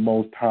began in the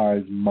Most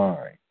High's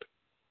mind.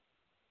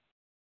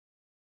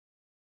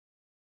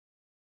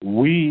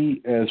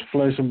 We, as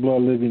flesh and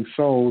blood living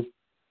souls,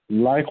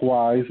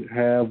 likewise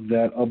have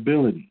that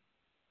ability.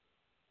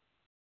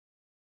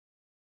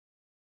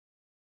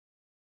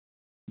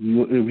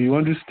 If you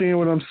understand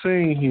what I'm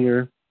saying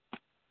here,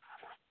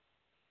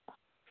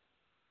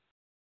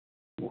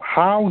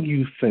 how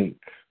you think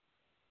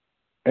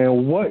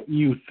and what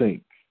you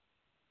think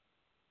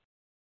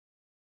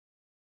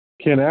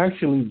can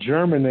actually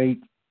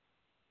germinate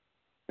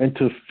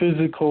into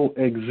physical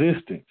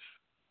existence.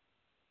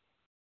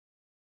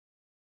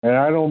 And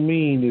I don't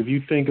mean if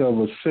you think of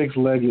a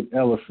six-legged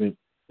elephant,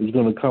 it's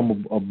going to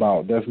come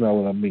about. That's not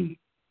what I mean.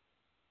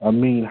 I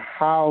mean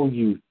how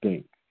you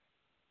think.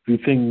 If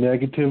you think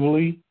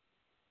negatively,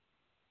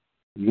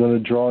 you're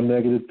going to draw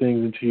negative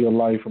things into your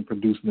life and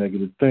produce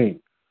negative things.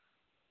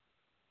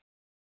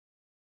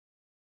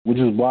 Which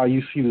is why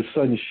you see the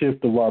sudden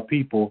shift of our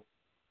people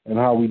and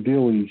how we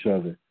deal with each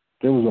other.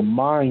 There was a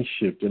mind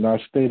shift in our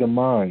state of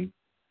mind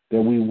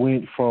that we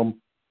went from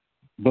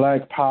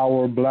black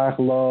power, black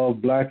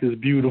love, black is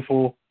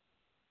beautiful,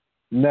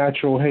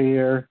 natural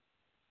hair,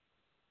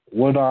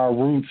 what our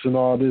roots and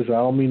all this. I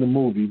don't mean the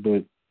movie,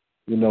 but,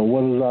 you know,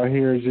 what is our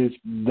heritage?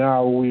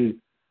 Now we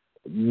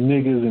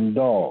niggas and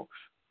dogs.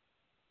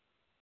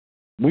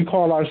 We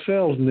call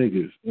ourselves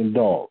niggas and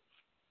dogs.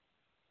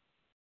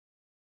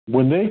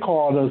 When they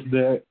called us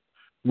that,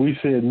 we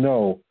said,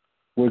 no,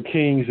 we're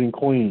kings and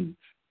queens.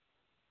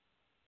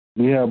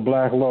 We have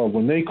black love.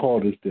 When they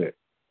called us that.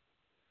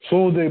 As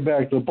soon as they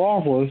backed up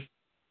off us,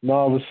 now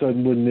all of a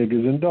sudden we're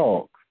niggas and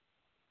dogs.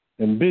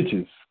 And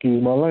bitches,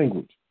 excuse my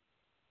language.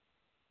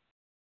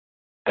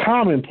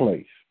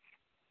 Commonplace.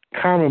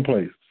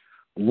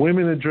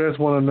 Women address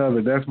one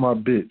another, that's my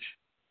bitch.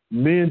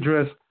 Men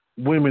dress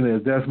women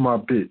as, that's my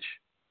bitch.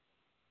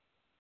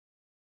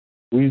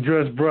 We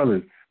dress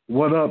brothers,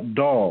 what up,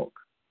 dog?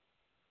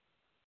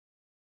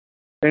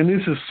 And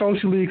this is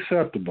socially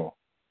acceptable.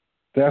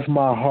 That's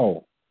my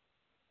hoe.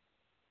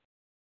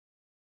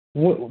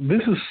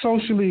 This is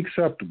socially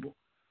acceptable.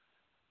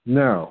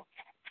 Now,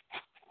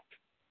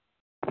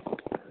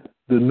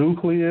 the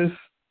nucleus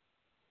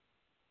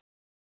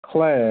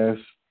class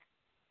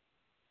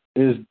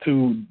is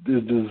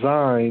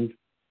designed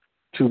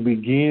to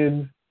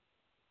begin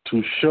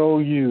to show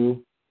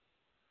you,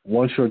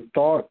 once your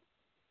thought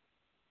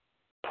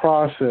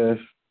process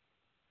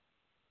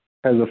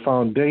has a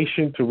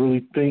foundation to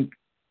really think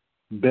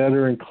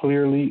better and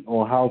clearly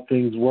on how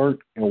things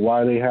work and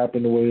why they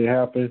happen the way they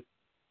happen,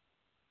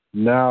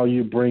 now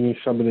you're bringing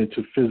something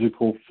into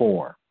physical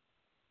form.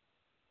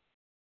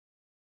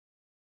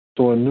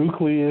 So in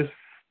nucleus,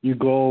 you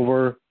go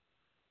over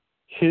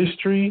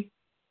history,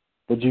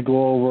 but you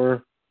go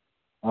over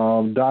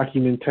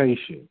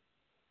documentation.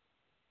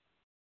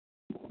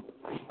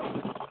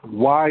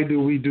 Why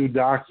do we do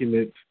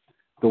documents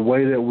the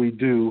way that we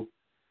do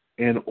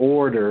in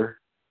order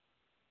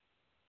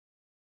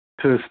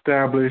to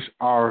establish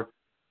our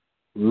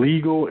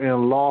legal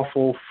and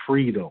lawful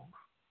freedom?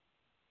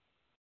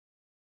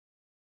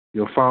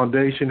 Your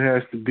foundation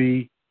has to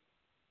be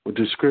with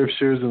the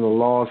scriptures and the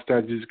laws,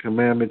 statutes, and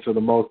commandments of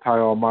the Most High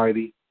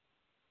Almighty.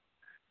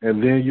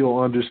 And then you'll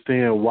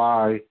understand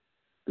why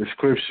the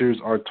scriptures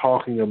are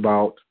talking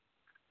about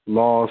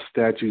laws,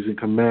 statutes, and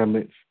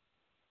commandments,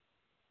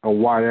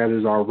 and why that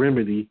is our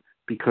remedy,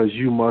 because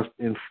you must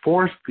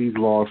enforce these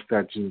laws,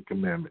 statutes, and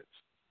commandments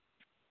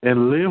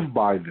and live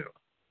by them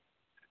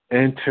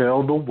and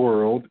tell the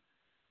world,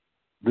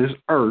 this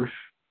earth,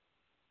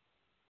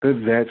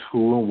 that that's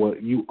who and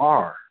what you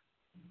are.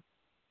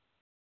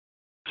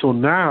 So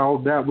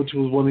now that which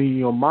was one in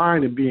your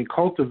mind and being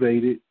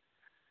cultivated,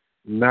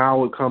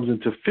 now it comes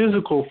into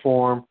physical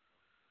form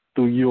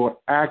through your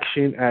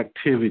action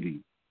activity.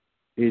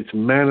 It's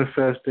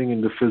manifesting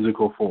in the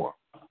physical form.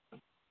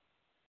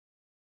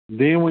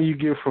 Then when you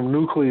get from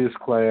nucleus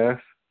class,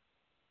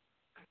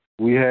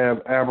 we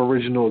have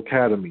Aboriginal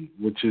Academy,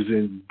 which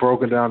is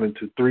broken down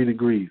into 3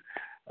 degrees.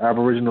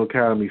 Aboriginal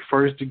Academy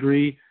 1st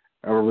degree,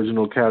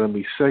 Aboriginal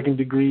Academy 2nd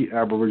degree,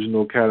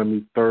 Aboriginal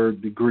Academy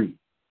 3rd degree.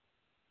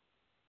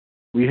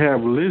 We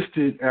have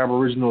listed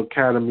Aboriginal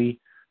Academy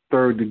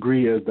 3rd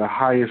degree as the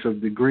highest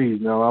of degrees.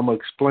 Now, I'm going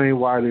to explain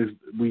why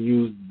we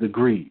use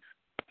degrees.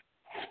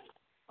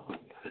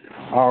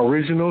 Our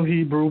original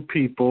Hebrew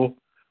people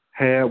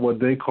had what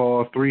they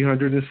call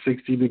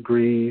 360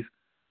 degrees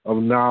of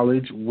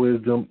knowledge,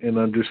 wisdom, and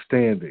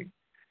understanding.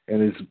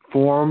 And it's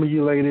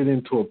formulated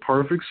into a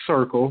perfect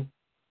circle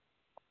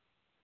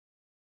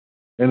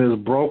and is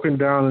broken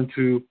down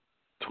into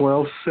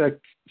 12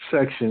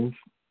 sections.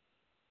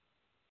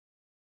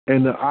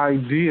 And the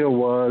idea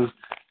was,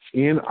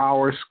 in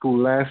our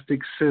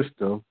scholastic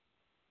system,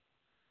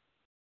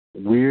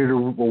 we're the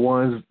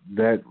ones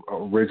that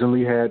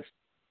originally had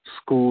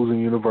schools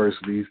and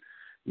universities,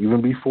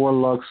 even before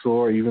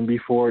Luxor, even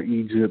before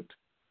Egypt.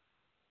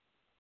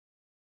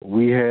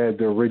 We had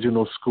the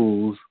original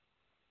schools.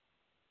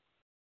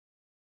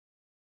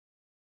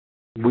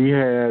 We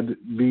had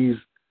these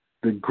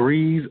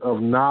degrees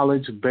of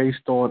knowledge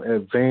based on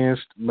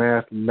advanced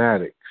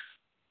mathematics.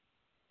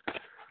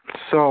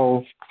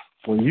 So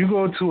when you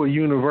go to a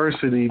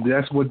university,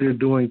 that's what they're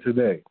doing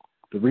today.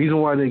 The reason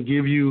why they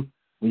give you,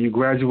 when you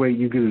graduate,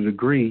 you get a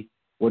degree,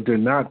 what they're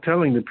not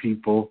telling the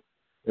people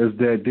is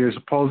that they're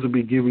supposed to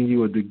be giving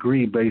you a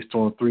degree based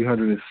on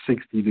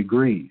 360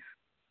 degrees.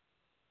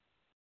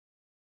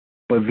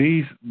 But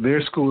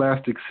their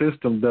scholastic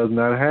system does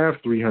not have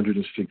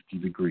 360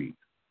 degrees.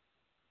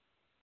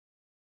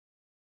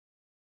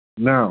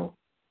 Now,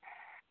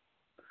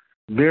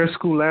 their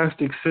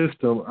scholastic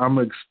system, I'm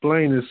going to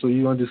explain this so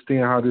you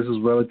understand how this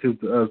is relative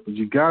to us, but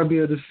you got to be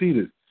able to see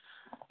this.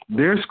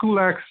 Their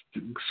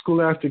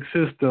scholastic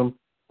system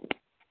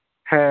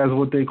has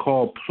what they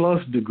call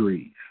plus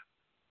degrees.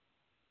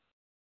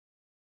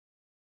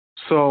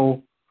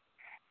 So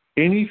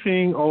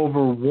anything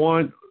over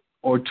 1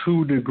 or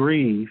 2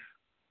 degrees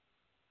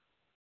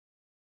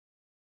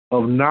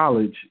of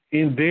knowledge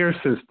in their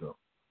system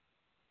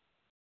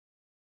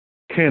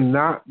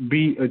cannot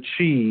be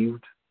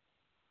achieved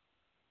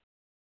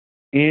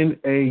in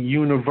a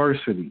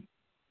university.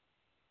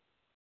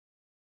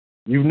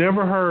 You've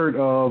never heard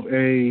of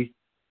a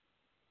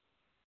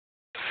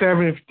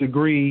 7th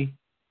degree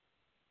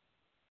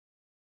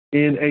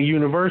in a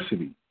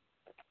university.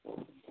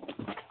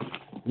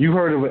 You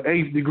heard of an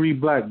 8th degree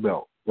black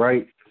belt,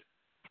 right?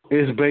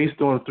 It's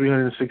based on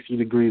 360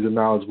 degrees of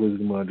knowledge,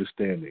 wisdom, and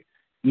understanding,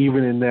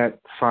 even in that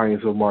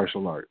science of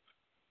martial arts.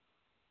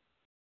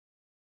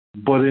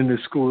 But in the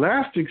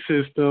scholastic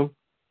system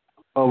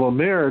of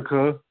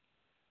America,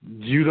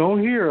 you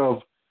don't hear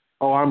of,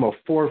 oh, I'm a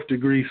 4th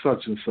degree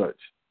such and such.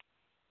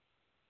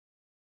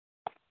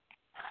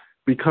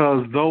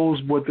 Because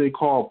those, what they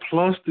call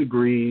plus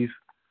degrees,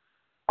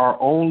 are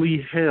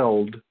only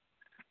held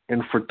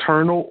in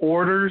fraternal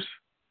orders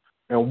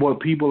and what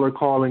people are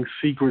calling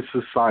secret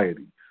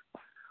societies.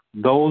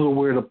 Those are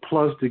where the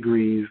plus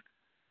degrees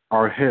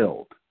are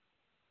held.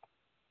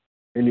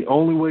 And the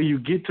only way you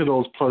get to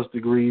those plus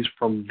degrees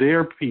from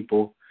their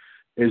people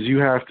is you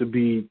have to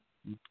be,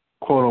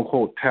 quote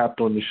unquote, tapped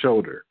on the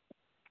shoulder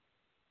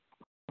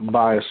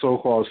by a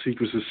so-called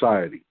secret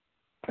society.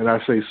 And I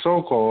say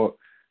so-called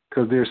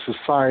because there's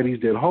societies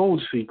that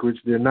hold secrets.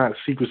 They're not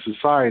secret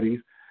societies.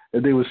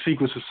 If they were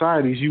secret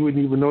societies, you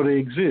wouldn't even know they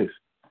exist.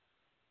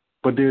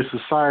 But there's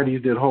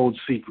societies that hold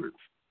secrets.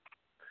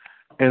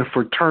 And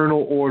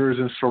fraternal orders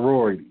and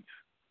sororities.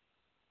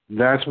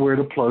 That's where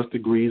the plus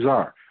degrees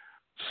are.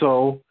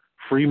 So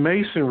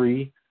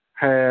Freemasonry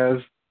has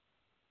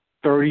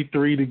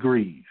 33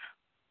 degrees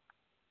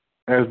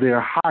as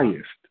their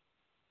highest.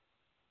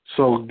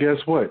 So guess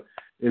what?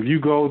 If you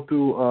go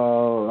through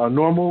a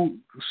normal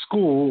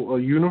school, a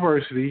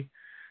university,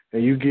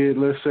 and you get,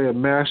 let's say, a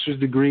master's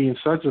degree in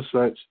such and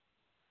such,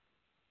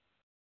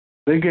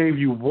 they gave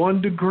you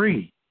 1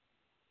 degree.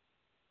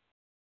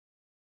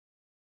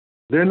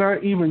 They're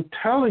not even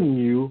telling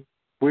you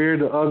where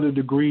the other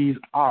degrees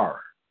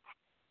are.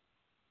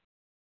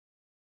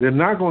 They're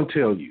not going to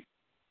tell you.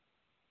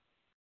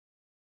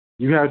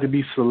 You have to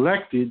be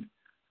selected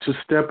to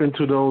step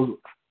into those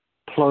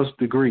plus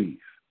degrees.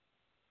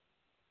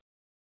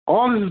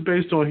 All this is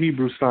based on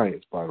Hebrew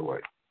science, by the way.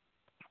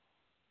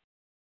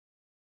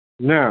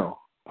 Now,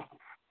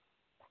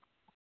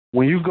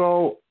 when you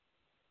go,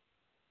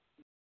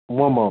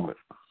 one moment.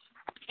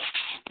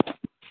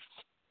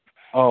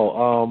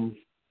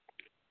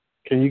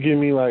 Can you give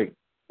me like,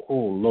 oh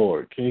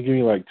Lord, can you give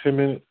me like 10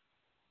 minutes?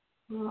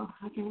 Well,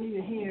 I can leave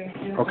it here.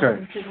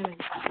 Okay.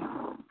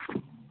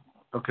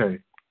 Okay.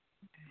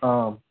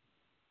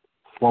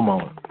 One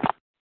moment.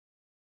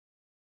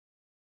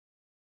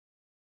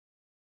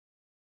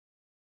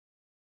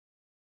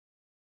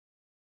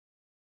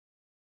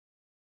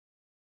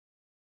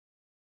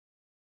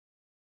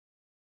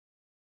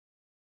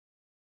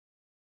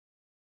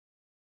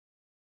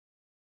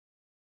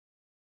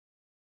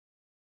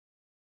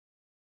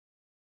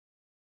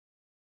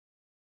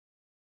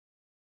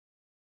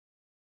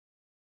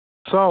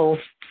 So,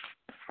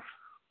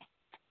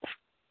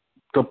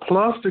 the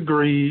plus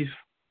degrees,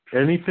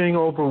 anything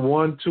over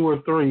 1, 2,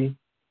 or 3,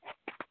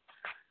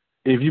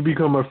 if you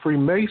become a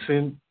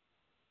Freemason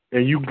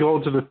and you go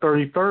to the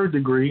 33rd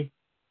degree,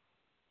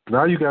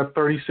 now you got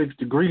 36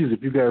 degrees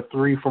if you got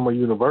 3 from a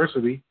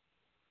university,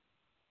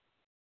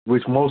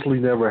 which mostly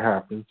never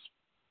happens.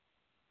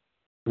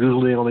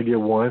 Usually only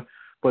get 1.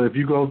 But if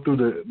you go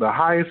through the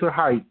highest of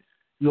height,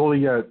 you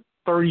only got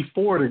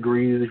 34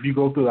 degrees if you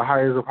go through the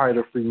highest of height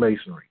of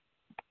Freemasonry.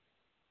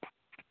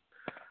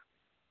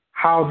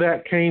 How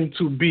that came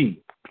to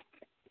be.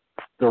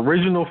 The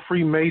original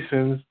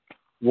Freemasons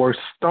were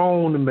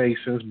stone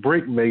masons,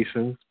 brick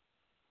masons.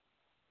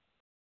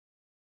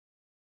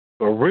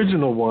 The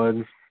original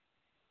ones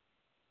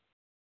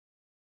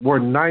were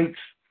knights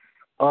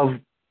of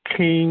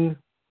King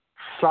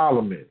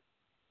Solomon.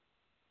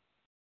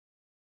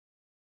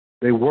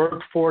 They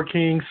worked for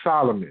King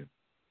Solomon.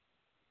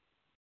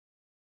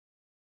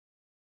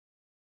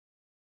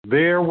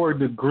 There were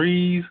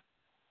degrees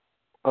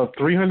of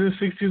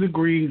 360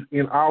 degrees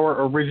in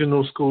our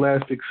original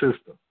scholastic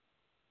system.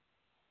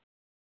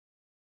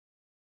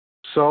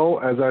 So,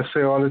 as I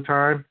say all the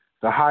time,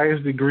 the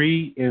highest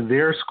degree in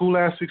their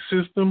scholastic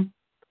system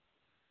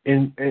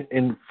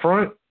in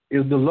front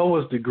is the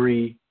lowest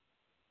degree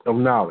of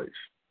knowledge.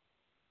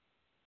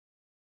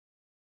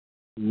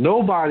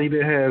 Nobody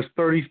that has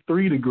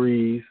 33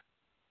 degrees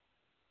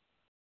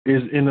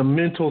is in the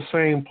mental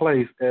same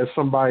place as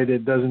somebody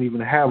that doesn't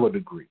even have a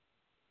degree.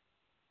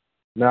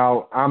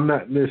 Now, I'm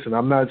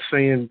not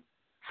saying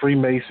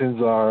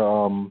Freemasons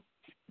are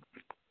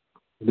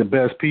the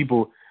best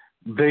people.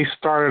 They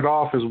started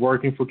off as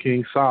working for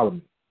King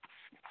Solomon.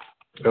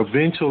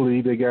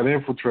 Eventually, they got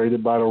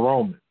infiltrated by the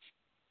Romans.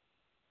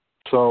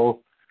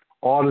 So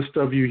all the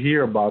stuff you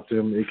hear about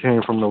them, it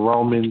came from the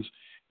Romans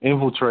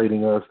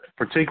infiltrating us,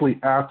 particularly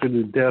after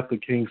the death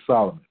of King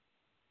Solomon.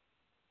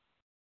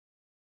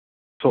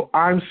 So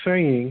I'm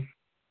saying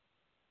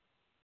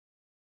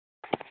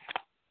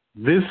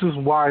this is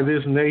why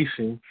this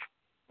nation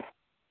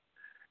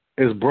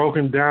is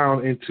broken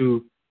down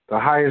into the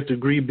highest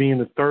degree being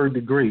the third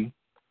degree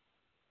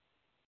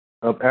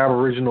of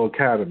Aboriginal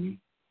Academy.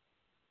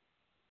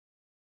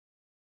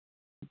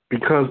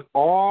 Because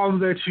all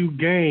that you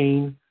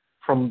gain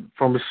from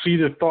a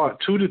seat of thought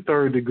to the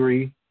third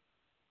degree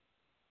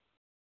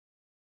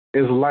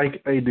is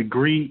like a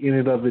degree in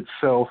and of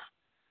itself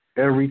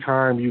every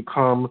time you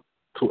come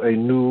to a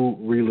new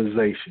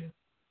realization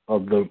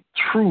of the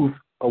truth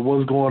of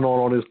what's going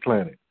on this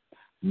planet.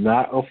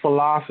 Not a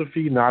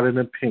philosophy, not an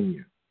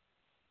opinion.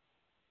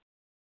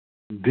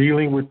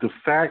 Dealing with the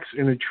facts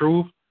and the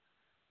truth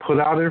put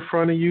out in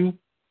front of you,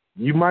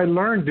 you might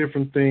learn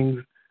different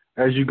things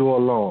as you go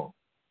along.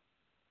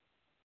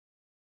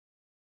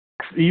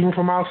 Even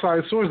from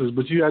outside sources,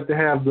 but you have to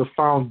have the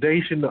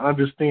foundation to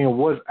understand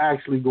what's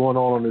actually going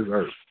on this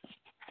earth.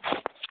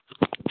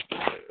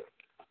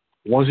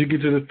 Once you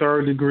get to the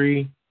third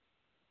degree,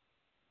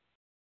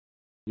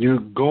 you're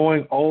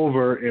going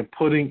over and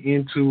putting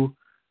into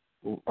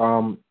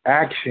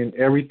action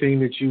everything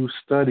that you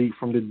studied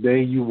from the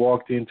day you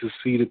walked into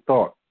seated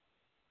thought.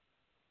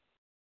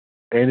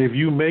 And if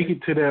you make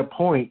it to that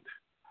point,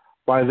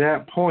 by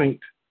that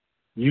point,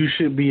 you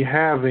should be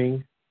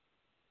having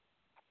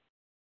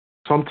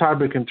some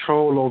type of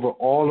control over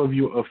all of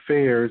your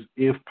affairs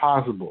if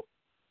possible.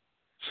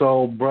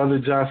 So, Brother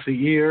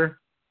Jasier,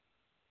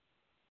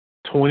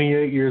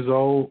 28 years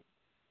old,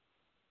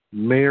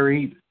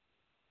 married,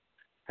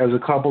 has a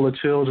couple of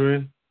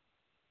children,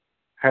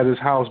 had his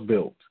house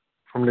built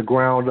from the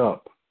ground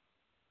up.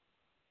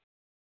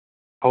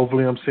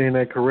 Hopefully I'm saying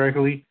that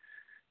correctly.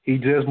 He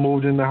just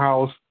moved in the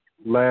house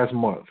last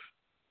month.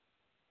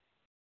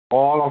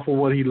 All off of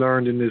what he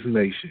learned in this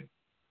nation.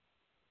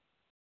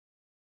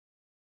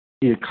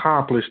 He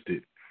accomplished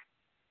it.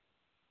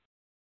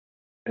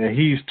 And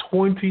he's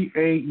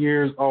 28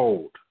 years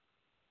old.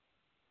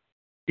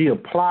 He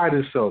applied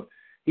himself.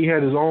 He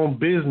had his own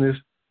business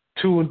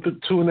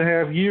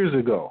 2.5 years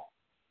ago.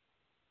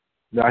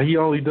 Now, he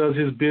only does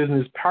his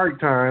business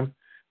part-time,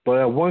 but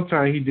at one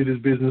time he did his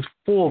business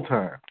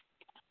full-time.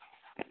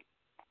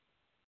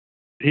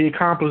 He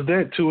accomplished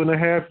that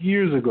 2.5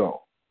 years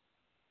ago.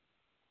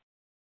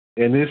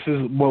 And this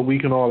is what we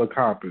can all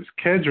accomplish.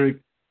 Kedrick,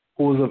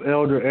 who is of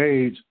elder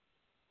age,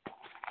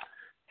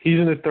 he's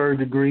in the third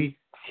degree.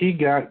 He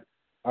got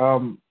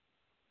to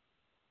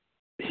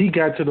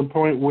the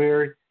point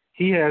where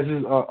he has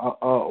his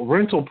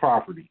rental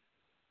property.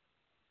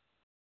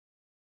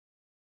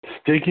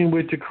 Sticking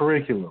with the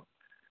curriculum.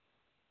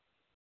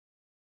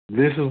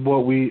 This is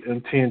what we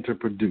intend to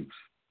produce.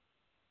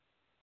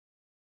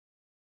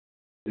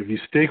 If you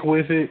stick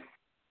with it,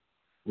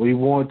 we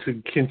want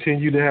to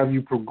continue to have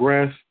you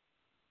progress.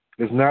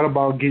 It's not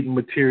about getting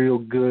material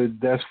good.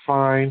 That's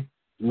fine.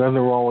 Nothing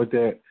wrong with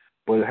that.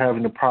 But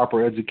having the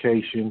proper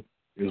education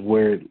is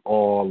where it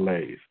all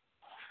lays.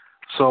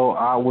 So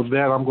with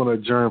that, I'm going to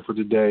adjourn for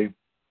today.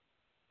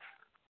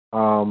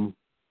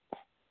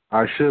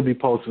 I should be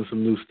posting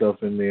some new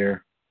stuff in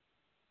there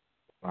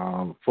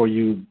for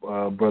you,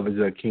 Brother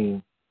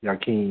Yakin,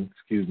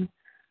 excuse me.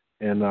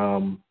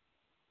 And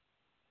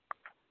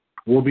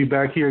we'll be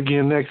back here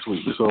again next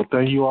week. So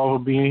thank you all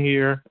for being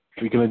here.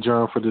 We can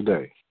adjourn for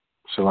today.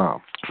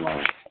 Shalom.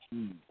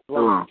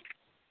 Shalom.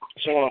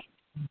 Shalom.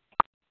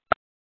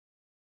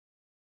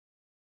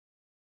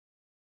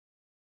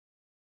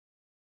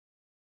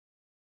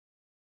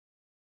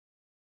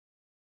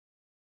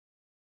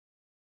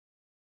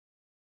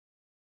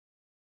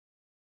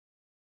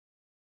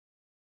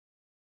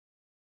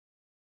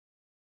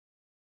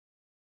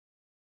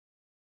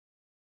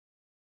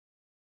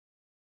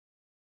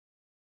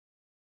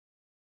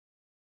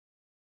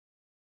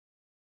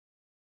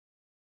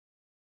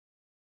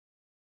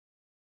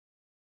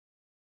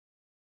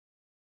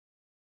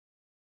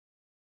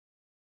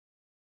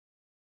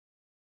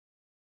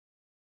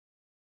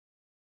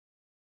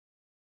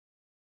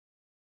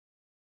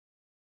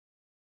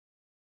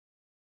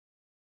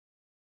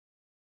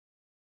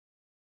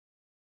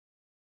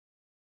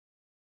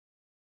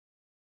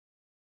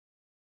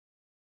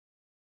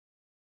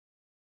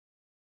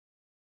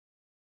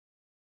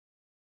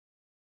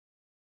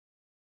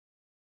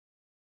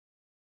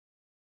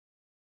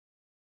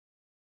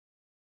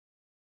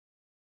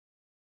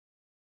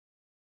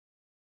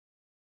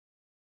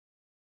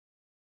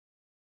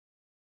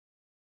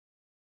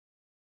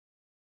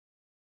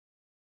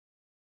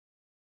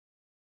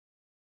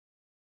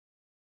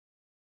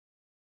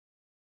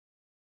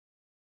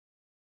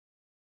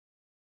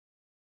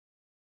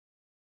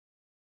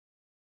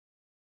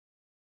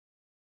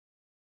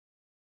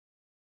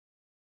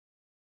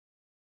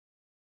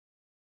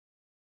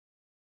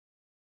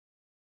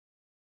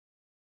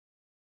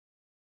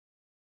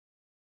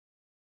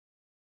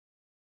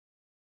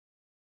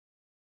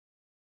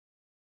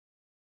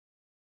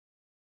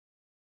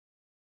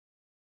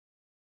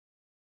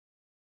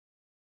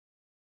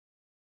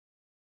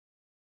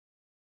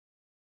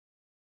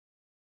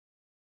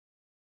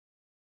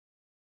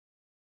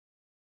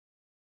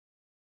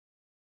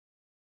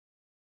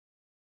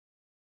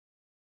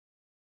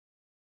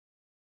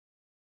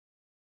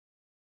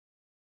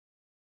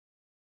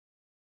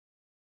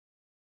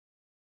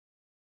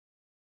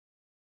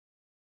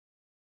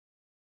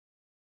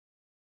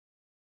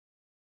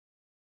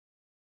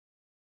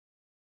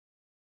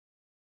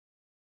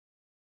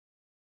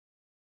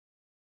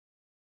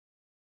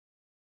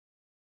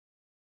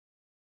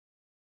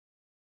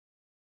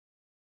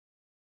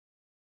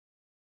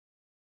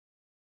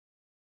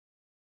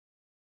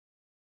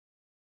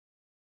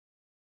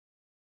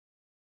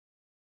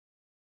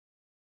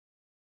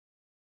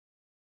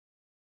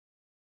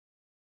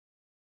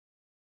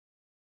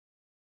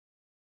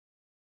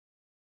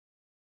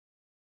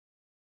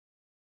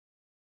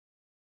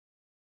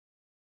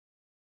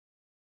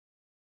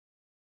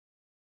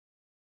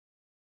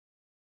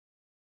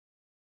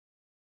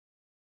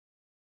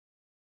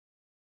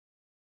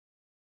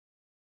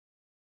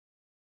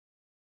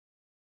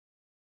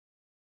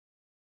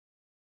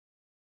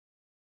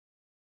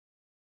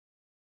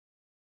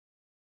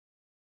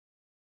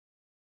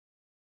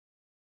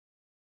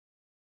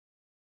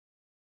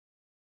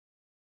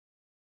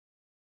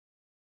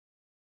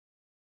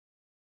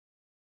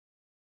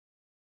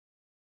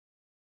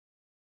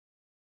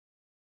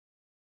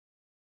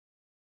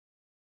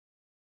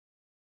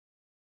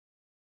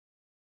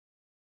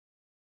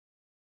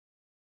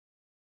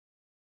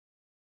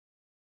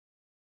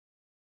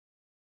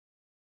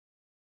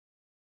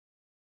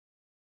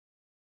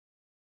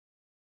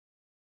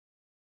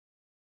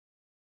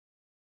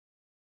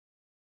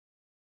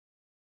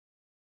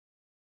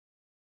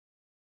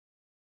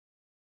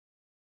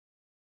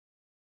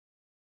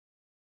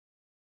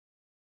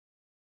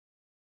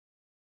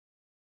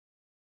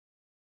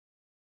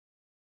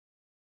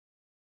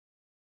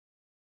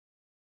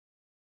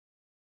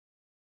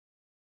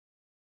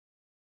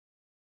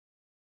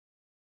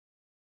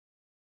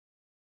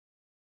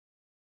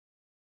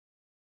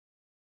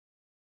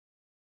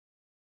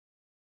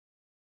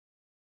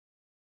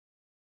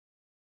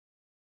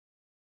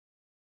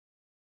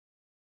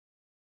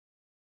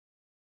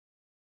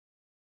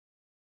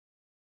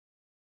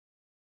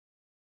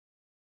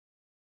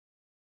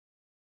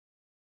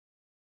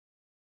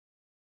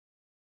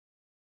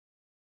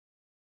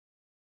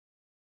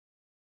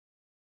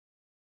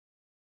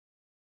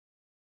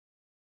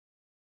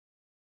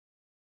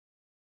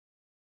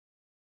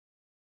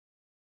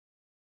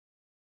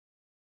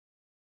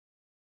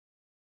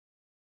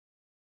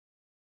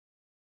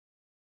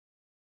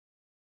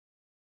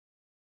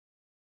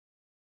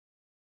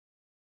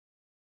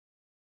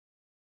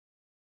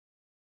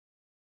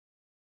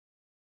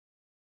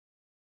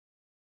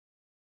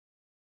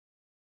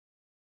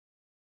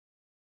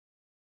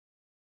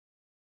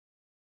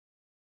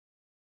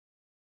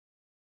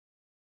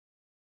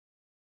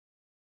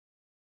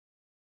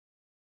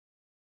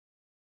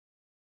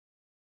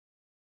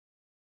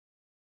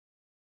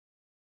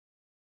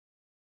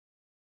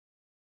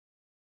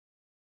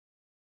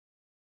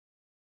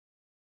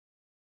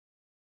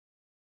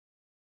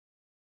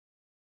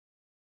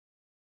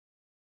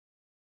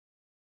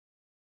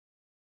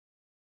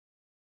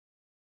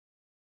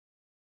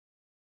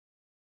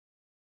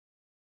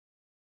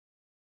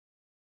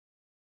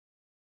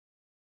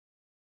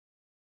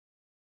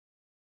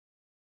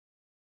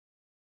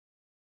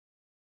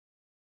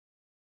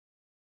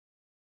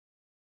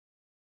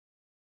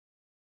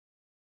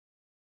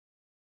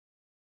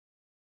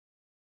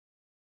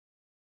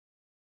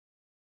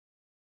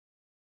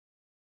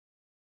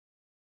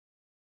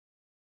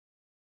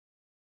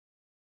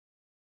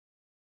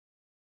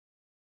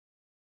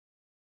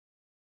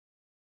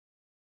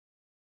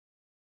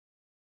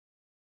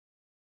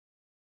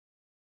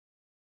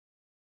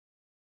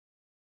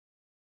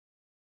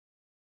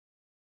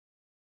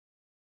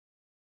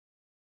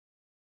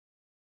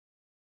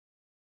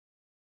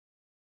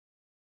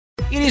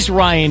 It is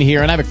Ryan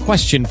here, and I have a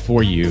question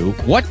for you.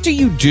 What do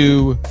you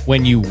do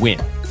when you win?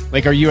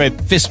 Like, are you a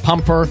fist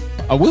pumper,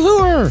 a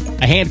woohooer,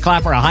 a hand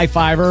clapper, a high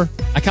fiver?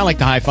 I kind of like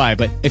the high five,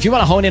 but if you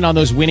want to hone in on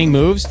those winning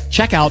moves,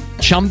 check out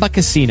Chumba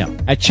Casino.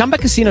 At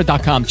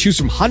ChumbaCasino.com, choose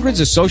from hundreds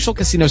of social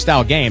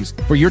casino-style games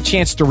for your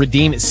chance to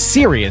redeem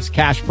serious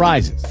cash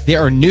prizes.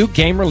 There are new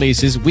game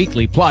releases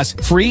weekly, plus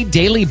free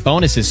daily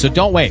bonuses. So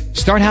don't wait.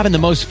 Start having the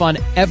most fun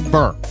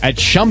ever at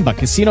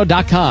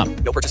ChumbaCasino.com.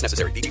 No purchase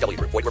necessary. VGW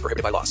Group. Void where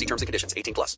prohibited by law. See terms and conditions. 18+.